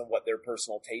depends on what their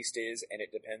personal taste is, and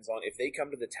it depends on if they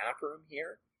come to the tap room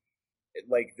here.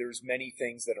 There's many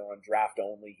things that are on draft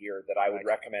only here that I would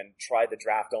recommend. Try the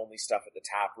draft only stuff at the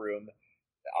tap room.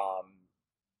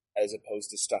 as opposed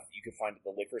to stuff that you could find at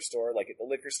the liquor store. Like at the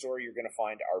liquor store, you're going to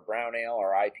find our brown ale,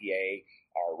 our IPA,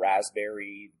 our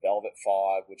raspberry, Velvet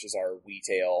Fog, which is our wheat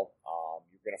ale.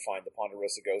 You're going to find the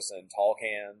Ponderosa Gosa in tall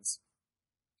cans.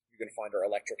 You're going to find our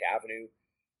Electric Avenue.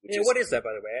 What is that,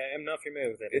 by the way? I am not familiar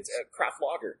with it. It's a craft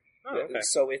lager. Oh, okay.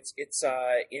 So it's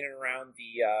in and around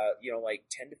the like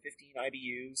 10 to 15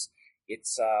 IBUs.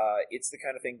 It's the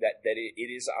kind of thing that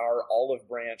it is our olive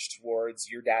branch towards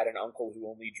your dad and uncle who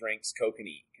only drinks Coke and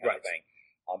Eat kind of thing.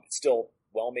 It's still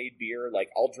well-made beer. Like,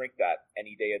 I'll drink that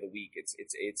any day of the week. It's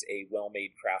a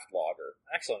well-made craft lager.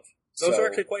 Excellent. Those are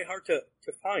actually quite hard to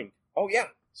find. Oh yeah.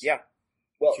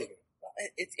 Well,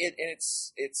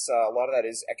 it's a lot of that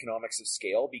is economics of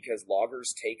scale, because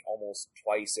lagers take almost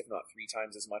twice, if not 3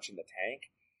 times as much in the tank.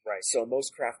 Right. So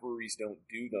most craft breweries don't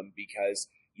do them because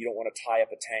you don't want to tie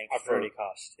up a tank for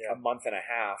a month and a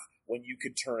half when you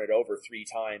could turn it over 3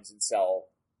 times and sell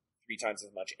 3 times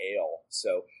as much ale.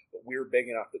 So, but we're big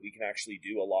enough that we can actually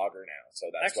do a lager now. So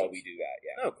that's why we do that.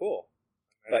 Yeah. Oh, cool.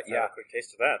 But a quick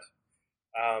taste of that.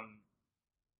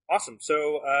 Awesome.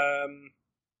 So,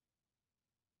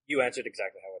 you answered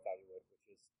exactly how I thought you would,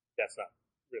 which is, that's not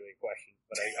really a question,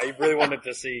 but I really wanted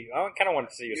to see, I kind of wanted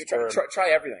to see you try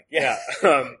everything. Yeah.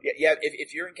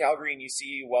 If you're in Calgary and you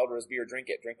see Wild Rose beer, drink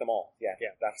it. Drink them all. Yeah.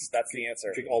 That's the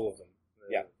answer. Drink all of them.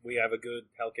 Yeah. We have a good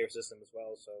healthcare system as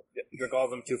well, so drink all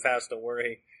of them too fast, don't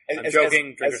worry. I'm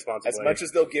joking, drink responsibly. As much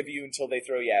as they'll give you until they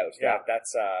throw you out. Yeah.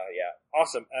 That's.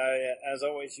 Awesome. As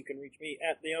always, you can reach me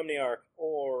at the Omniarch,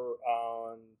 or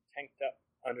on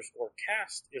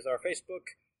tankedup_cast is our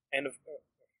Facebook, and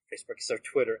Facebook is our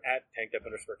Twitter at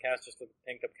tankedup_cast. Just look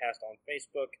at tankedupcast on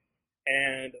Facebook.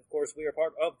 And, of course, we are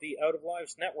part of the Out of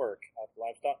Lives network,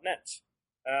 outoflives.net.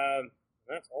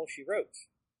 That's all she wrote.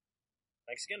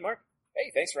 Thanks again, Mark.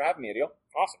 Hey, thanks for having me, Adil.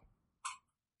 Awesome.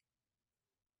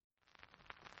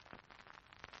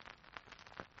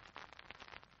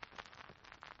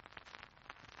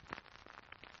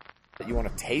 You want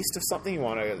a taste of something? You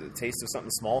want a taste of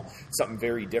something small? Something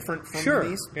very different from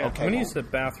these? Yeah. Okay. I'm going to use the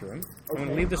bathroom. I'm going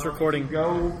to leave this recording.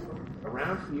 Go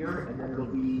around here, and then it'll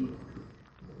be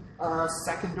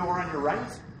second door on your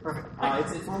right. Perfect.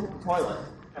 It's on the toilet.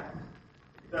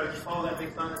 So just follow that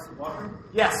big sign that's the washroom?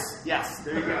 Yes.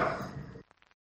 There you go.